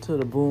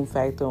the Boom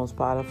Factor on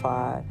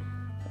Spotify,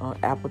 on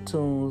Apple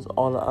Tunes,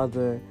 all the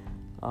other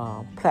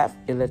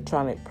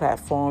electronic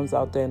platforms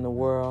out there in the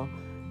world,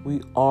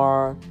 we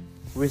are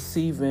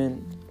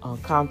receiving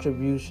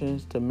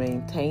contributions to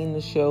maintain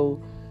the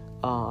show.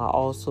 I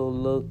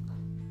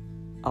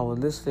was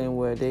listening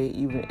where they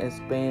even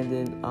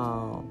expanded.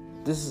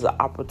 This is an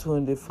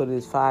opportunity for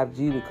this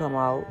 5G to come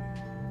out.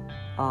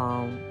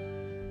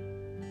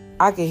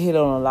 I can hit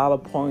on a lot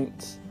of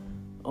points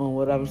on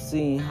what I'm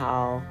seeing,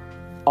 how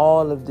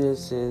all of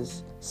this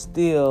is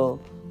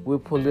still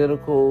with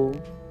political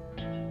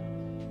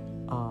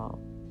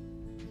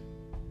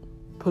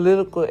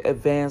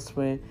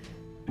advancement,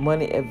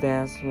 money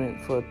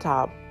advancement for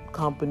top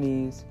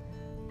companies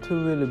to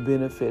really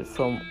benefit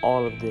from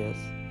all of this.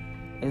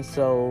 And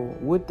so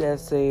with that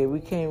said, we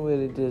can't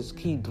really just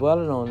keep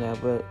dwelling on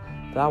that, but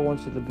God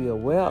wants you to be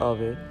aware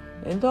of it.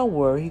 And don't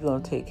worry, He's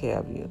going to take care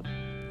of you.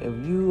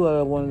 If you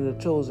are one of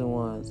the chosen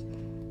ones,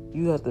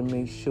 you have to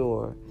make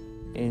sure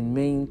and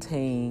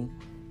maintain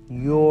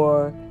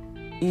your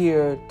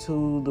ear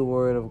to the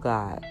Word of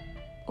God.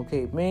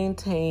 Okay,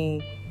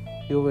 maintain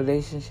your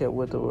relationship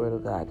with the Word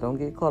of God. Don't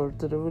get caught up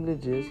to the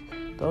religious.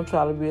 Don't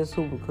try to be a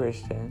super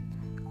Christian.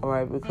 All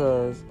right,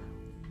 because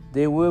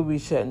they will be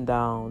shutting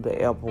down the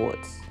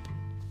airports.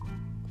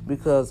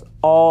 Because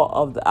all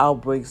of the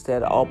outbreaks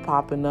that are all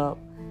popping up,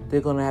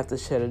 they're going to have to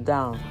shut it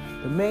down.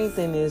 The main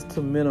thing is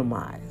to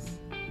minimize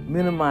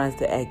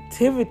the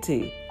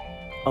activity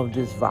of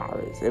this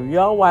virus. If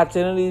y'all watch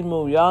any of these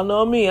movies, y'all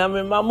know me. I'm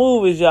in my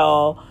movies,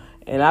 y'all.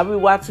 And I be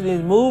watching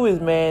these movies,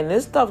 man.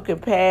 This stuff can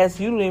pass.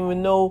 You don't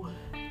even know.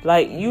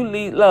 Like,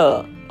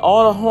 look,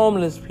 all the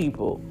homeless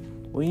people.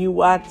 When you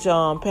watch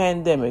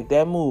Pandemic,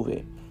 that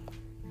movie.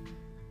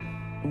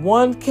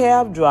 One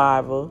cab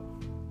driver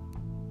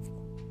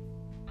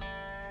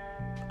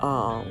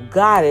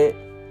got it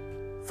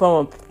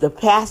from the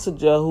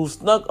passenger who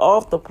snuck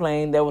off the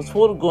plane that was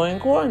supposed to go in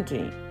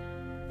quarantine.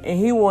 And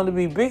he wanted to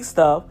be big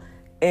stuff.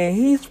 And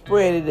he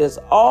spread this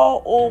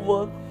all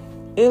over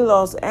in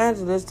Los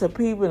Angeles to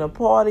people in a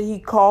party. He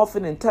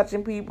coughing and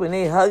touching people and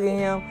they hugging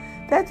him.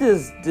 That's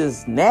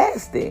just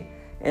nasty.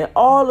 And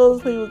all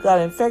those people got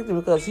infected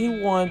because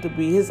he wanted to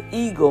be his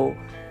ego.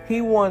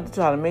 He wanted to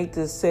try to make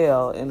this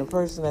sale. And the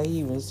person that he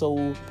even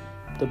sold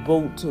the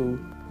boat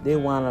to, they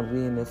wound up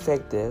being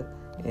infected.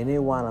 And they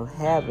wound up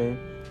having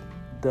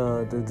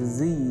the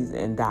disease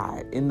and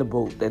died in the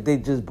boat that they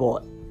just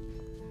bought.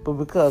 But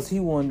because he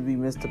wanted to be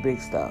Mr. Big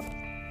Stuff.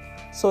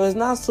 So it's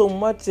not so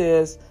much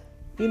as,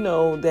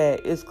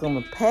 that it's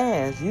going to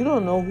pass. You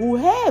don't know who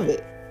have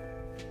it.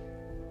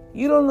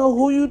 You don't know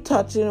who you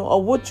touching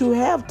or what you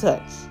have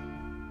touched.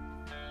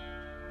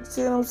 You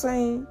see what I'm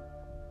saying?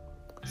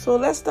 So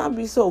let's not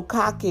be so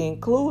cocky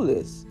and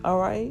clueless, all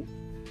right?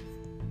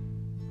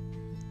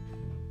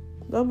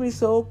 Don't be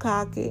so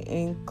cocky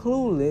and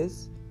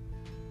clueless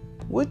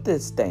with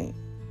this thing.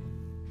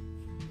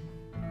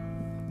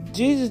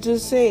 Jesus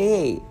just said,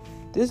 hey,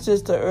 this is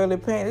just the early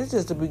pain. This is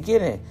just the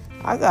beginning.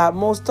 I got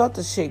more stuff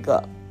to shake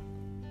up.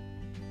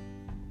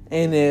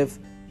 And if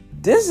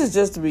this is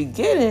just the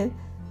beginning,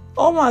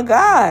 oh my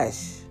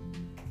gosh.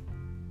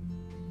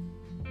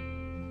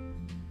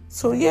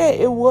 So yeah,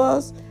 it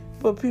was,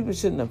 but people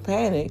shouldn't have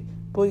panicked.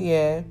 But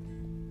yeah,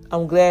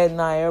 I'm glad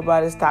now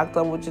everybody's stocked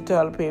up with your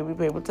toilet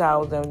paper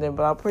towels and everything.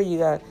 But I pray you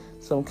got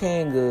some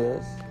canned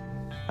goods.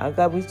 I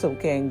got me some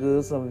canned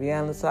goods, some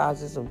Vienna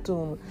sausage, some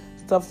tuna,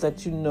 stuff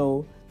that you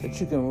know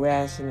that you can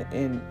ration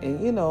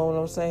and you know what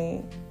I'm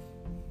saying?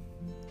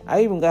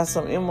 I even got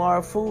some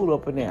MR food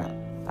up in there.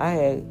 I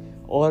had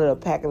ordered a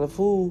packet of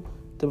food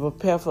to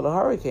prepare for the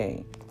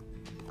hurricane.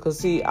 Because,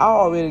 see, I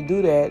already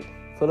do that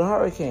for the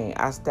hurricane.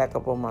 I stack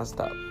up on my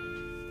stuff.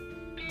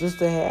 Just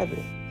to have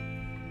it.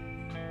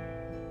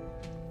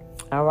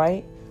 All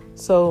right?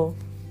 So,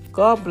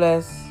 God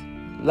bless.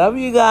 Love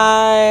you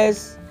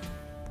guys.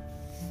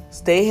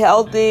 Stay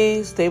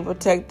healthy. Stay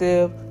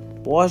protective.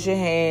 Wash your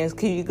hands.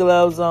 Keep your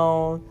gloves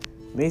on.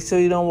 Make sure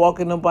you don't walk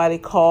in nobody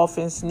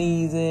coughing,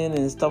 sneezing,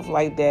 and stuff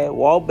like that.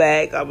 Walk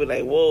back. I'll be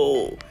like,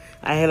 whoa.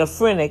 I had a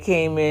friend that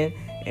came in,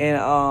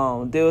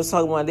 and they was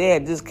talking about they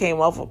had just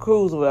came off a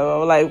cruise or whatever. I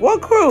was like,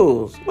 what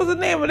cruise? What's the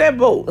name of that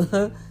boat?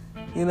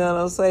 You know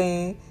what I'm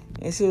saying?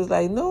 And she was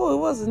like, no, it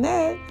wasn't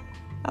that.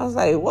 I was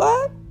like,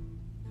 what?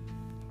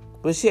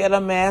 But she had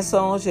her mask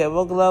on. She had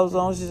her gloves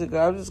on. She said,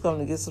 girl, I'm just going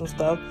to get some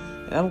stuff,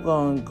 and I'm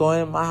going to go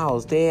in my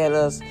house. They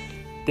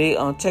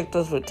checked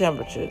us for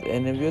temperature,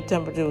 and if your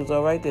temperature was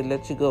all right, they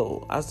let you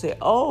go. I said,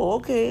 oh,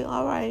 okay,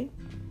 all right.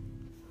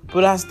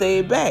 But I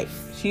stayed back.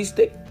 She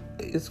stayed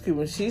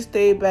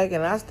back,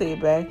 and I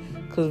stayed back,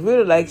 because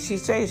really, like she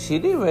said, she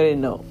didn't really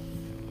know.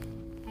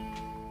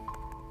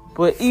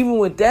 But even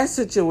with that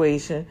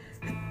situation,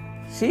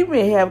 she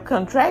may have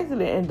contracted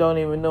it and don't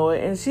even know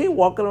it, and she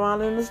walking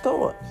around in the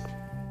stores.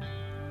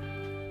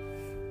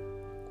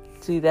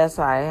 See, that's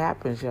how it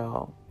happens,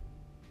 y'all.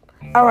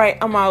 All right,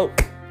 I'm out.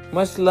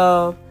 Much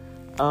love.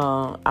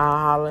 I'll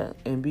holler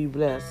and be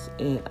blessed.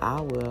 And I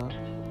will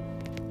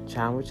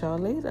chime with y'all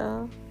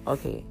later.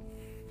 Okay.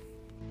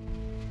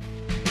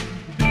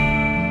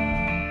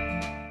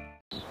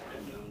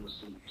 With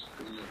some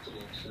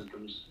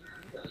symptoms.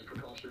 As a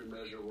precautionary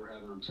measure, we're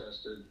having them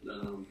tested.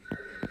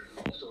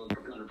 Also,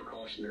 under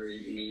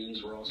precautionary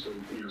means, we're also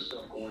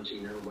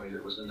self-quarantining everybody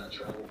that was in that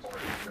travel party.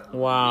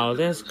 Wow,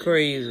 that's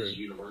crazy.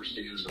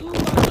 University and Ooh,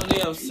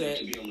 they upset.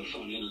 to be on the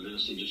front end of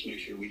this and just make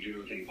sure we do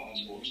everything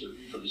possible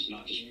for this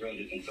not to spread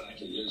it. In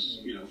fact, it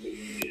is,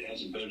 it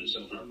has embedded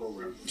itself in our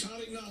program.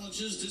 Todd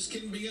acknowledges this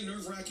can be a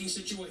nerve-wracking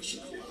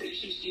situation.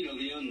 It's just,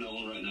 the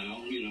unknown right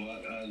now.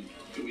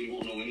 We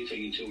won't know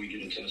anything until we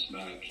get a test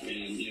back.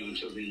 And,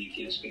 until then, you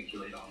can't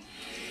speculate on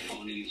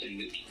anything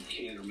that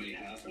can or may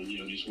happen.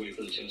 Just wait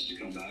for the test to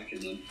come back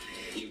and then,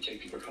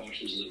 take the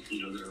precautions that,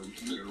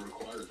 that are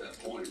required at that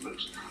point. But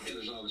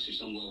there's obviously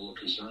some level of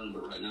concern.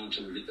 But right now,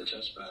 until we get the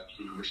test back,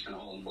 we're just kind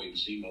of all in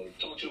wait-and-see mode.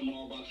 Talk to them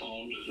all by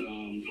phone,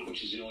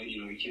 which is the only,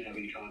 you can't have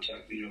any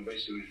contact.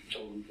 Basically, we've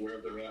told them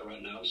wherever they're at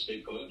right now, stay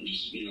put, and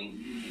just,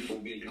 we'll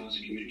be in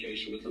constant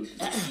communication with them.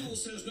 Whitting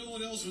says no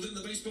one else within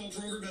the baseball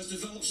program has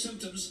developed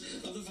symptoms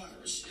of the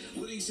virus.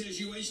 Whitting says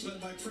UH,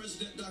 led by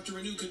President Dr.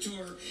 Anu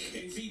Couture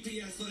and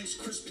VP Athletics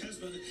Chris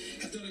Pesman,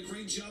 have done a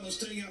great job of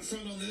staying out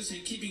front on this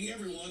and keeping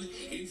everyone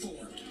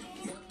informed.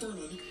 Mark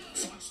Berman,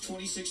 Fox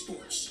 26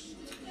 Sports.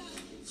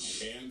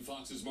 And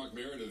Fox's Mark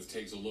Meredith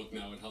takes a look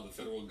now at how the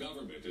federal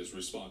government is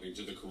responding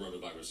to the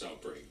coronavirus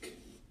outbreak.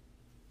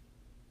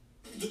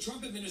 The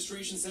Trump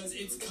administration says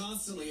it's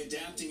constantly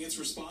adapting its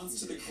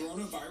response to the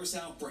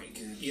coronavirus outbreak.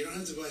 You don't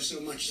have to buy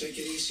so much. Take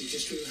it easy.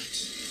 Just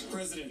relax.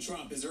 President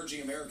Trump is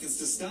urging Americans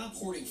to stop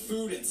hoarding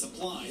food and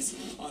supplies.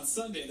 On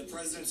Sunday, the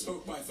president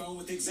spoke by phone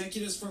with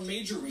executives from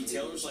major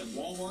retailers like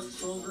Walmart,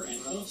 Kroger, and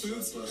Whole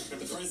Foods.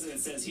 The president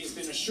says he has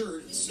been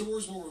assured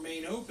stores will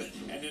remain open.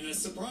 And in a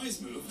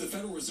surprise move, the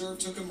Federal Reserve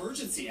took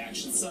emergency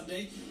action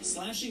Sunday,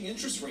 slashing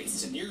interest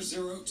rates to near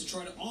zero to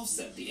try to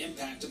offset the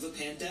impact of the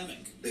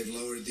pandemic. They've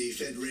lowered the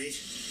Fed rate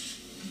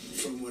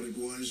from what it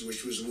was,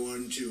 which was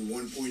 1 to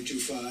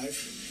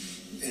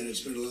 1.25, and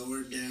it's been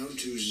lowered down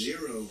to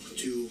 0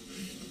 to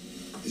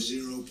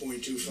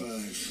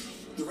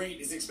 0.25. The rate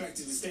is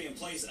expected to stay in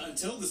place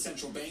until the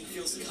central bank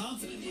feels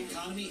confident the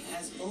economy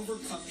has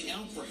overcome the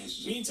outbreak.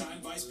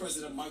 Meantime, Vice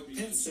President Mike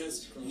Pence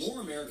says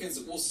more Americans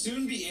will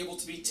soon be able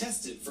to be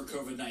tested for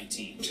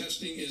COVID-19.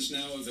 Testing is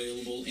now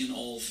available in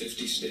all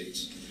 50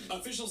 states.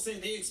 Officials say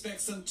they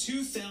expect some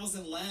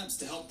 2,000 labs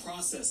to help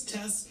process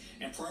tests,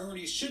 and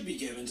priority should be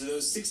given to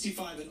those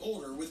 65 and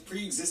older with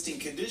pre-existing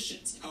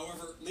conditions.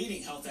 However,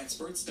 leading health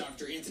experts,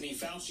 Dr. Anthony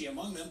Fauci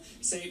among them,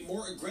 say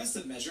more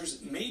aggressive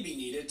measures may be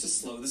needed to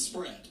slow the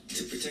spread.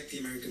 To protect the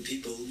American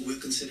people, we'll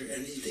consider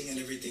anything and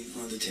everything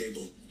on the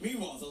table.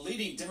 Meanwhile, the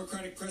leading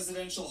Democratic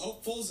presidential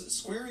hopefuls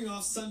squaring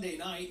off Sunday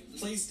night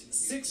placed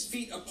 6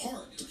 feet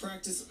apart to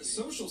practice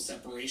social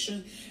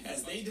separation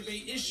as they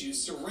debate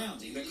issues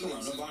surrounding the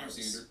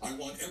coronavirus. I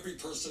want every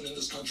person in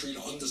this country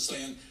to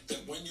understand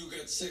that when you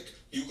get sick,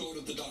 you go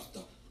to the doctor.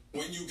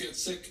 When you get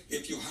sick,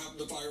 if you have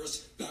the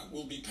virus, that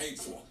will be paid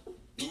for.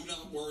 Do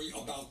not worry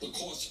about the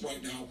costs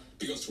right now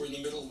because we're in the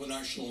middle of a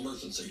national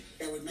emergency.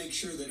 I would make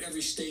sure that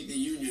every state in the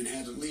union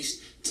had at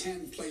least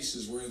 10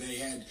 places where they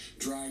had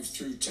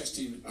drive-through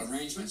testing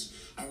arrangements.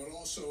 I would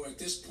also, at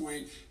this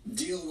point,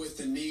 deal with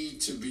the need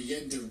to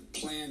begin to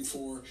plan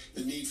for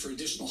the need for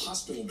additional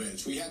hospital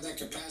beds. We have that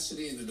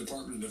capacity in the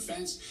Department of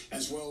Defense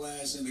as well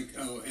as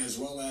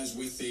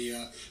with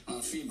the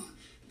FEMA.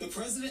 The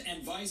president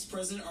and vice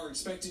president are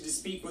expected to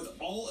speak with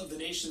all of the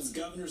nation's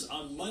governors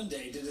on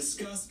Monday to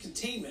discuss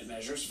containment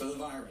measures for the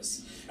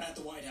virus. At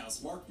the White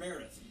House, Mark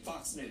Meredith,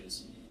 Fox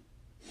News.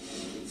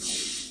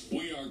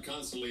 We are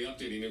constantly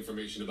updating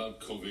information about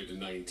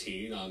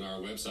COVID-19 on our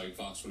website,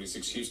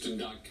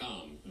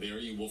 fox26houston.com. There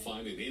you will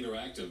find an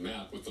interactive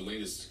map with the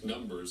latest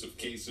numbers of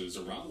cases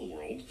around the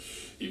world.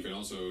 You can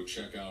also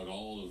check out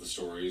all of the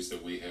stories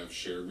that we have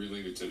shared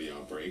related to the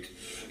outbreak.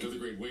 Another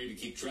great way to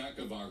keep track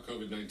of our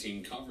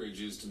COVID-19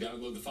 coverage is to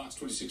download the Fox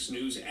 26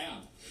 News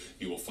app.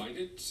 You will find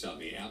it on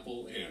the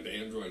Apple and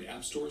Android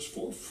app stores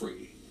for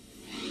free.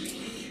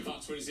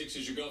 Fox 26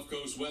 is your Gulf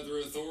Coast Weather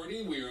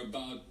Authority. We are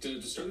about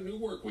to start a new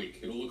work week.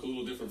 It'll look a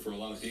little different for a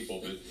lot of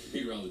people, but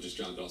meteorologist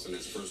John Dawson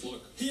has first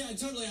look. Yeah,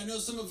 totally. I know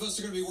some of us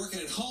are going to be working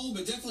at home,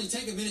 but definitely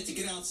take a minute to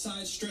get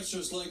outside, stretch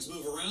those legs,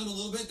 move around a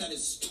little bit. That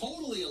is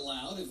totally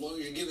allowed as long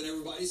as you're giving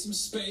everybody some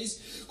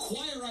space.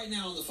 Quiet right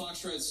now on the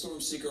Fox Red Storm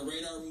Seeker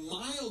radar.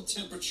 Mild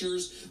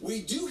temperatures.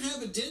 We do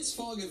have a dense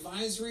fog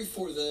advisory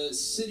for the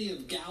city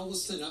of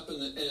Galveston up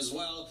as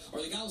well,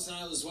 or the Galveston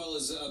Island as well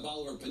as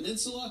Bolivar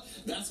Peninsula.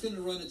 That's going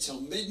to run until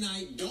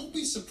midnight. Don't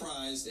be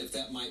surprised if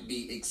that might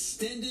be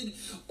extended,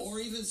 or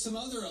even some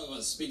other of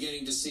us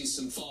beginning to see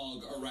some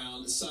fog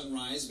around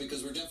sunrise,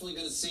 because we're definitely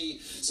going to see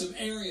some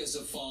areas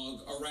of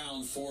fog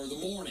around for the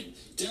morning.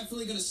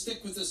 Definitely going to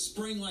stick with the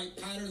spring-like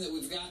pattern that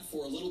we've got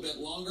for a little bit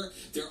longer.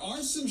 There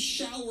are some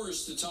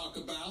showers to talk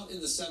about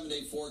in the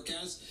 7-day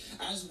forecast,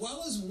 as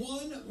well as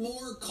one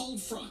more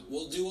cold front.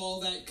 We'll do all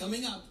that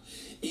coming up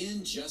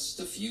in just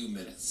a few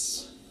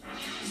minutes.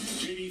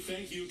 JD,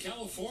 thank you.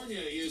 California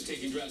is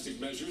taking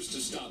drastic measures to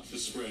stop the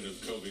spread of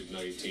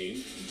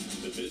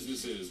COVID-19. The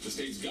businesses the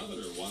state's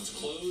governor wants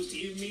closed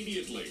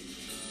immediately.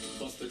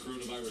 Plus, the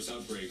coronavirus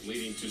outbreak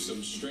leading to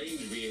some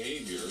strange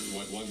behavior,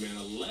 what one man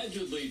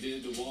allegedly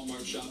did to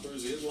Walmart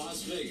shoppers in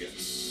Las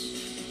Vegas.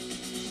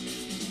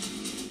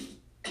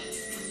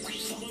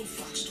 Follow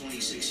Fox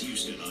 26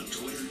 Houston on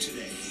Twitter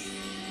today.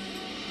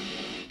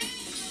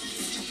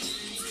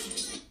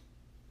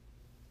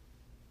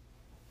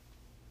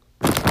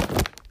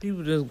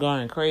 People just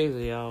going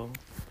crazy, y'all.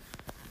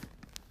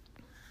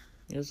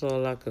 That's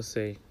all I can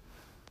say.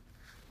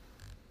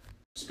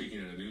 Speaking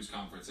at a news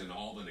conference in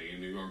Albany,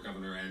 New York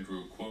Governor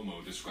Andrew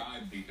Cuomo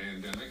described the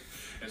pandemic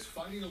as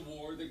fighting a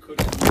war that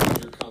could have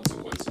major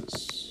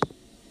consequences.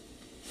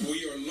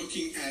 We are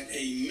looking at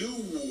a new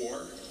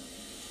war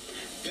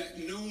that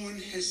no one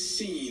has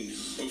seen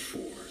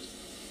before.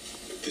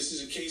 This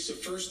is a case of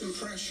first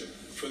impression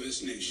for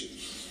this nation.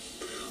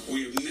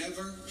 We have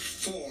never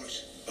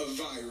fought a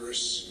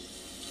virus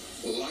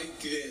like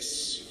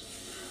this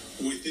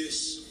with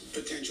this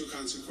potential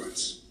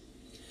consequence.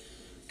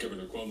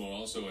 Governor Cuomo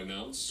also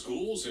announced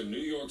schools in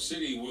New York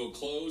City will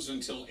close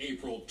until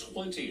April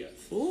 20th to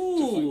fight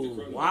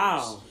the coronavirus,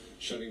 wow.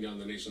 shutting down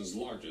the nation's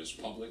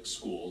largest public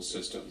school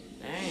system.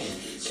 Dang.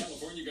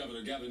 California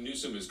Governor Gavin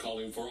Newsom is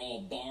calling for all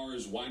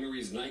bars,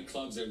 wineries,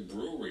 nightclubs, and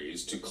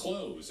breweries to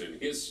close in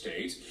his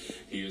state.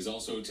 He is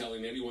also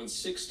telling anyone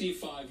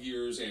 65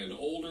 years and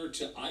older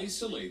to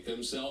isolate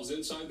themselves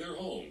inside their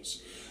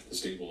homes. The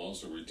state will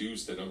also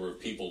reduce the number of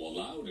people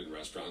allowed in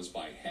restaurants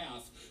by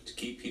half to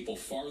keep people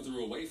farther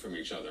away from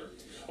each other.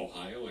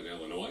 Ohio and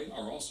Illinois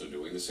are also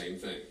doing the same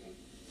thing.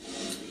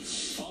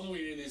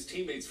 Following in his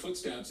teammates'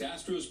 footsteps,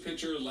 Astros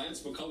pitcher Lance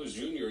McCullers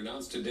Jr.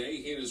 announced today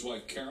he and his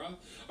wife Kara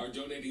are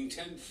donating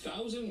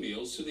 10,000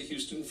 meals to the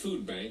Houston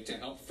Food Bank to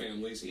help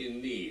families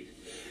in need.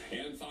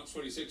 And Fox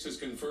 26 has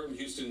confirmed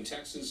Houston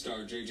Texans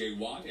star J.J.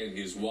 Watt and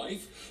his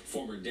wife,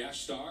 former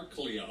Dash star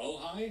Kalia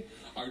Ojai,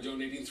 are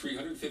donating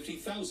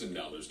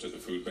 $350,000 to the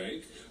food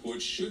bank,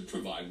 which should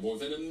provide more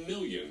than 1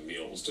 million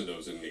meals to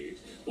those in need.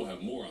 We'll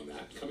have more on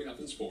that coming up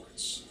in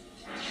sports.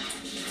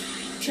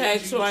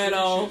 Tax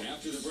write-off.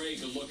 After the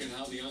break, a look at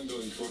how the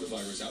ongoing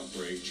coronavirus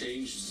outbreak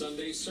changed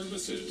Sunday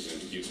services in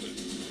Houston.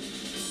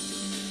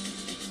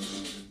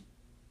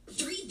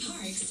 3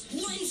 parks,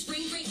 1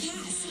 spring break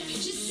pass,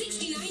 just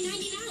 $69.99.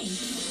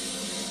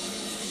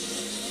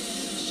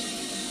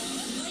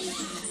 1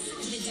 pass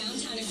to the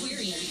downtown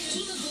aquarium,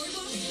 Kima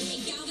Boardwalk,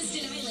 and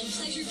Galveston Island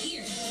Pleasure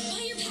Pier.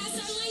 Buy your pass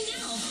online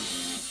now.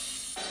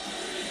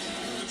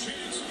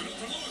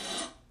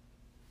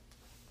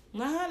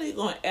 Now, how they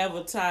gonna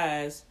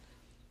advertise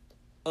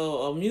a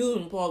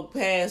amusement park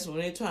pass when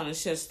they trying to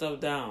shut stuff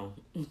down?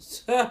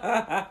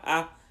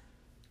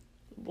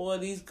 Boy,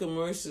 these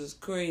commercials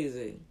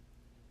crazy.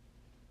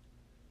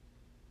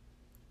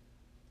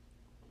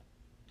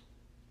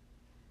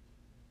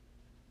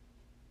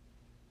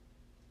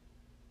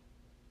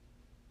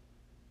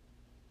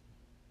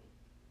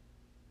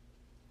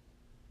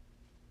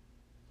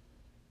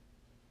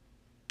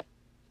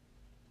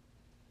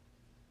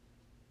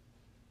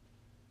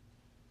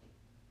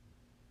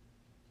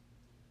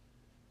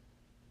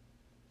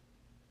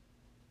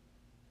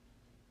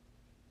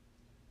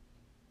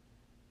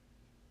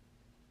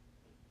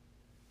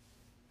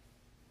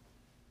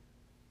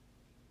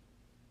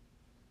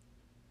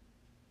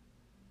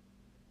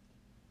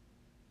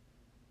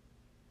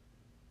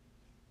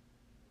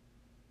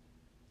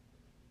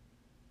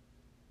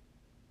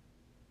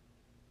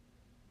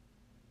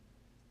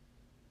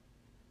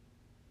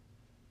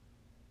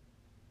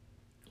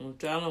 I'm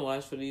trying to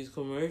watch for these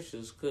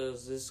commercials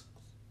because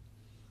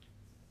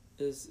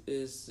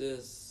it's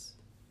just...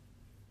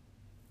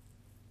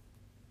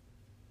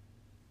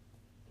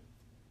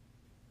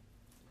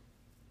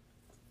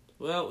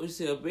 Well, we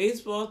see a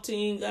baseball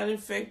team got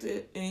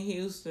infected in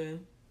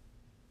Houston.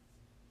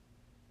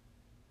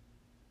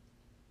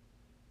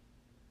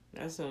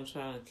 That's what I'm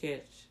trying to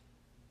catch.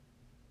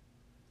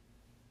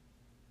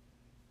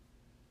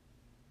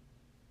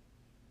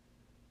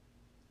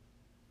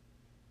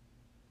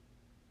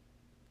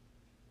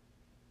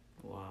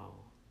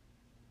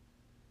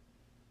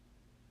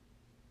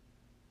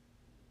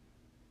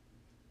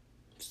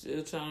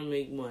 Still trying to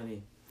make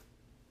money.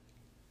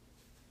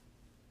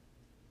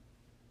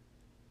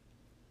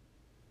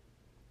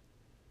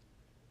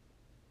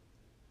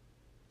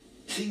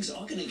 Things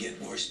are going to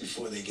get worse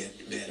before they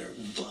get better,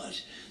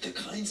 but the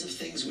kinds of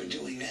things we're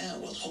doing now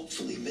will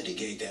hopefully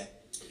mitigate that.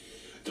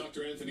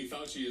 Dr. Anthony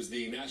Fauci is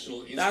the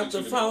National Institute Dr.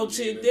 of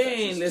Fauci, Infectious they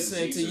ain't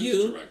listening to Diseases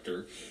you.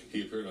 Director.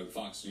 He appeared on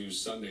Fox News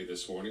Sunday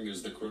this morning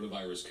as the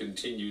coronavirus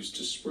continues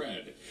to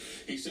spread.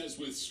 He says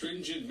with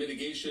stringent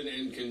mitigation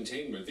and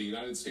containment, the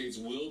United States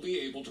will be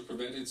able to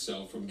prevent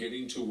itself from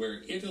getting to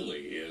where Italy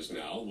is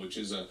now, which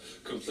is a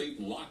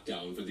complete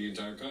lockdown for the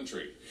entire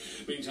country.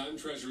 Meantime,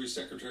 Treasury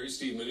Secretary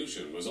Steve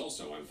Mnuchin was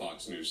also on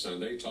Fox News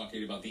Sunday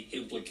talking about the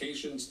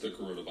implications the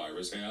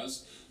coronavirus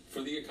has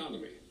for the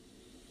economy.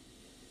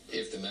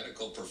 If the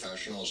medical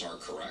professionals are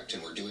correct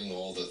and we're doing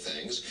all the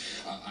things,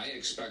 I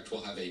expect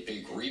we'll have a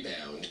big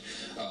rebound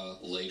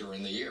later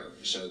in the year.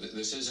 So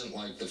this isn't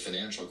like the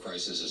financial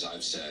crisis, as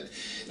I've said.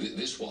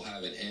 This will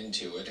have an end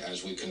to it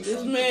as we confront.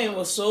 This man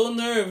was so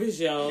nervous,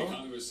 y'all.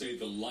 Economists say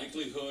the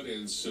likelihood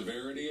and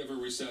severity of a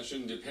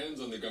recession depends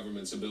on the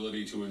government's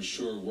ability to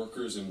ensure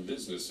workers and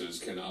businesses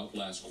can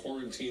outlast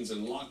quarantines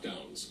and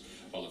lockdowns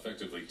while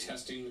effectively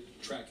testing,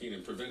 tracking,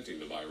 and preventing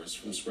the virus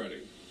from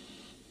spreading.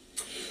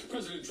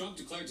 President Trump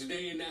declared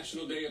today a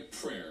National Day of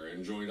Prayer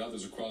and joined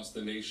others across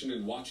the nation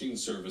in watching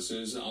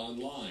services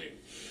online.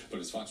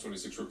 But as Fox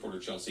 26 reporter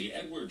Chelsea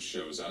Edwards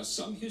shows us,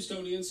 some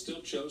Houstonians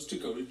still chose to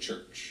go to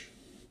church.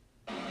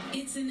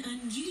 It's an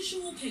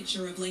unusual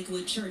picture of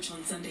Lakewood Church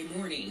on Sunday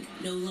morning.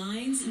 No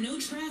lines, no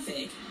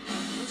traffic.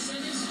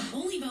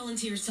 Only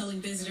volunteers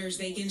telling visitors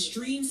they can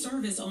stream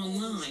service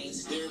online.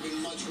 There have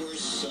been much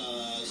worse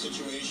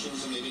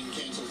situations, and they didn't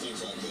cancel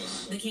things like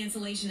this. The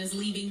cancellation is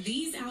leaving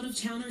these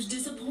out-of-towners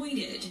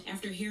disappointed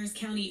after Harris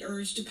County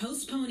urged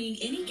postponing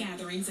any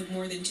gatherings of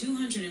more than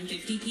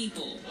 250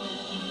 people.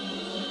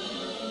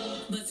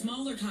 But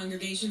smaller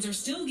congregations are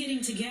still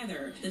getting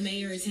together. The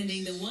mayor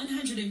attending the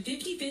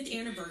 155th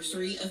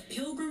anniversary of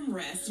Pilgrim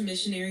Rest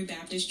Missionary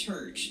Baptist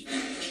Church.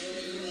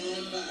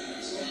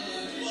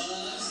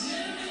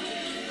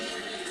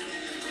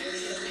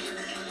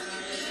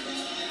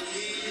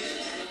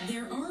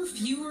 There are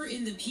fewer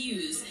in the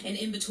pews, and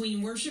in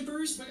between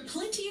worshipers,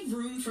 plenty of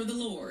room for the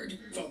Lord.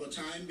 For the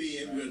time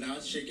being, we're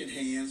not shaking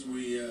hands.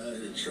 We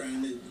are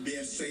trying to be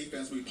as safe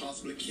as we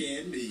possibly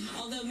can be.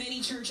 Although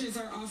many churches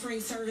are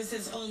offering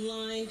services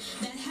online,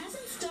 that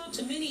hasn't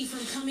stopped many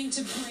from coming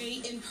to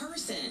pray in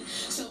person.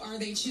 So are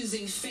they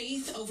choosing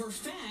faith over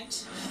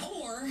fact,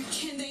 or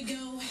can they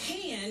go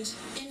hand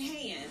in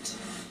hand?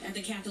 At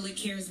the Catholic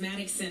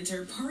Charismatic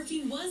Center,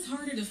 parking was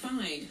harder to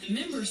find.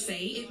 Members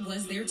say it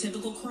was their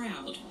typical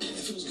crowd. It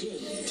feels good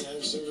to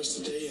have service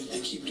today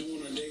and keep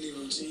doing our daily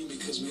routine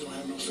because we don't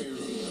have no fear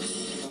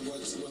of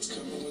what's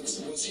coming,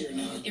 what's here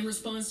now. In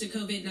response to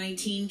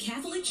COVID-19,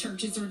 Catholic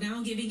churches are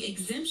now giving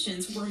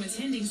exemptions from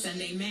attending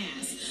Sunday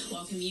Mass,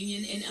 while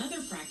communion and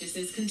other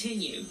practices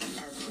continue.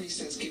 Our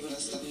priest has given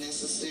us the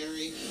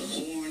necessary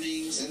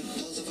warnings, and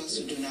those of us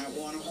who do not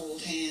want to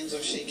hold hands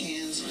or shake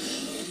hands,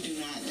 we do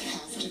not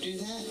have to do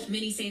that.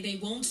 Many say they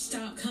won't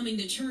stop coming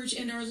to church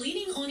and are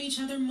leaning on each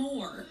other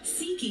more,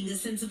 seeking a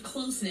sense of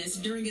closeness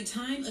during a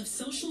time of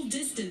social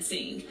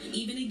distancing,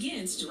 even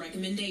against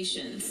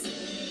recommendations.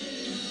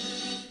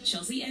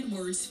 Chelsea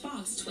Edwards,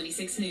 Fox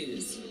 26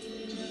 News.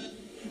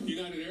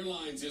 United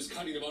Airlines is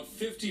cutting about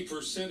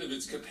 50% of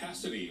its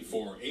capacity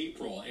for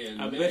April and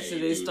May. I bet you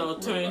they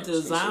start turning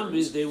to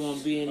zombies, they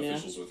won't be in there.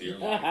 Officials with the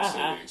airline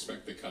say they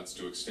expect the cuts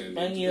to extend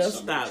When into you the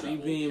summer stop, travel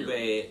you being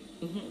period.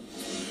 bad.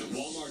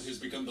 Walmart has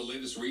become the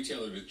latest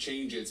retailer to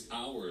change its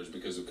hours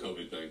because of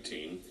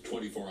COVID-19.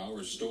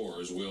 24-hour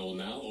stores will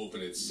now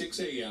open at 6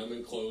 a.m.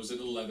 and close at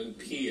 11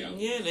 p.m.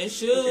 Yeah, they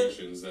should.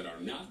 Locations that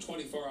are not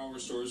 24-hour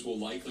stores will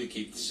likely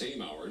keep the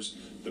same hours.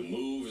 The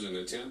move is an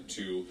attempt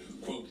to,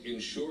 quote,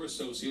 ensure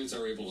associates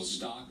are able to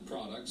stock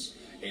products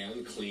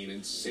and clean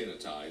and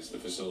sanitize the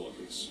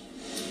facilities.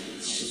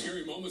 Some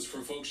scary moments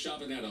for folks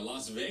shopping at a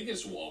Las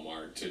Vegas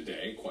Walmart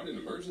today. Quite an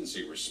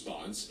emergency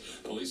response.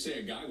 Police say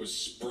a guy was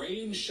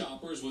spraying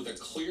shoppers with a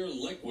clear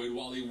liquid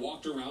while he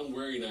walked around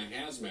wearing a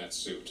hazmat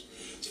suit.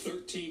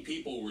 13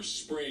 people were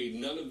sprayed,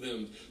 none of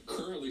them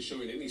currently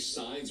showing any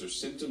signs or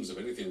symptoms of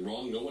anything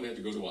wrong. No one had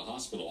to go to a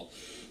hospital.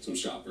 Some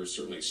shoppers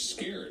certainly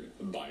scared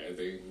by it.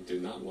 They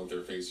did not want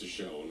their faces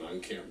shown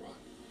on camera.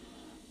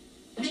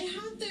 They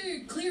had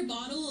their clear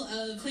bottle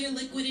of clear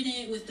liquid in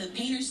it with the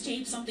painter's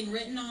tape, something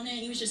written on it.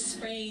 He was just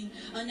spraying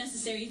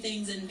unnecessary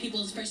things in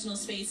people's personal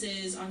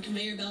spaces, on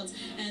conveyor belts,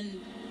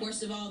 and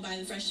worst of all, by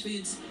the fresh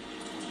foods.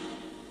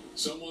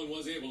 Someone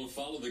was able to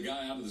follow the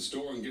guy out of the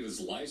store and get his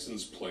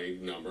license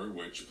plate number,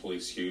 which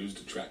police used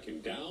to track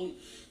him down.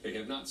 They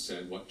have not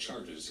said what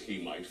charges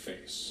he might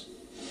face.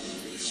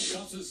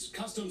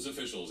 Customs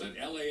officials at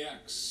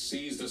LAX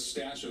seized a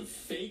stash of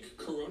fake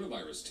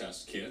coronavirus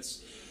test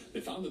kits. They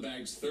found the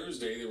bags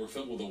Thursday. They were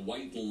filled with a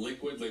white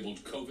liquid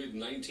labeled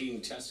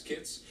COVID-19 test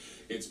kits.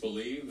 It's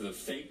believed the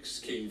fakes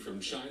came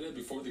from China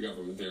before the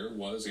government there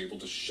was able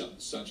to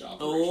shut such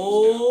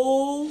operations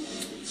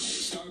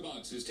down.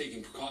 Starbucks is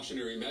taking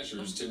precautionary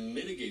measures to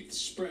mitigate the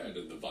spread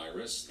of the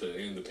virus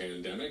and the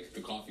pandemic.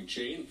 The coffee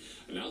chain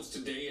announced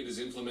today it is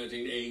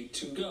implementing a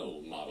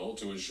to-go model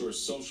to ensure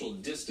social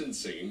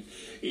distancing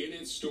in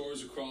its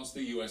stores across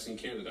the U.S. and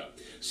Canada.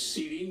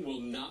 Seating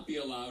will not be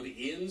allowed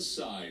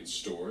inside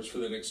stores for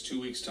the next 2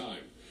 weeks'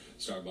 time.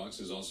 Starbucks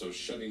is also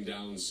shutting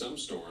down some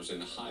stores in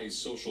high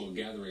social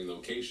gathering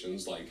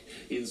locations like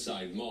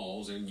inside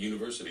malls and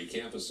university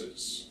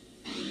campuses.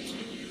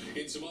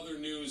 In some other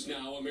news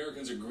now,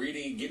 Americans are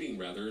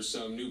getting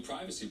some new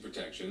privacy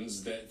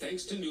protections that,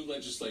 thanks to new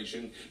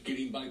legislation,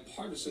 getting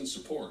bipartisan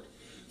support.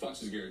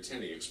 Fox's Garrett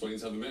Tenney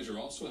explains how the measure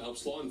also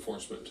helps law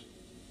enforcement.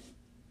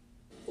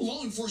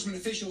 Law enforcement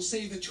officials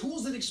say the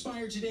tools that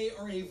expire today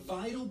are a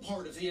vital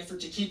part of the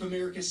effort to keep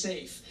America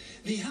safe.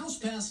 The House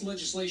passed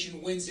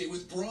legislation Wednesday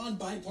with broad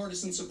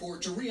bipartisan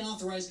support to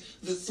reauthorize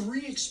the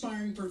 3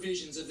 expiring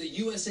provisions of the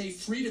USA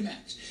Freedom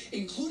Act,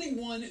 including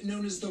one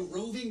known as the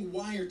roving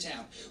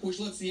wiretap, which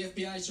lets the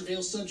FBI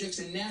surveil subjects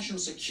in national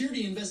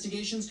security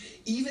investigations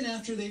even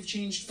after they've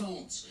changed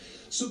phones.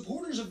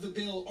 Supporters of the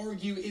bill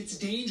argue it's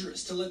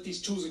dangerous to let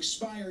these tools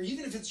expire,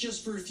 even if it's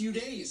just for a few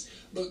days.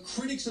 But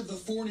critics of the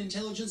foreign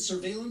intelligence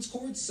surveillance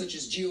courts, such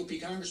as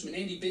GOP Congressman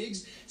Andy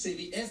Biggs, say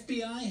the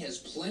FBI has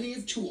plenty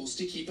of tools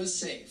to keep us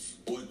safe.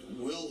 What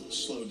will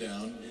slow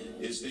down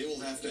is they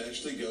will have to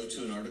actually go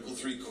to an Article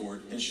 3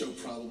 court and show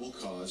probable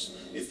cause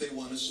if they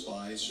want to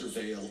spy,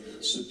 surveil,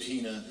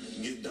 subpoena,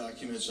 get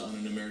documents on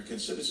an American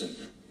citizen.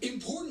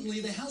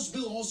 Importantly, the House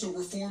bill also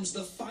reforms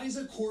the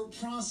FISA court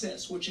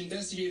process, which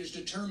investigators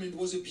determined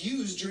was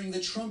abused during the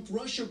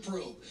Trump-Russia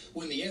probe,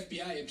 when the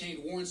FBI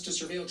obtained warrants to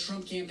surveil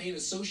Trump campaign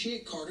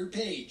associate Carter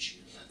Page.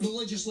 The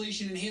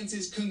legislation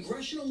enhances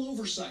congressional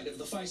oversight of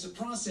the FISA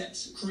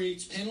process,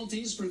 creates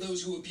penalties for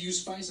those who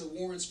abuse FISA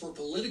warrants for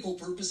political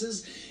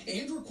purposes,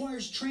 and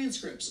requires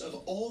transcripts of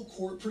all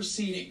court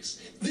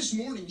proceedings. This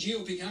morning,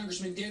 GOP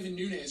Congressman Devin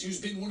Nunes, who's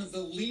been one of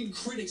the lead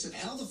critics of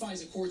how the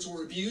FISA courts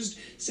were abused,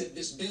 said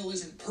this bill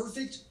isn't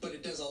perfect, but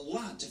it does a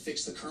lot to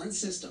fix the current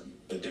system.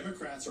 The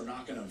Democrats are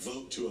not going to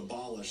vote to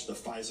abolish the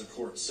FISA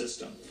court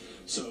system.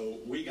 So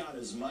we got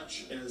as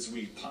much as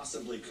we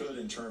possibly could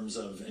in terms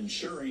of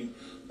ensuring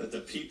that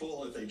the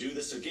people, if they do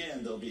this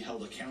again, they'll be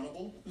held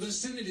accountable. The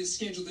Senate is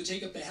scheduled to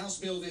take up the House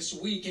bill this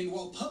week, and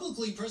while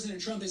publicly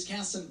President Trump has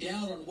cast some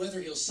doubt on whether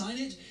he'll sign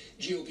it,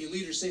 GOP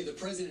leaders say the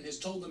president has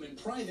told them in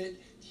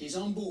private he's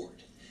on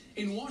board.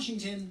 In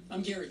Washington,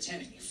 I'm Garrett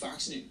Tenney,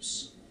 Fox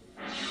News.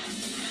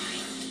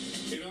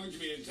 An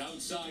argument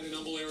outside an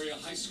Humble area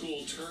high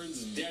school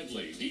turns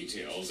deadly.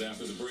 Details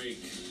after the break.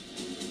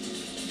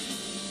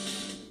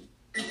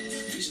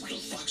 Visit the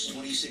Fox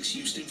 26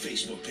 Houston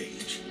Facebook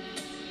page.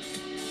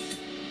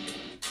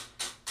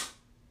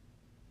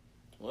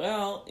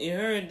 Well, you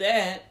heard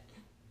that.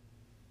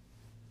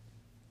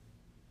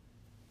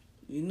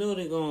 You know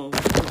they're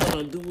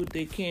gonna do what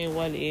they can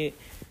while they're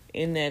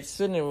in that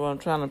Senate room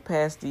trying to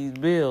pass these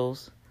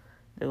bills.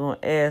 They're gonna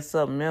add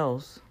something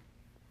else.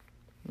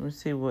 Let me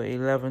see what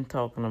 11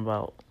 talking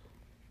about.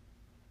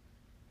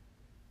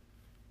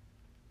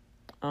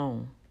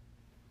 Oh.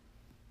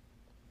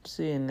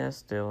 Seeing that's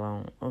still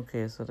on.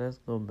 Okay, so let's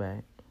go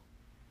back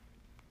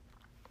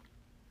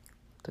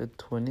to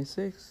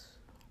 26.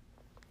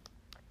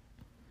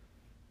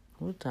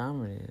 What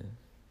time it is?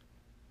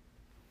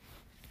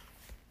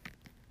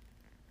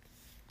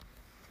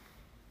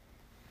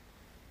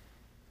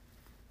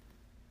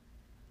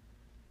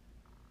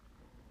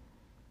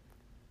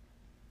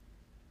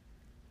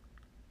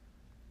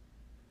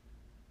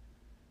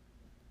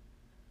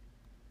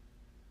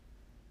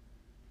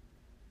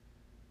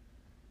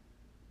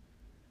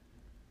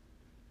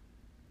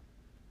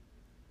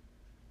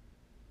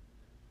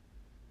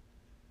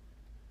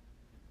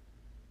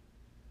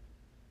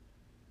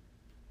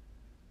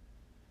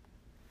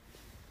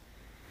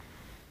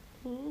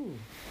 Ooh.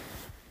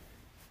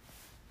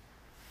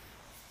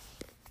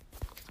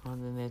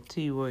 And then that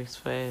tea works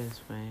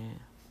fast, man.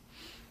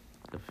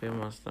 I feel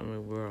my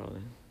stomach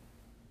whirling.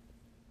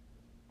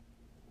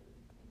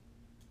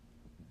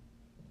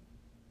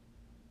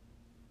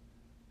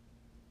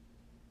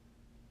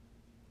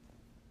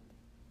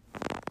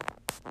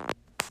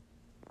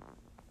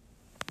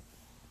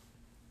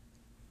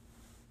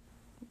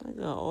 I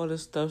got all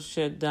this stuff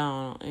shut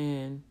down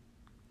and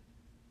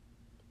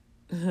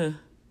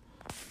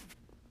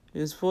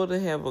it's supposed to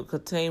have a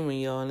containment,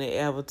 y'all, and they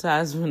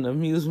advertisement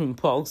amusement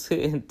parks here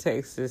in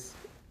Texas.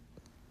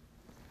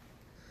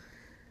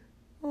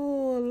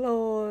 Oh,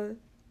 Lord.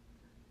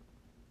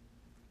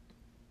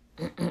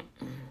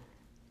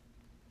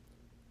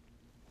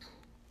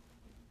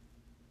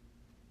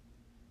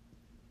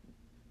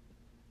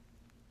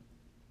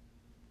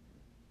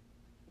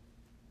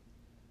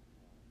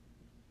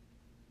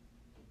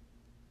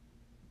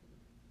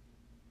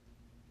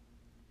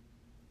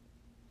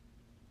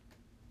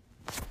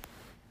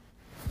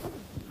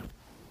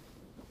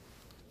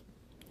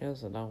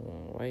 That's what I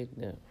want right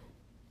there.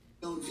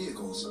 Own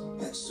vehicles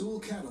at Sewell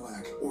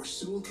Cadillac or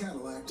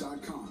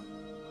SewellCadillac.com.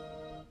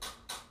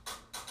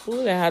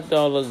 Ooh, that hot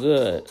dog look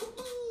good.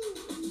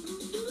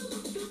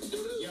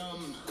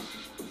 Yum.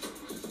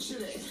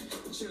 Chili.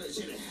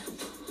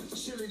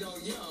 Chili dog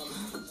yum.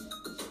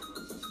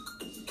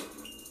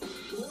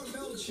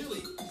 Hormel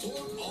chili.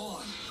 Pour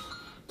on.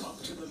 Up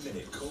to the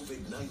minute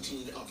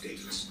COVID-19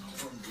 updates.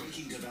 From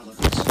breaking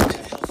developments to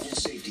helpful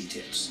safety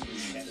tips.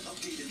 An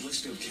updated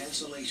list of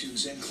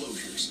cancellations and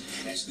closures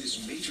as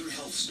this major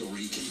health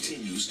story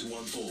continues to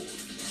unfold.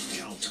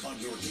 Count on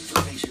your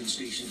information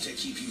station to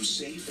keep you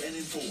safe and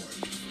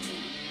informed.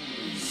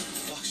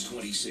 Fox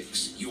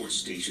 26, your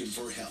station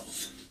for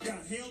health.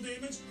 Got hail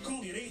damage?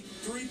 Call me at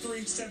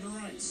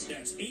 833-7-RIGHTS.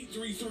 That's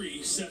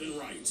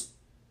 833-7-RIGHTS.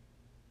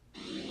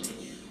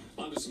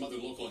 On to some other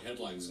local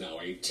headlines now.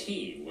 A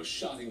teen was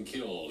shot and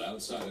killed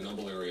outside an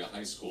Humble Area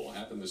High School.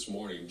 Happened this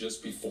morning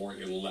just before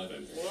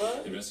 11.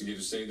 What?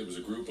 Investigators say there was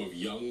a group of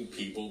young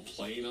people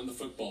playing on the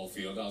football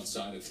field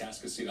outside of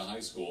Tascasita High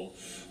School.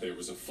 There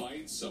was a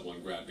fight.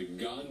 Someone grabbed a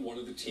gun. One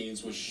of the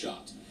teens was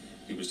shot.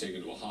 He was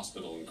taken to a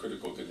hospital in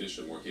critical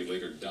condition where he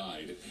later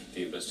died.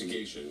 The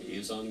investigation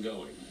is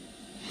ongoing.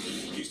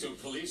 Houston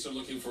police are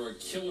looking for a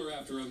killer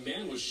after a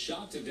man was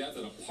shot to death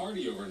at a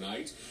party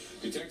overnight.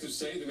 Detectives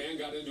say the man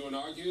got into an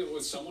argument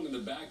with someone in the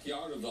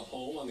backyard of the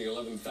home on the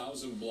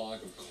 11,000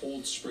 block of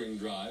Cold Spring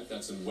Drive.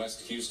 That's in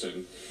West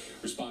Houston.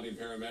 Responding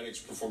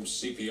paramedics performed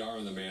CPR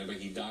on the man, but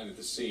he died at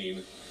the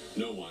scene.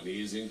 No one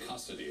is in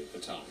custody at the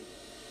time.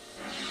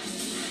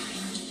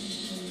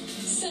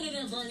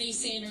 Senator Bernie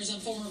Sanders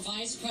and former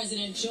Vice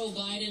President Joe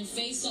Biden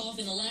face off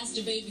in the last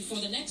debate before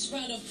the next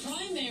round of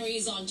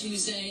primaries on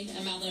Tuesday.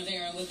 I'm Alan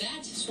Rivera with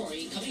that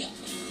story coming up.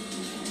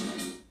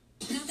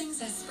 Nothing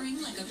says spring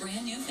like a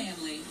brand new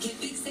family. Get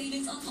big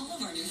savings on all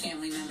of our new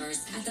family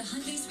members at the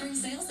Hyundai Spring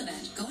Sales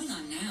Event going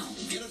on now.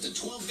 Get up to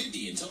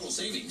 $1,250 in total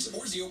savings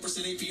or 0%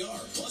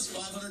 APR plus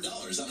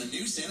 $500 on a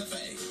new Santa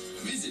Fe.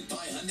 Visit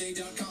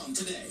buyhyundai.com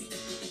today.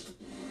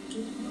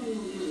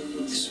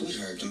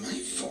 Sweetheart, do my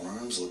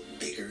forearms look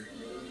bigger?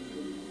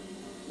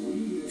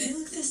 They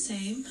look the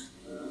same.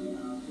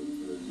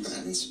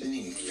 I've been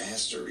spinning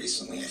faster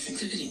recently. I think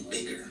they're getting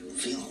bigger.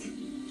 Feel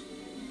them.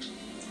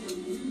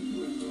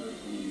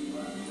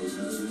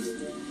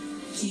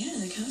 Yeah,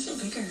 they kind of feel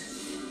bigger.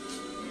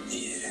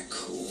 Yeah,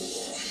 cool.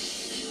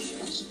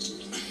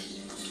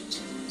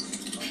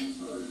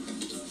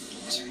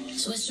 Sorry.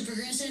 Switch to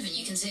Progressive and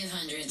you can save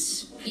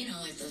hundreds. You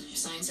know, like the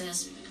sign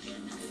says.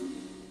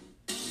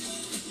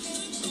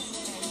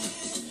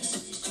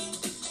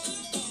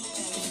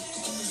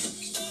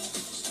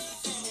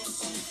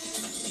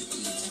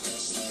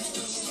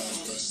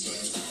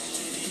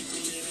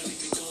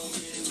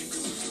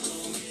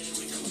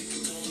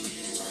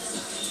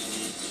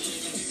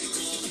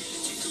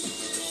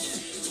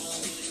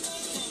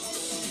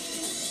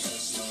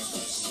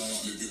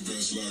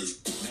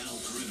 Now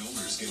current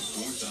owners get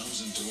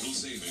 $4,000 total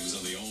savings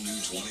on the all-new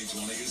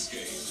 2020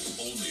 Escape.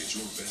 Only at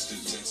your best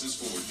in Texas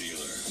Ford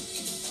dealer.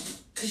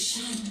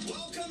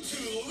 Welcome to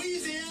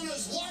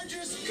Louisiana's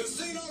largest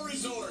casino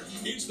resort.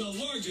 It's the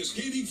largest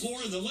gaming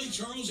floor in the Lake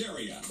Charles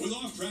area with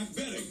off-track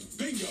betting,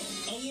 bingo,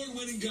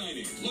 award-winning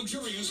dining,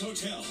 luxurious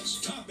hotels,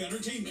 top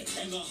entertainment,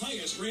 and the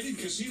highest-rated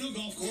casino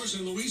golf course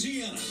in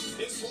Louisiana.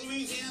 It's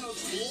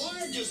Louisiana's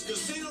largest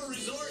casino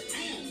resort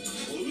and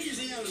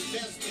Louisiana's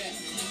best bet.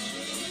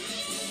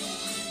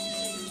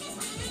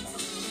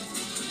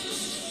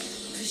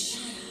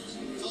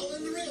 All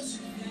in the wrist.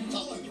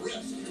 All in the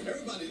wrist.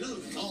 Everybody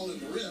knows it's all in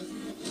the wrist.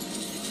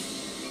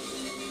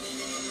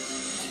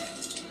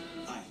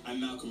 Hi, I'm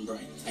Malcolm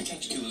Bright. I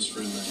catch killers for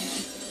a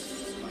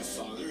living. My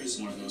father is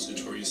one of the most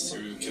notorious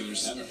serial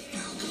killers ever.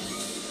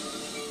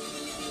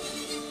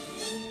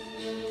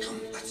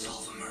 Come, let's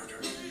solve a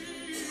murder.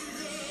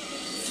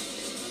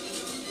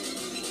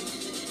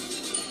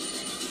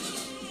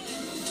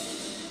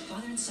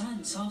 Father and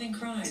son solving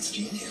crime. It's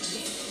genius.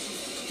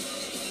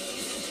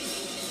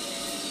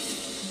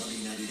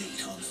 Monday night at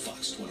 8 on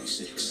Fox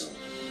 26.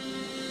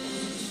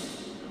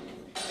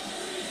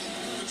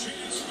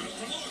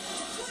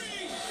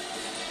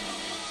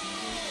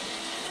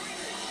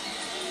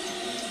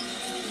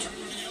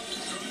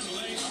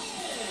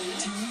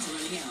 Time's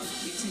running out.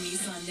 Get to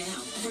Nissan now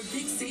for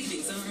big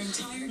savings on our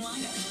entire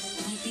lineup,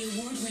 like the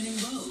award-winning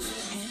Rogue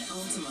and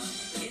Altima.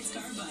 It's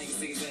car buying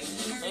season.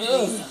 Hurry to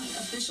Nissan,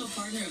 official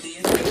partner of the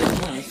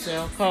I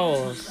sell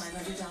cars.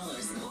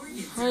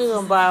 How you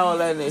gonna buy all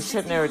that and they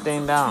shutting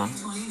everything down?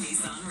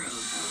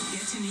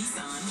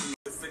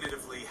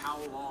 Definitively how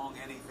long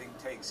anything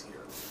takes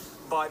here.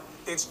 But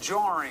it's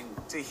jarring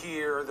to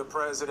hear the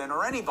president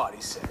or anybody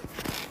say,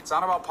 it's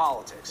not about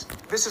politics.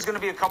 This is going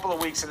to be a couple of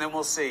weeks and then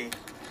we'll see.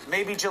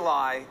 Maybe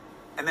July,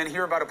 and then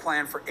hear about a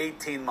plan for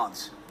 18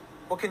 months.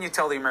 What can you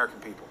tell the American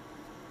people?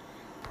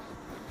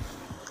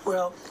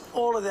 Well,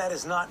 all of that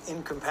is not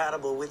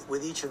incompatible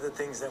with each of the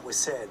things that was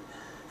said.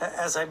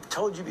 As I've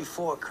told you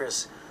before,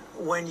 Chris,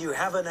 when you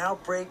have an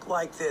outbreak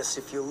like this,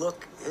 if you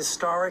look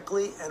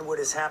historically and what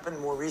has happened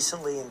more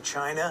recently in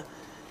China,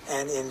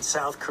 and in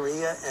South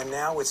Korea, and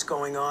now it's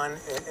going on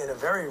in a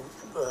very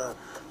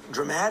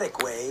dramatic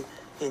way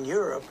in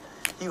Europe.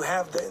 You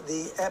have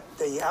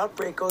the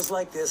outbreak goes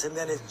like this, and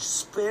then it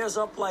spares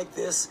up like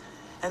this,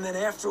 and then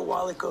after a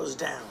while it goes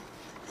down.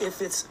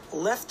 If it's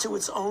left to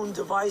its own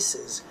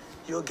devices,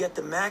 you'll get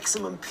the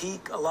maximum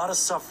peak, a lot of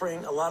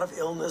suffering, a lot of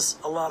illness,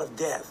 a lot of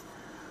death.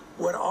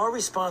 What our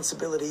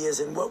responsibility is,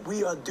 and what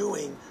we are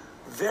doing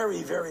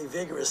very, very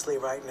vigorously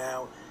right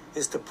now,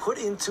 is to put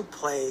into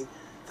play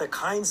the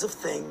kinds of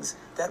things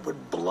that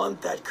would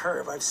blunt that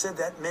curve. I've said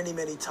that many,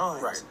 many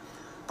times. Right.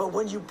 But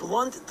when you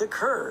blunt the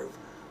curve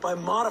by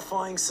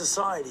modifying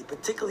society,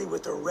 particularly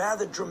with the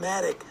rather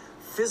dramatic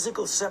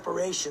physical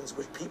separations,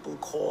 which people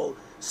call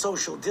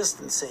social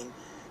distancing,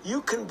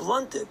 you can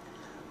blunt it,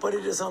 but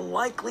it is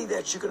unlikely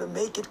that you're going to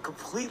make it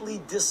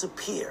completely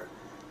disappear.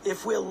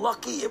 If we're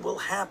lucky, it will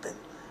happen.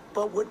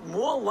 But what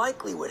more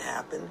likely would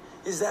happen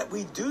is that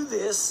we do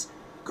this,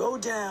 go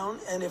down,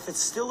 and if it's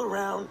still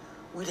around,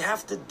 we'd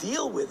have to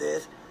deal with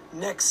it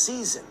next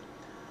season.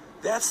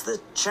 That's the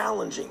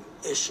challenging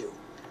issue.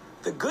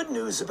 The good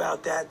news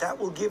about that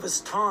will give us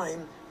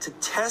time to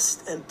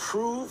test and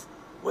prove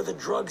whether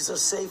drugs are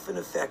safe and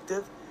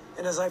effective.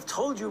 And as I've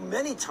told you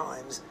many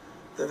times,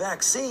 the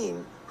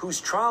vaccine, whose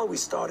trial we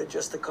started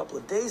just a couple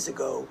of days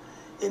ago,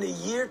 in a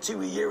year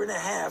to a year and a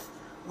half,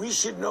 we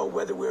should know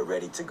whether we're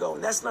ready to go.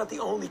 And that's not the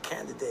only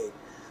candidate.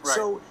 Right.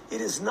 So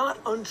it is not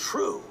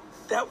untrue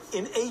that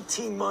in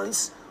 18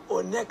 months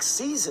or next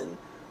season,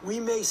 we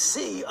may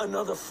see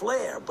another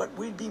flare, but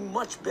we'd be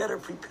much better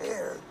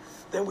prepared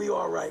than we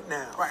are right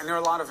now. Right, and there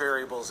are a lot of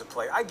variables at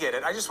play. I get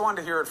it. I just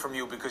wanted to hear it from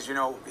you because, you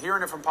know,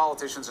 hearing it from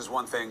politicians is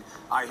one thing.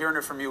 Hearing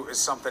it from you is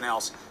something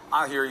else.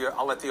 I'll hear you.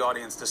 I'll let the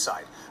audience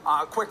decide.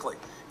 Quickly,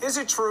 is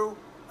it true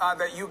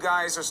that you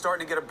guys are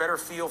starting to get a better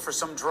feel for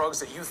some drugs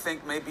that you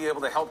think may be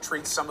able to help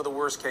treat some of the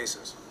worst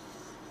cases?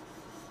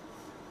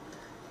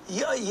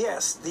 Yeah,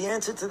 yes. The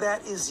answer to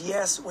that is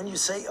yes when you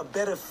say a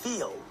better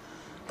feel,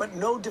 but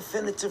no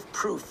definitive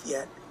proof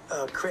yet,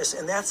 Chris,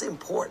 and that's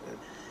important.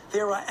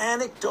 There are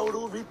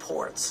anecdotal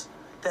reports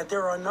that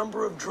there are a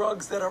number of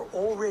drugs that are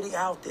already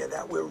out there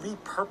that we're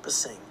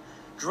repurposing,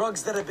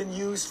 drugs that have been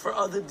used for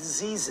other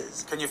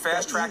diseases. Can you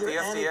fast track the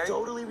FDA?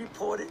 Anecdotally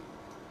reported.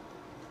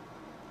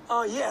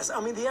 Oh, yes.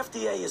 I mean, the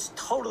FDA is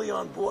totally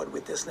on board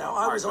with this now.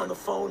 I was on the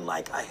phone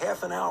like a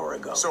half an hour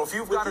ago. So if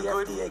you've got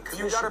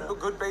a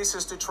good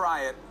basis to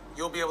try it,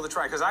 you'll be able to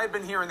try it. Because I had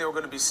been hearing there were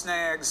going to be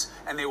snags,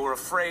 and they were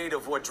afraid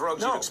of what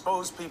drugs you'd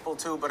expose people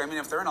to. But I mean,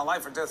 if they're in a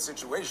life or death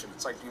situation,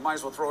 it's like you might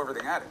as well throw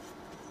everything at it.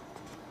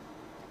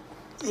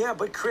 Yeah,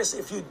 but Chris,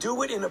 if you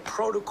do it in a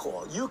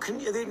protocol,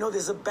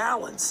 there's a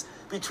balance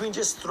between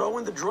just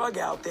throwing the drug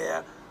out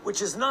there,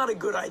 which is not a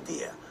good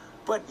idea.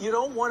 But you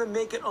don't want to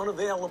make it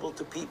unavailable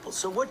to people.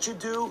 So what you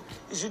do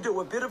is you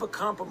do a bit of a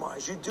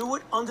compromise. You do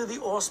it under the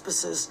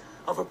auspices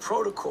of a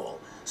protocol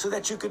so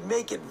that you could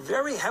make it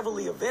very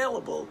heavily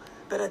available,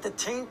 but at the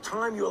same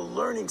time you're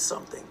learning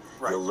something.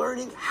 Right. You're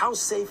learning how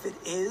safe it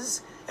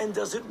is and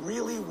does it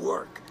really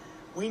work.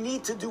 We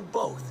need to do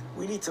both.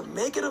 We need to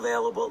make it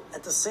available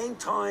at the same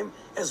time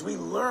as we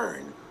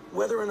learn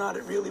whether or not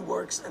it really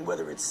works and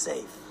whether it's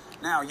safe.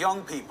 Now,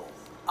 young people.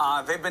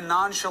 They've been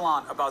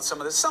nonchalant about some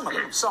of this. Some of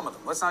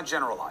them. Let's not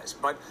generalize.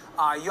 But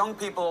young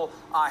people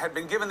had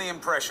been given the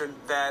impression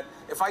that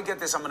if I get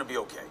this, I'm going to be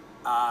okay.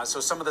 So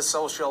some of the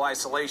social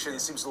isolation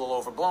seems a little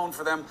overblown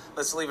for them.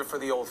 Let's leave it for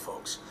the old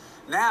folks.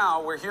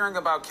 Now we're hearing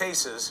about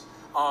cases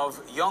of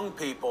young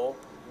people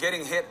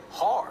getting hit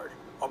hard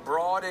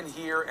abroad and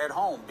here at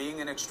home, being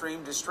in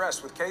extreme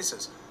distress with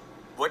cases.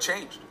 What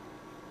changed?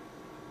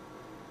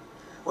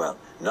 Well,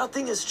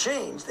 nothing has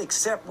changed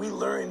except we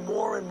learn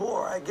more and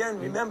more. Again,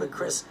 remember,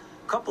 Chris,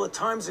 a couple of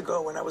times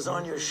ago when I was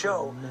on your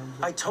show,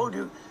 I told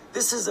you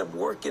this is a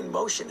work in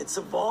motion. It's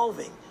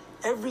evolving.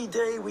 Every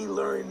day we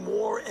learn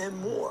more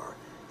and more.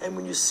 And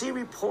when you see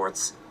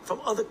reports from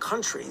other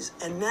countries,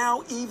 and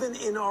now even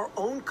in our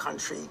own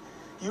country,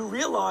 you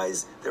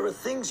realize there are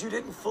things you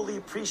didn't fully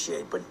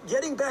appreciate. But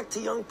getting back to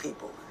young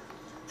people,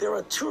 there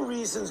are two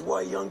reasons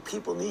why young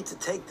people need to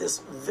take this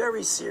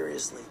very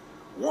seriously.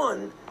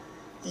 One,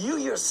 you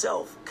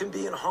yourself can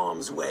be in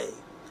harm's way.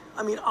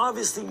 I mean,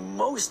 obviously,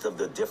 most of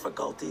the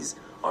difficulties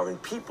are in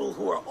people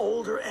who are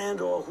older and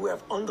or who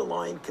have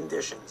underlying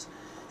conditions.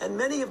 And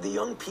many of the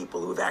young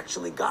people who have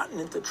actually gotten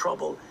into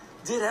trouble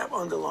did have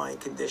underlying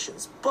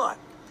conditions. But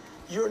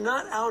you're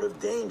not out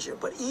of danger.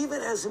 But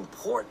even as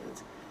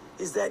important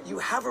is that you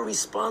have a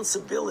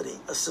responsibility,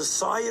 a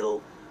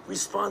societal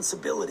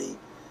responsibility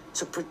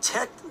to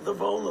protect the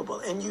vulnerable.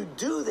 And you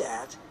do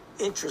that,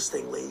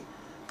 interestingly,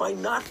 by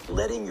not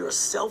letting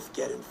yourself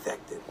get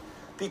infected,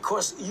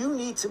 because you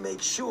need to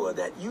make sure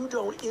that you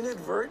don't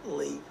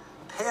inadvertently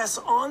pass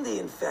on the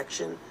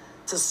infection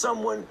to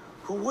someone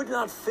who would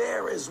not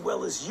fare as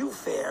well as you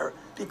fare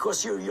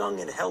because you're young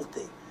and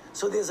healthy.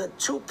 So there's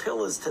two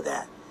pillars to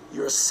that: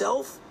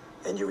 yourself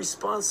and your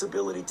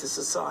responsibility to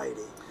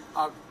society.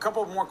 A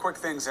couple more quick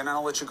things, and then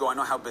I'll let you go. I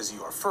know how busy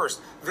you are.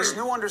 First, this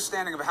new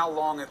understanding of how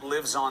long it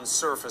lives on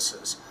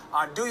surfaces.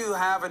 Do you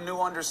have a new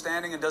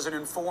understanding, and does it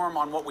inform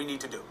on what we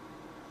need to do?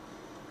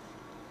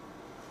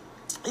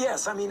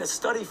 Yes, I mean, a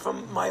study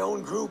from my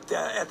own group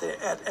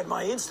at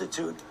my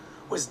institute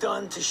was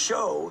done to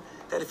show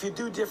that if you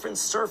do different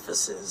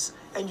surfaces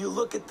and you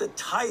look at the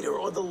titer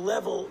or the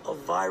level of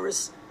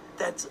virus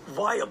that's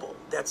viable,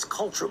 that's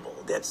culturable,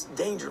 that's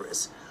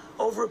dangerous,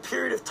 over a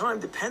period of time,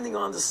 depending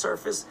on the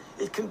surface,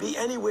 it can be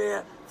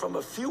anywhere from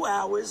a few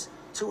hours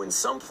to, in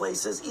some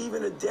places,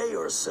 even a day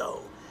or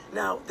so.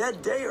 Now,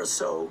 that day or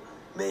so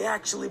may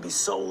actually be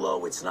so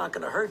low it's not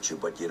going to hurt you,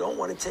 but you don't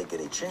want to take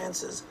any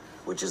chances,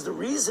 which is the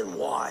reason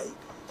why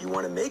you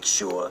want to make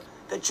sure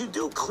that you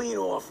do clean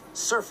off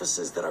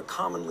surfaces that are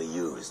commonly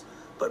used.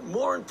 But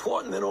more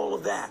important than all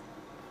of that,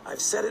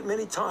 I've said it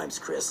many times,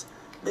 Chris,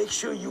 make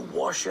sure you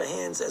wash your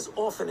hands as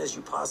often as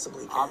you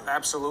possibly can.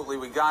 Absolutely,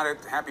 we got it.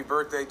 Happy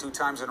birthday 2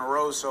 times in a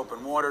row, soap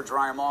and water,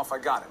 dry them off, I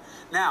got it.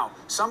 Now,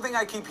 something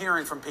I keep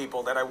hearing from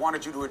people that I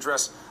wanted you to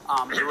address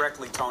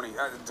directly, Tony,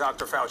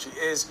 Dr. Fauci,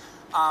 is,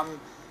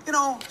 you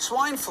know,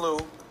 swine flu,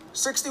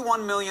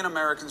 61 million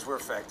Americans were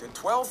affected,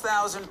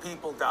 12,000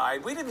 people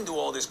died. We didn't do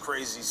all this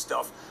crazy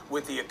stuff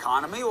with the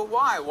economy. Well,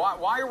 why?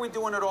 Why are we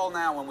doing it all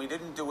now when we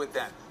didn't do it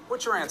then?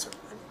 What's your answer?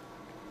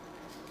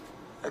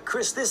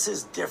 Chris, this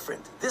is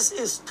different. This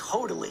is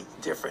totally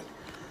different.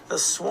 The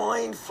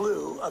swine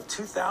flu of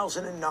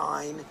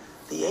 2009,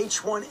 the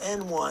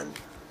H1N1,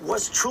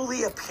 was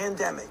truly a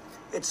pandemic.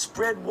 It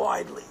spread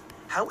widely.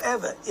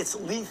 However, its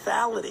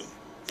lethality,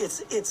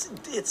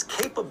 its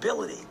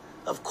capability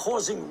of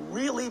causing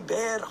really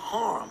bad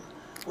harm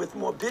with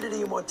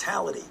morbidity and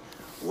mortality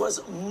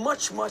was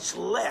much, much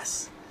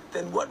less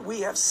than what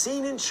we have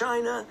seen in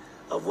China,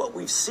 of what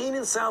we've seen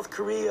in South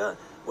Korea,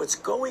 what's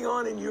going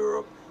on in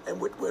Europe, and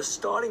what we're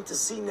starting to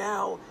see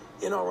now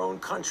in our own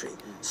country.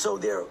 So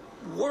there are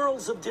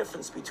worlds of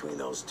difference between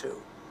those two.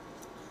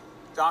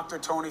 Dr.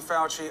 Tony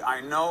Fauci,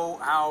 I know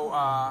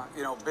how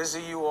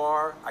busy you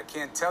are. I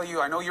can't tell you,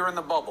 I know you're in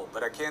the bubble,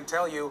 but I can't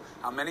tell you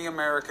how many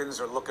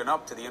Americans are looking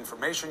up to the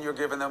information you're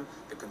giving them,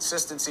 the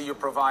consistency you're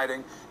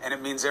providing, and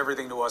it means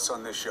everything to us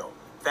on this show.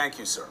 Thank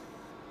you, sir.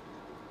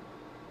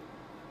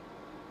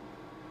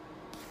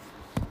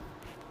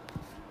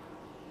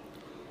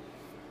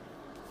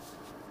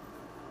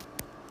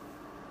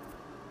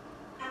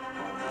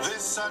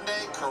 This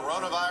Sunday,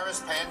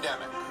 coronavirus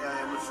pandemic. I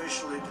am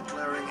officially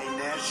declaring a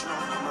national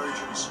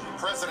emergency.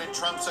 President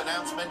Trump's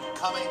announcement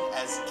coming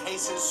as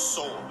cases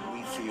soar.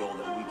 We feel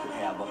that we could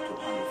have up to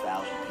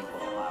 100,000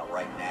 people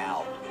right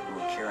now who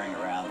are carrying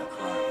around the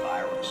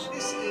coronavirus.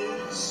 This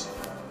is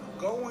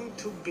going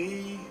to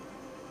be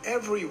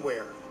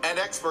everywhere. And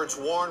experts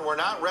warn we're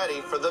not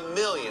ready for the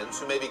millions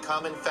who may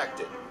become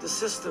infected. The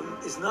system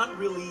is not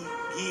really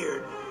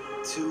geared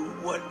to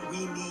what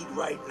we need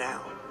right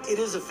now. It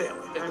is a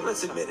failing. I mean,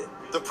 let's admit it.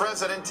 The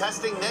president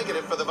testing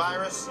negative for the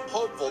virus,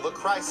 hopeful the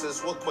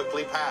crisis will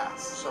quickly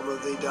pass. Some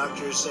of the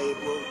doctors say it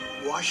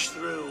will wash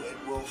through, it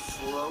will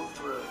flow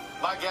through.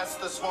 My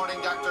guest this morning,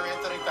 Dr.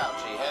 Anthony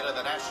Fauci, head of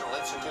the National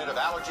Institute of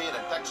Allergy and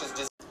Infectious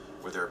Diseases,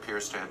 where there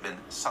appears to have been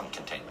some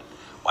containment.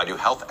 Why do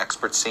health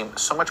experts seem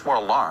so much more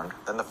alarmed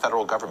than the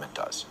federal government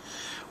does?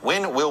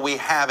 When will we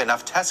have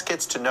enough test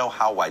kits to know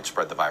how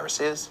widespread the virus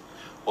is?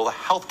 Will the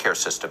healthcare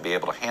system be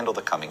able to handle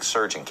the coming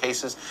surge in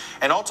cases?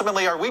 And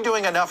ultimately, are we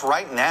doing enough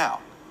right now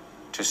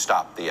to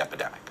stop the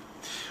epidemic?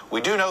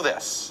 We do know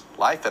this.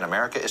 Life in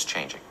America is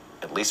changing,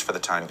 at least for the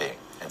time being.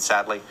 And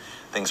sadly,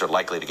 things are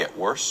likely to get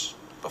worse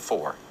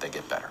before they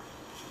get better.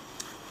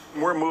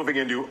 We're moving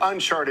into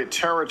uncharted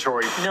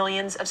territory.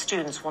 Millions of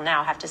students will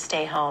now have to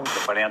stay home. The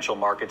financial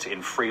markets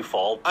in free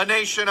fall. A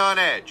nation on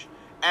edge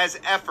as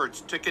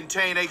efforts to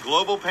contain a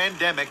global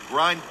pandemic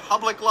grind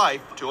public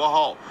life to a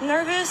halt.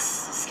 Nervous,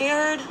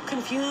 scared,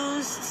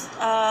 confused,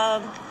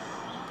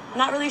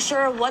 not really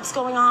sure what's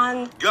going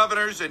on.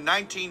 Governors in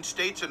 19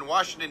 states and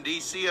Washington,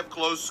 D.C. have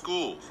closed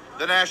schools.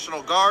 The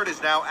National Guard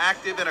is now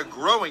active in a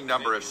growing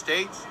number of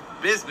states.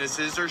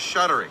 Businesses are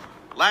shuttering.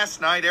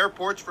 Last night,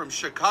 airports from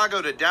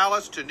Chicago to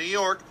Dallas to New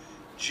York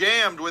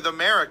jammed with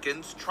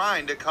Americans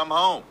trying to come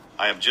home.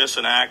 I have just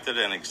enacted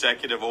an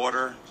executive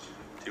order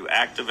to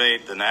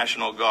activate the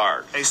National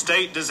Guard. A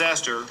state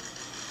disaster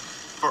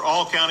for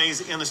all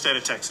counties in the state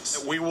of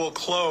Texas. We will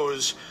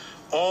close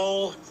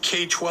all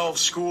K-12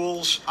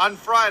 schools. On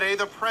Friday,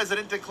 the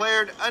president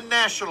declared a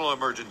national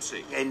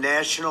emergency. A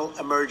national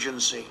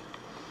emergency.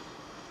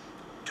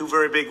 Two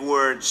very big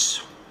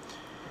words.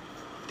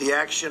 The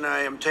action I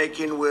am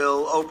taking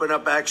will open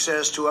up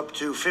access to up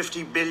to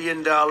 $50 billion.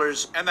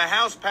 And the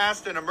House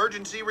passed an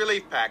emergency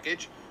relief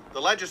package.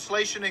 The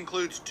legislation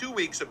includes 2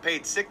 weeks of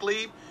paid sick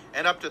leave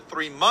and up to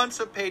 3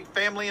 months of paid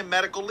family and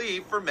medical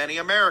leave for many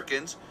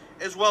Americans,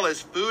 as well as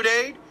food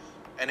aid,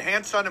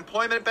 enhanced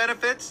unemployment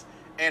benefits,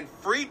 and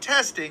free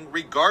testing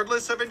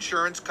regardless of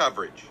insurance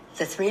coverage.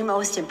 The 3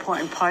 most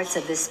important parts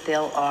of this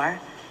bill are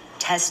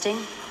testing,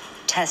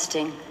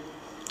 testing,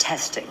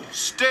 testing.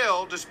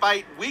 Still,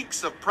 despite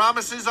weeks of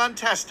promises on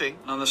testing.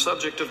 On the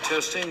subject of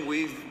testing,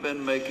 we've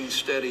been making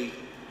steady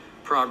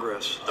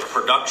progress. The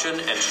production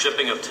and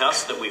shipping of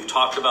tests that we've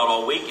talked about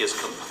all week is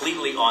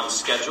completely on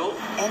schedule.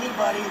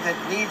 Anybody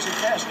that needs a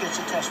test gets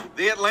a test.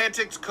 The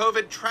Atlantic's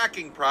COVID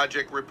tracking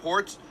project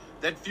reports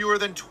that fewer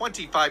than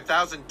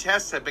 25,000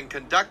 tests have been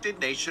conducted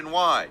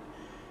nationwide.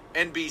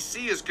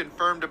 NBC has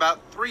confirmed about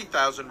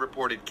 3,000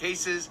 reported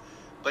cases,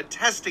 but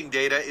testing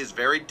data is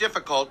very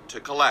difficult to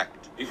collect.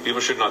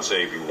 People should not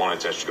say, if you want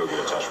a test, go get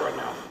a test right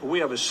now. We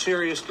have a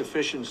serious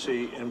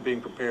deficiency in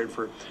being prepared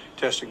for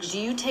testing. Do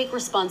you take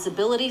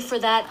responsibility for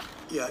that?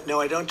 Yeah,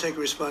 no, I don't take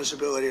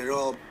responsibility at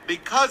all.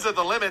 Because of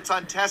the limits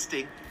on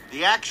testing,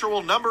 the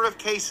actual number of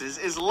cases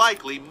is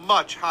likely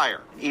much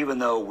higher. Even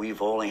though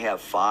we've only have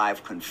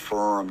 5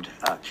 confirmed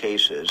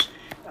cases,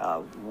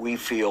 we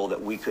feel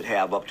that we could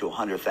have up to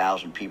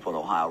 100,000 people in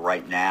Ohio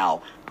right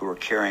now who are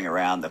carrying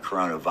around the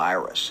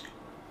coronavirus.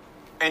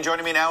 And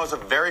joining me now is a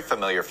very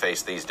familiar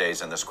face these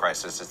days in this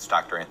crisis. It's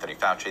Dr. Anthony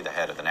Fauci, the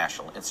head of the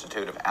National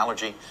Institute of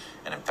Allergy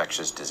and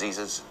Infectious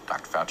Diseases.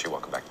 Dr. Fauci,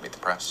 welcome back to Meet the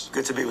Press.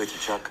 Good to be with you,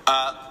 Chuck.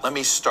 Let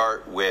me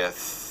start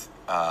with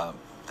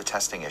the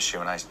testing issue.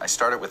 And I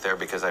started with there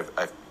because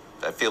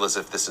I feel as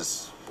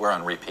if we're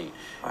on repeat.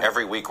 Right.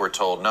 Every week we're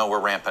told, no, we're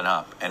ramping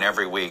up. And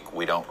every week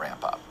we don't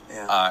ramp up.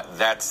 Yeah.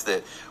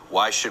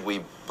 Why should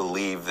we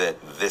believe that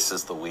this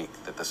is the week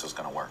that this is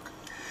going to work?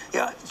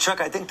 Yeah,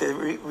 Chuck, I think the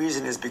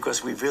reason is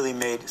because we've really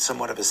made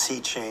somewhat of a sea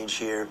change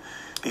here.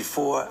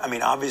 Before, I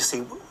mean,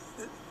 obviously,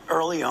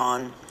 early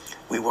on,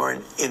 we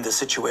weren't in the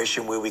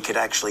situation where we could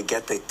actually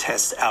get the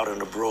tests out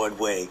in a broad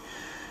way.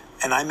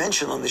 And I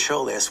mentioned on the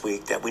show last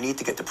week that we need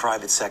to get the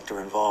private sector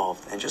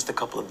involved. And just a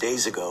couple of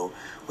days ago,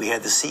 we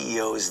had the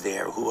CEOs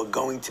there who are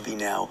going to be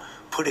now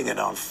putting it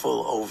on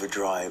full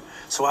overdrive.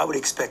 So I would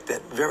expect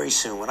that very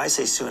soon. When I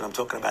say soon, I'm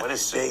talking about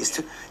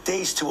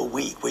days to a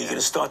week where you're going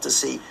to start to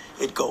see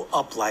it go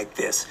up like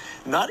this.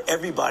 Not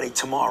everybody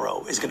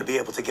tomorrow is going to be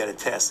able to get a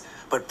test,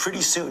 but pretty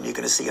soon you're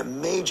going to see a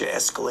major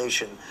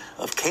escalation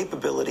of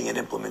capability and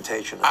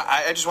implementation.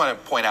 I just want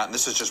to point out, and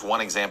this is just one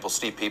example,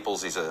 Steve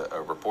Peoples, he's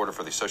a reporter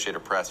for the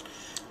Associated Press.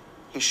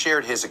 He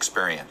shared his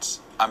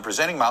experience. I'm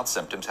presenting mild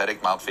symptoms,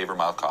 headache, mild fever,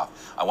 mild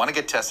cough. I want to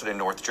get tested in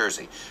North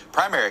Jersey.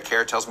 Primary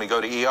care tells me to go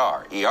to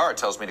ER. ER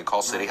tells me to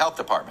call City Health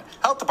Department.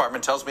 Health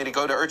Department tells me to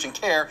go to urgent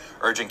care.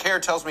 Urgent care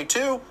tells me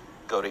to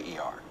go to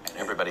ER. And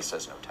everybody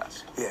says no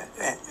test. Yeah,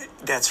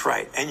 that's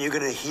right. And you're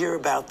going to hear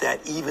about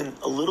that even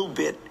a little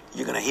bit.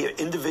 You're going to hear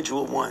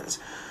individual ones.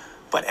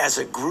 But as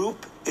a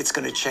group, it's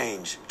going to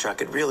change,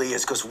 Chuck. It really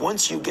is. Because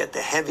once you get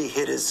the heavy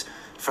hitters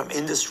from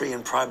industry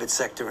and private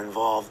sector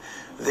involved,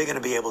 they're going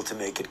to be able to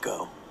make it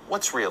go.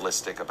 What's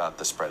realistic about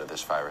the spread of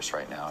this virus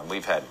right now? And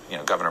we've had,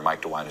 Governor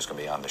Mike DeWine, who's going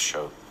to be on the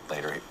show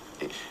later.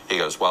 He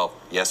goes, well,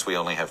 yes, we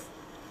only have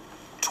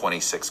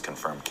 26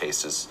 confirmed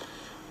cases,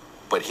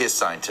 but his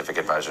scientific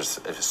advisors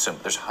assume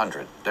there's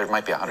 100. There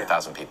might be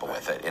 100,000 people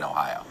with it in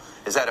Ohio.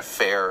 Is that a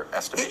fair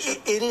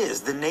estimation? It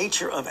is. The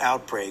nature of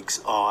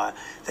outbreaks are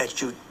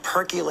that you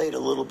percolate a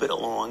little bit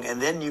along,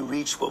 and then you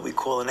reach what we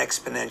call an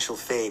exponential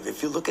fade.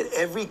 If you look at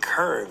every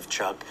curve,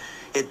 Chuck,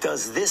 it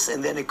does this,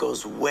 and then it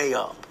goes way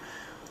up.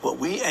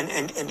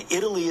 And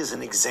Italy is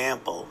an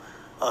example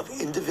of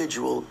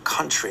individual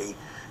country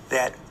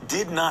that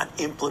did not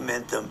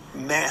implement the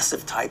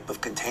massive type of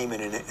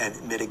containment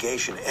and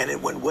mitigation, and it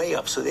went way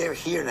up. So they're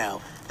here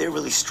now. They're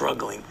really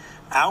struggling.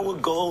 Our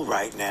goal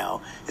right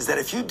now is that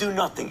if you do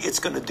nothing, it's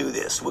going to do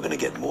this. We're going to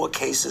get more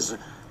cases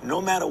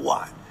no matter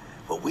what.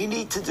 What we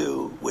need to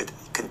do with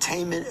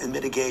containment and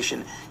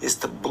mitigation is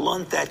to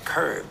blunt that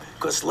curve,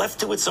 because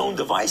left to its own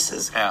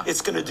devices,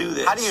 it's going to do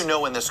this. How do you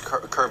know when this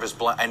curve is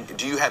blunt? And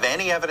do you have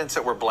any evidence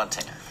that we're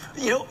blunting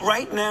it?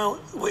 Right now,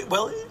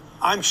 well,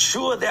 I'm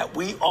sure that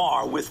we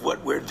are with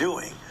what we're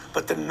doing,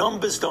 but the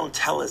numbers don't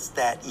tell us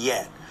that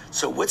yet.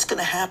 So what's going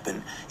to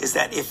happen is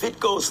that if it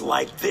goes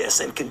like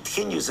this and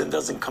continues and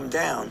doesn't come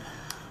down,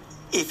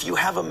 if you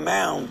have a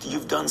mound,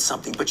 you've done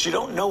something, but you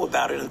don't know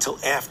about it until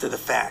after the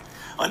fact.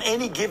 On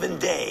any given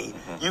day,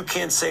 you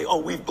can't say, oh,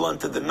 we've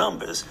blunted the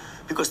numbers,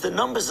 because the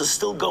numbers are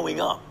still going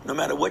up no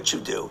matter what you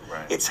do.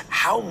 Right. It's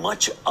how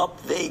much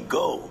up they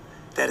go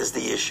that is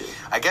the issue.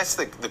 I guess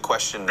the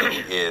question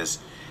is,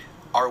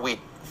 are we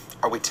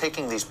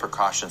taking these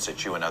precautions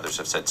that you and others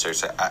have said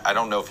seriously? I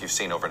don't know if you've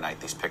seen overnight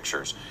these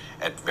pictures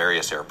at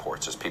various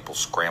airports as people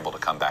scramble to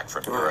come back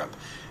from Europe,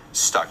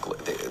 stuck.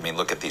 I mean,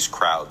 look at these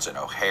crowds in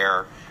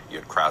O'Hare. You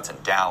had crowds in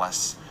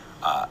Dallas,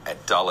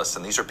 at Dulles,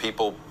 and these are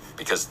people,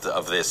 because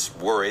of this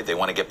worry, they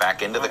want to get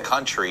back into the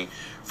country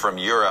from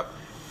Europe,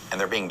 and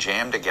they're being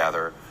jammed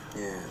together.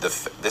 Yeah.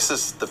 This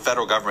is the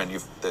federal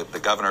government. The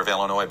governor of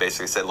Illinois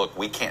basically said, look,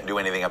 we can't do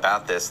anything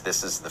about this.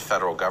 This is the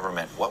federal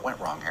government. What went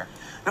wrong here?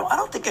 No, I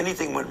don't think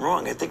anything went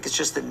wrong. I think it's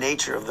just the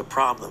nature of the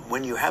problem.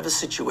 When you have a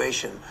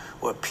situation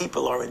where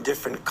people are in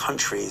different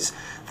countries,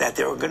 that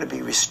there are going to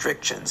be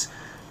restrictions,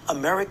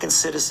 American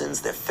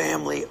citizens, their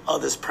family,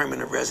 others,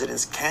 permanent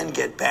residents can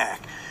get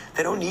back.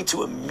 They don't need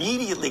to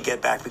immediately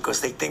get back because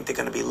they think they're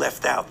going to be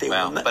left out. They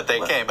will not, but they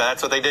came. But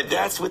that's what they did do.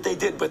 That's what they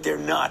did, but they're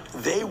not.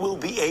 They will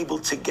be able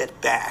to get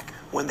back.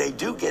 When they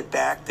do get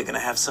back, they're going to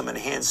have some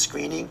enhanced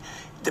screening,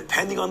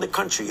 depending on the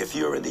country. If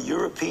you're in the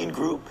European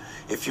group,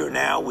 if you're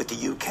now with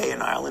the UK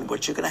and Ireland,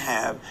 what you're going to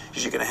have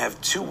is you're going to have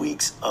 2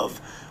 weeks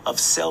of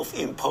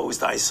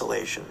self-imposed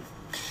isolation.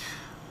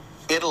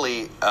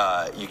 Italy,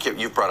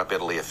 you've brought up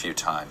Italy a few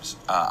times.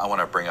 I want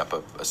to bring up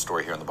a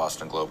story here in the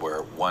Boston Globe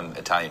where one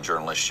Italian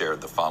journalist shared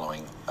the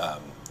following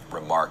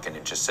remark, and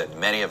it just said,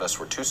 many of us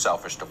were too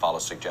selfish to follow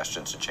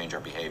suggestions to change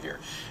our behavior.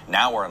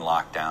 Now we're in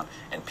lockdown,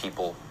 and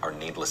people are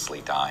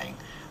needlessly dying.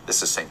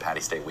 This is St.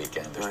 Paddy's Day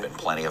weekend. There's been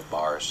plenty of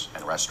bars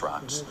and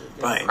restaurants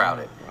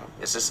crowded.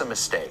 Is this a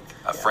mistake?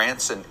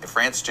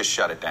 France just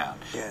shut it down.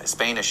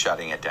 Spain is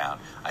shutting it down.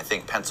 I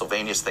think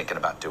Pennsylvania's thinking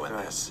about doing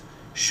this.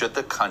 Should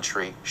the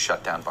country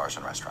shut down bars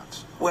and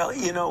restaurants? Well,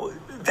 you know,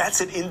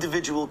 that's an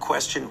individual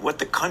question. What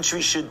the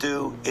country should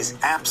do is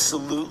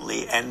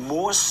absolutely, and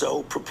more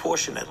so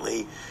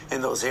proportionately,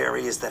 in those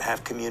areas that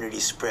have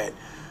community spread.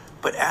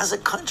 But as a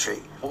country...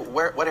 Well,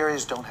 what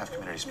areas don't have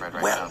community spread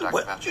right now,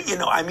 Dr. Fauci? You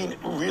know, I mean,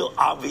 real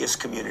obvious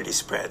community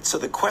spread. So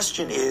the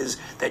question is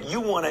that you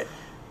want to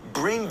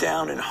bring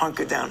down and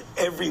hunker down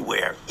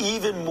everywhere,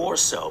 even more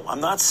so.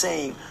 I'm not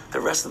saying the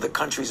rest of the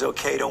country's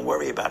okay, don't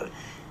worry about it.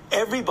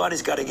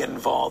 Everybody's got to get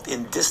involved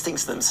in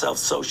distancing themselves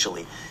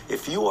socially.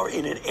 If you are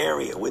in an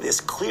area where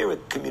there's clear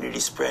community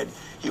spread,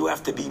 you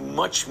have to be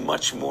much,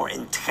 much more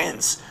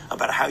intense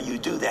about how you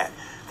do that.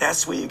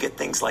 That's where you get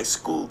things like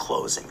school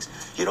closings.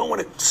 You don't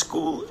want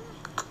to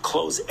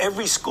close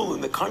every school in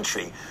the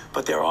country,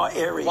 but there are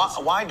areas.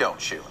 Why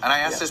don't you? And I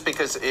ask this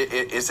because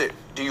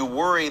do you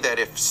worry that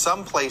if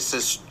some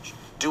places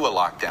do a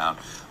lockdown,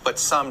 but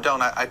some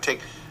don't?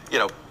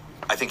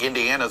 I think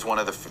Indiana is one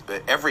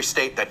of every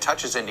state that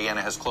touches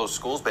Indiana has closed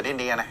schools, but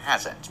Indiana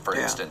hasn't, for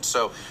instance.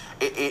 So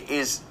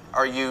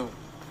are you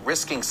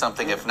risking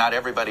something if not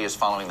everybody is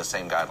following the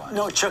same guidelines?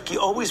 No, Chuck, you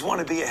always want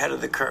to be ahead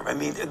of the curve. I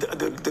mean,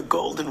 the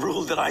golden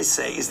rule that I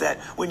say is that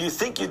when you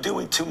think you're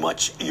doing too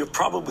much, you're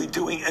probably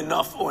doing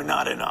enough or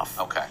not enough.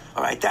 Okay.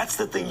 All right, that's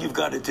the thing you've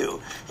got to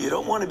do. You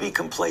don't want to be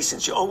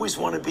complacent. You always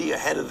want to be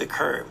ahead of the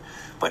curve.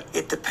 But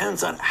it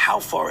depends on how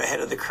far ahead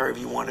of the curve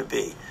you want to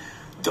be.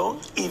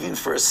 Don't even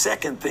for a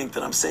second think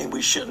that I'm saying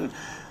we shouldn't.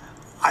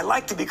 I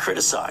like to be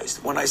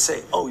criticized when I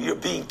say, oh, you're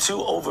being too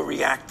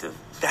overreactive.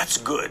 That's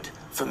good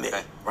for me,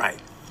 right?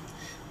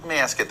 Let me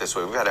ask it this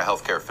way. We've had a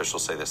healthcare official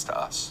say this to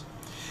us,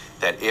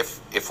 that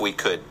if we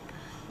could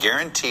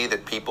guarantee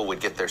that people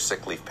would get their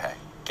sick leave pay,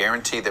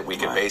 guarantee that we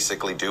could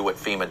basically do what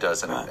FEMA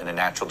does in a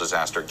natural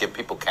disaster, give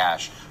people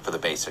cash for the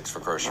basics, for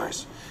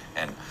groceries.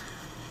 And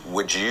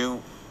would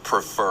you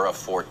prefer a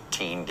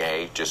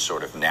 14-day just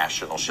sort of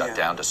national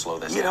shutdown to slow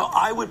this down? You know,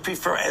 I would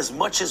prefer as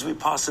much as we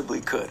possibly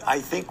could.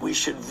 I think we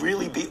should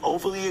really be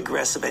overly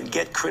aggressive and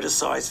get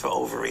criticized for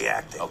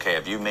overreacting. Okay,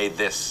 have you made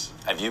this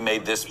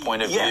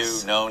point of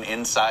view known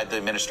inside the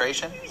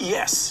administration?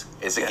 Yes.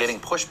 Is it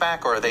getting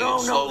pushback, or are they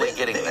slowly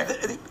getting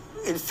there?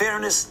 In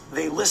fairness,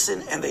 they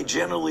listen and they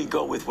generally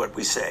go with what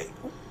we say.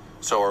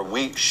 So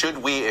should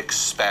we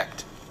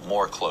expect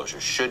more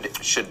closures?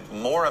 Should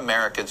more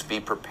Americans be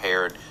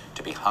prepared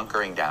to be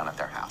hunkering down at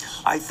their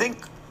house? I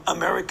think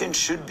Americans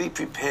should be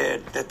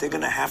prepared that they're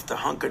going to have to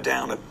hunker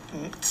down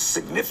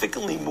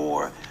significantly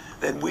more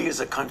than we as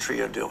a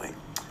country are doing.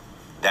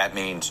 That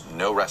means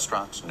no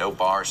restaurants, no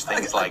bars,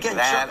 things like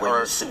that?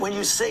 Chuck, when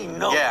you say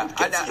no... Yeah,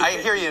 I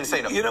hear you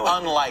say no. You know,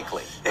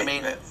 unlikely. I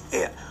mean...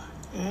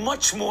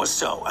 Much more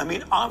so. I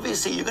mean,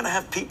 obviously, you're going to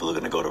have people who are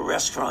going to go to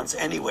restaurants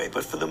anyway,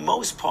 but for the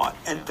most part,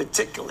 and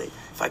particularly,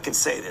 if I can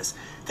say this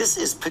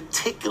is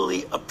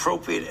particularly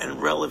appropriate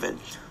and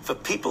relevant for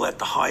people at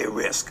the higher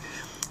risk.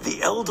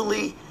 The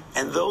elderly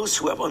and those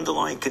who have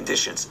underlying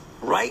conditions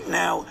right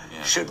now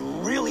should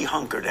really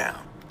hunker down.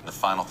 The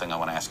final thing I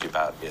want to ask you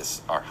about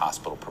is our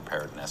hospital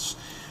preparedness.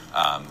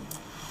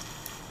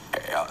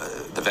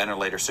 The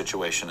ventilator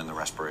situation and the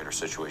respirator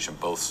situation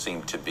both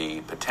seem to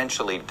be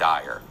potentially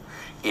dire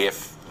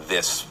if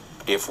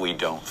we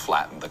don't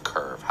flatten the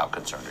curve. How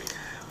concerned are you?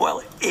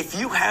 Well, if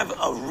you have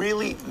a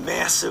really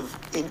massive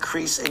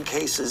increase in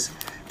cases,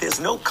 there's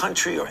no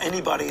country or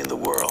anybody in the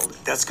world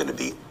that's going to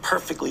be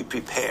perfectly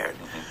prepared.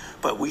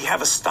 But we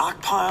have a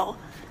stockpile,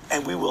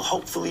 and we will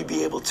hopefully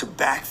be able to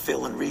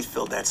backfill and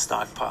refill that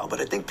stockpile.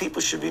 But I think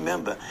people should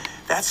remember,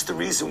 that's the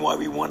reason why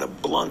we want to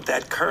blunt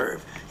that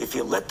curve. If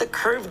you let the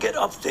curve get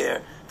up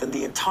there, then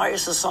the entire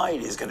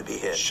society is going to be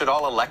hit. Should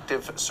all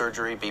elective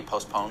surgery be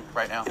postponed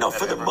right now? You know,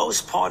 for the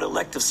most part,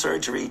 elective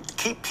surgery,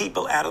 keep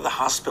people out of the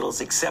hospitals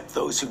except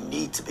those who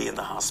need to be in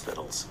the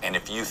hospitals. And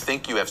if you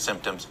think you have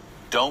symptoms,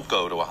 don't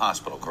go to a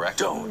hospital, correct?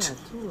 Don't.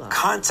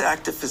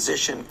 Contact a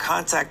physician,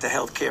 contact a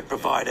healthcare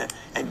provider,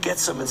 and get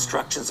some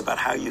instructions about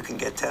how you can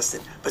get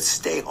tested. But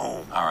stay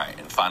home. All right.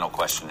 And final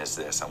question is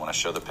this. I want to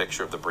show the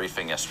picture of the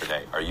briefing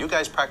yesterday. Are you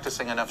guys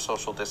practicing enough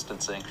social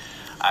distancing?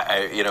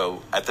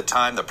 At the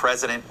time, the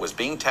president was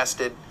being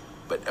tested.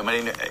 But, I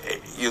mean,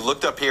 you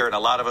looked up here, and a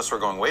lot of us were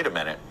going, wait a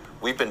minute.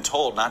 We've been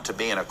told not to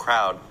be in a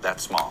crowd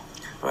that small.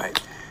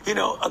 Right. You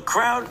know, a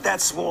crowd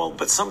that small,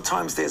 but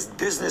sometimes there's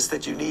business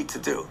that you need to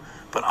do.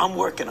 But I'm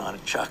working on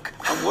it, Chuck.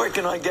 I'm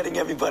working on getting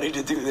everybody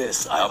to do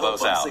this. I hope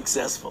I'm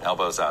successful.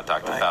 Elbows out,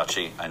 Dr.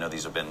 Fauci. I know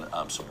these have been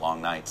some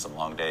long nights, some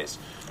long days.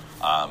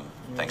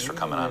 Thanks for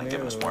coming on and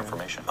giving us more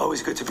information.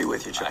 Always good to be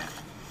with you, Chuck.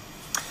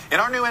 In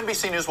our new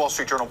NBC News Wall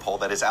Street Journal poll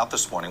that is out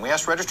this morning, we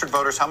asked registered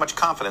voters how much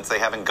confidence they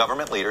have in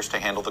government leaders to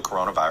handle the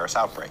coronavirus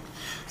outbreak.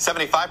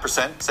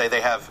 75% say they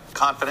have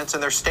confidence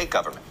in their state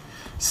government.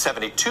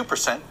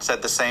 72%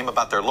 said the same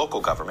about their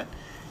local government.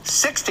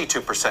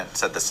 62%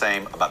 said the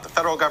same about the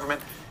federal government.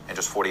 And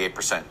just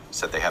 48%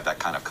 said they have that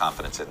kind of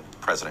confidence in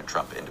President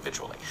Trump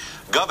individually.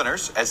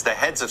 Governors, as the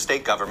heads of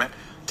state government,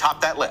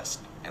 top that list.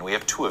 And we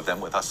have two of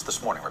them with us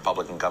this morning,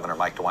 Republican Governor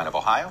Mike DeWine of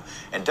Ohio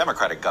and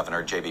Democratic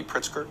Governor J.B.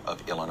 Pritzker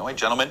of Illinois.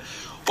 Gentlemen,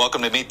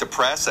 welcome to Meet the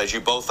Press. As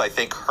you both, I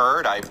think,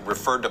 heard, I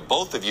referred to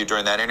both of you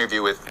during that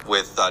interview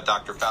with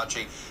Dr.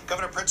 Fauci.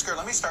 Governor Pritzker,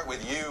 let me start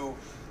with you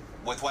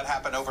with what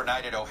happened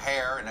overnight at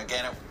O'Hare. And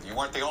again, you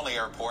weren't the only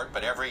airport,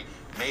 but every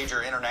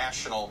major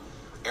international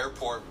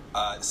airport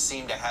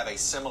seemed to have a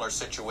similar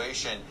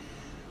situation.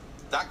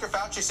 Dr.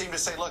 Fauci seemed to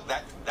say, look,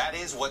 that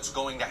is what's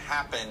going to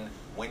happen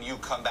when you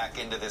come back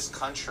into this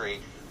country.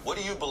 What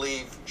do you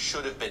believe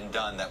should have been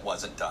done that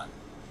wasn't done?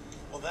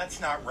 Well, that's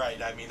not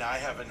right. I mean, I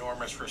have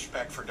enormous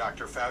respect for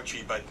Dr.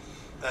 Fauci, but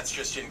that's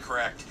just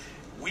incorrect.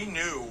 We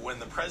knew when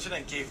the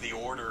president gave the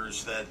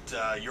orders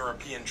that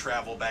European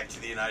travel back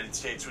to the United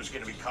States was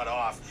going to be cut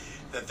off,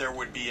 that there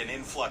would be an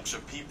influx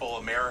of people,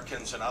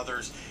 Americans and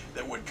others,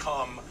 that would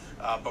come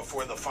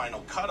before the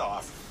final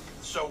cutoff.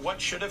 So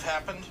what should have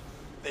happened?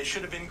 They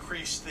should have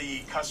increased the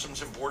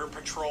Customs and Border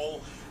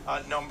Patrol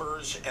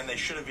numbers, and they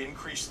should have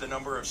increased the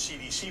number of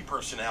CDC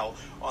personnel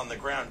on the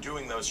ground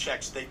doing those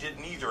checks. They did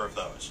neither of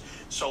those.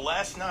 So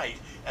last night,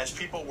 as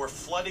people were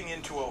flooding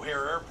into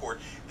O'Hare Airport,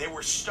 they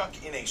were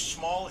stuck in a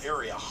small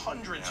area,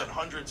 hundreds and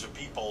hundreds of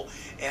people,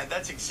 and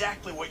that's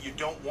exactly what you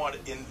don't want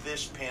in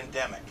this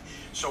pandemic.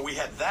 So we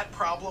had that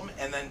problem,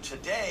 and then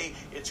today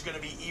it's going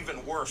to be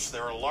even worse.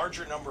 There are a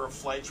larger number of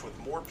flights with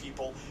more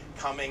people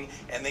coming,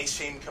 and they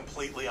seem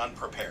completely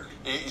unprepared.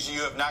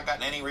 You have not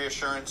gotten any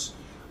reassurance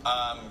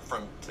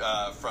from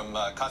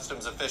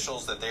customs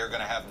officials that they are going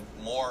to have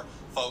more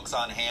folks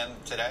on hand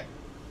today?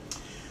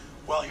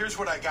 Well, here's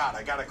what I got.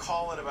 I got a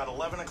call at about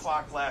 11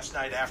 o'clock last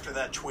night after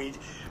that tweet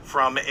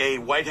from a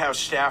White House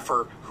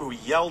staffer who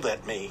yelled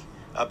at me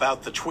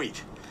about the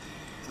tweet.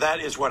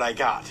 That is what I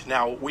got.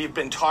 Now, we've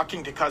been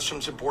talking to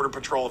Customs and Border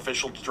Patrol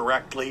officials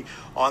directly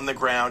on the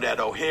ground at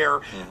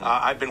O'Hare.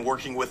 I've been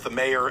working with the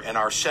mayor and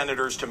our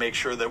senators to make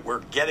sure that we're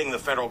getting the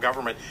federal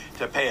government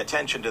to pay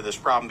attention to this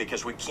problem,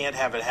 because we can't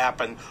have it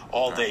happen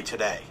all day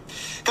today.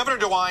 Governor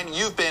DeWine,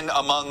 you've been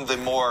among the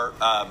more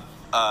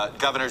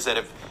governors that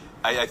have,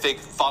 I think,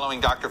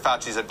 following Dr.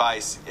 Fauci's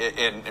advice,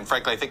 and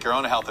frankly, I think your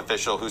own health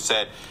official who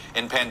said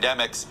in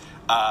pandemics,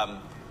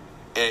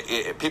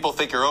 people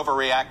think you're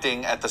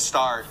overreacting at the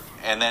start,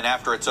 and then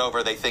after it's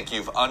over, they think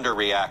you've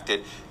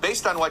underreacted.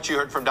 Based on what you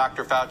heard from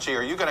Dr. Fauci,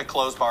 are you going to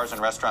close bars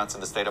and restaurants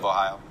in the state of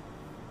Ohio?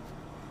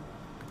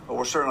 Well,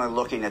 we're certainly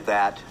looking at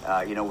that.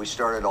 We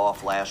started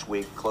off last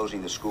week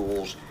closing the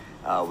schools.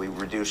 We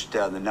reduced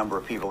the number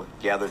of people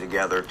gathered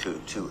together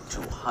to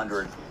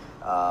 200.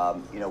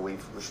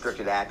 We've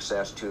restricted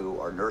access to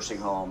our nursing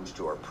homes,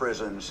 to our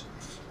prisons.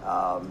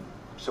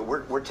 So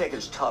we're taking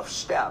tough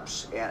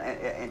steps.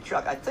 And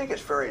Chuck, I think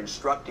it's very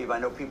instructive. I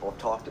know people have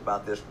talked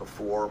about this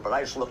before, but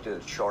I just looked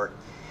at a chart.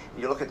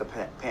 You look at the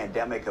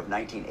pandemic of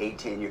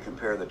 1918, you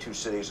compare the two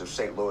cities of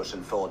St. Louis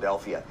and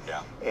Philadelphia.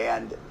 Yeah.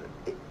 And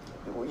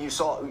you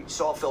saw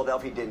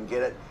Philadelphia didn't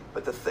get it.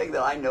 But the thing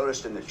that I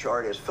noticed in the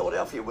chart is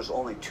Philadelphia was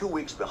only 2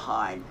 weeks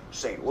behind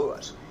St.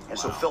 Louis. And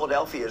so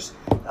Philadelphia's,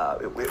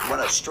 it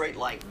went a straight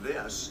like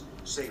this.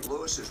 St.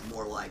 Louis is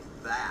more like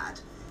that.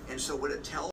 And so what it tells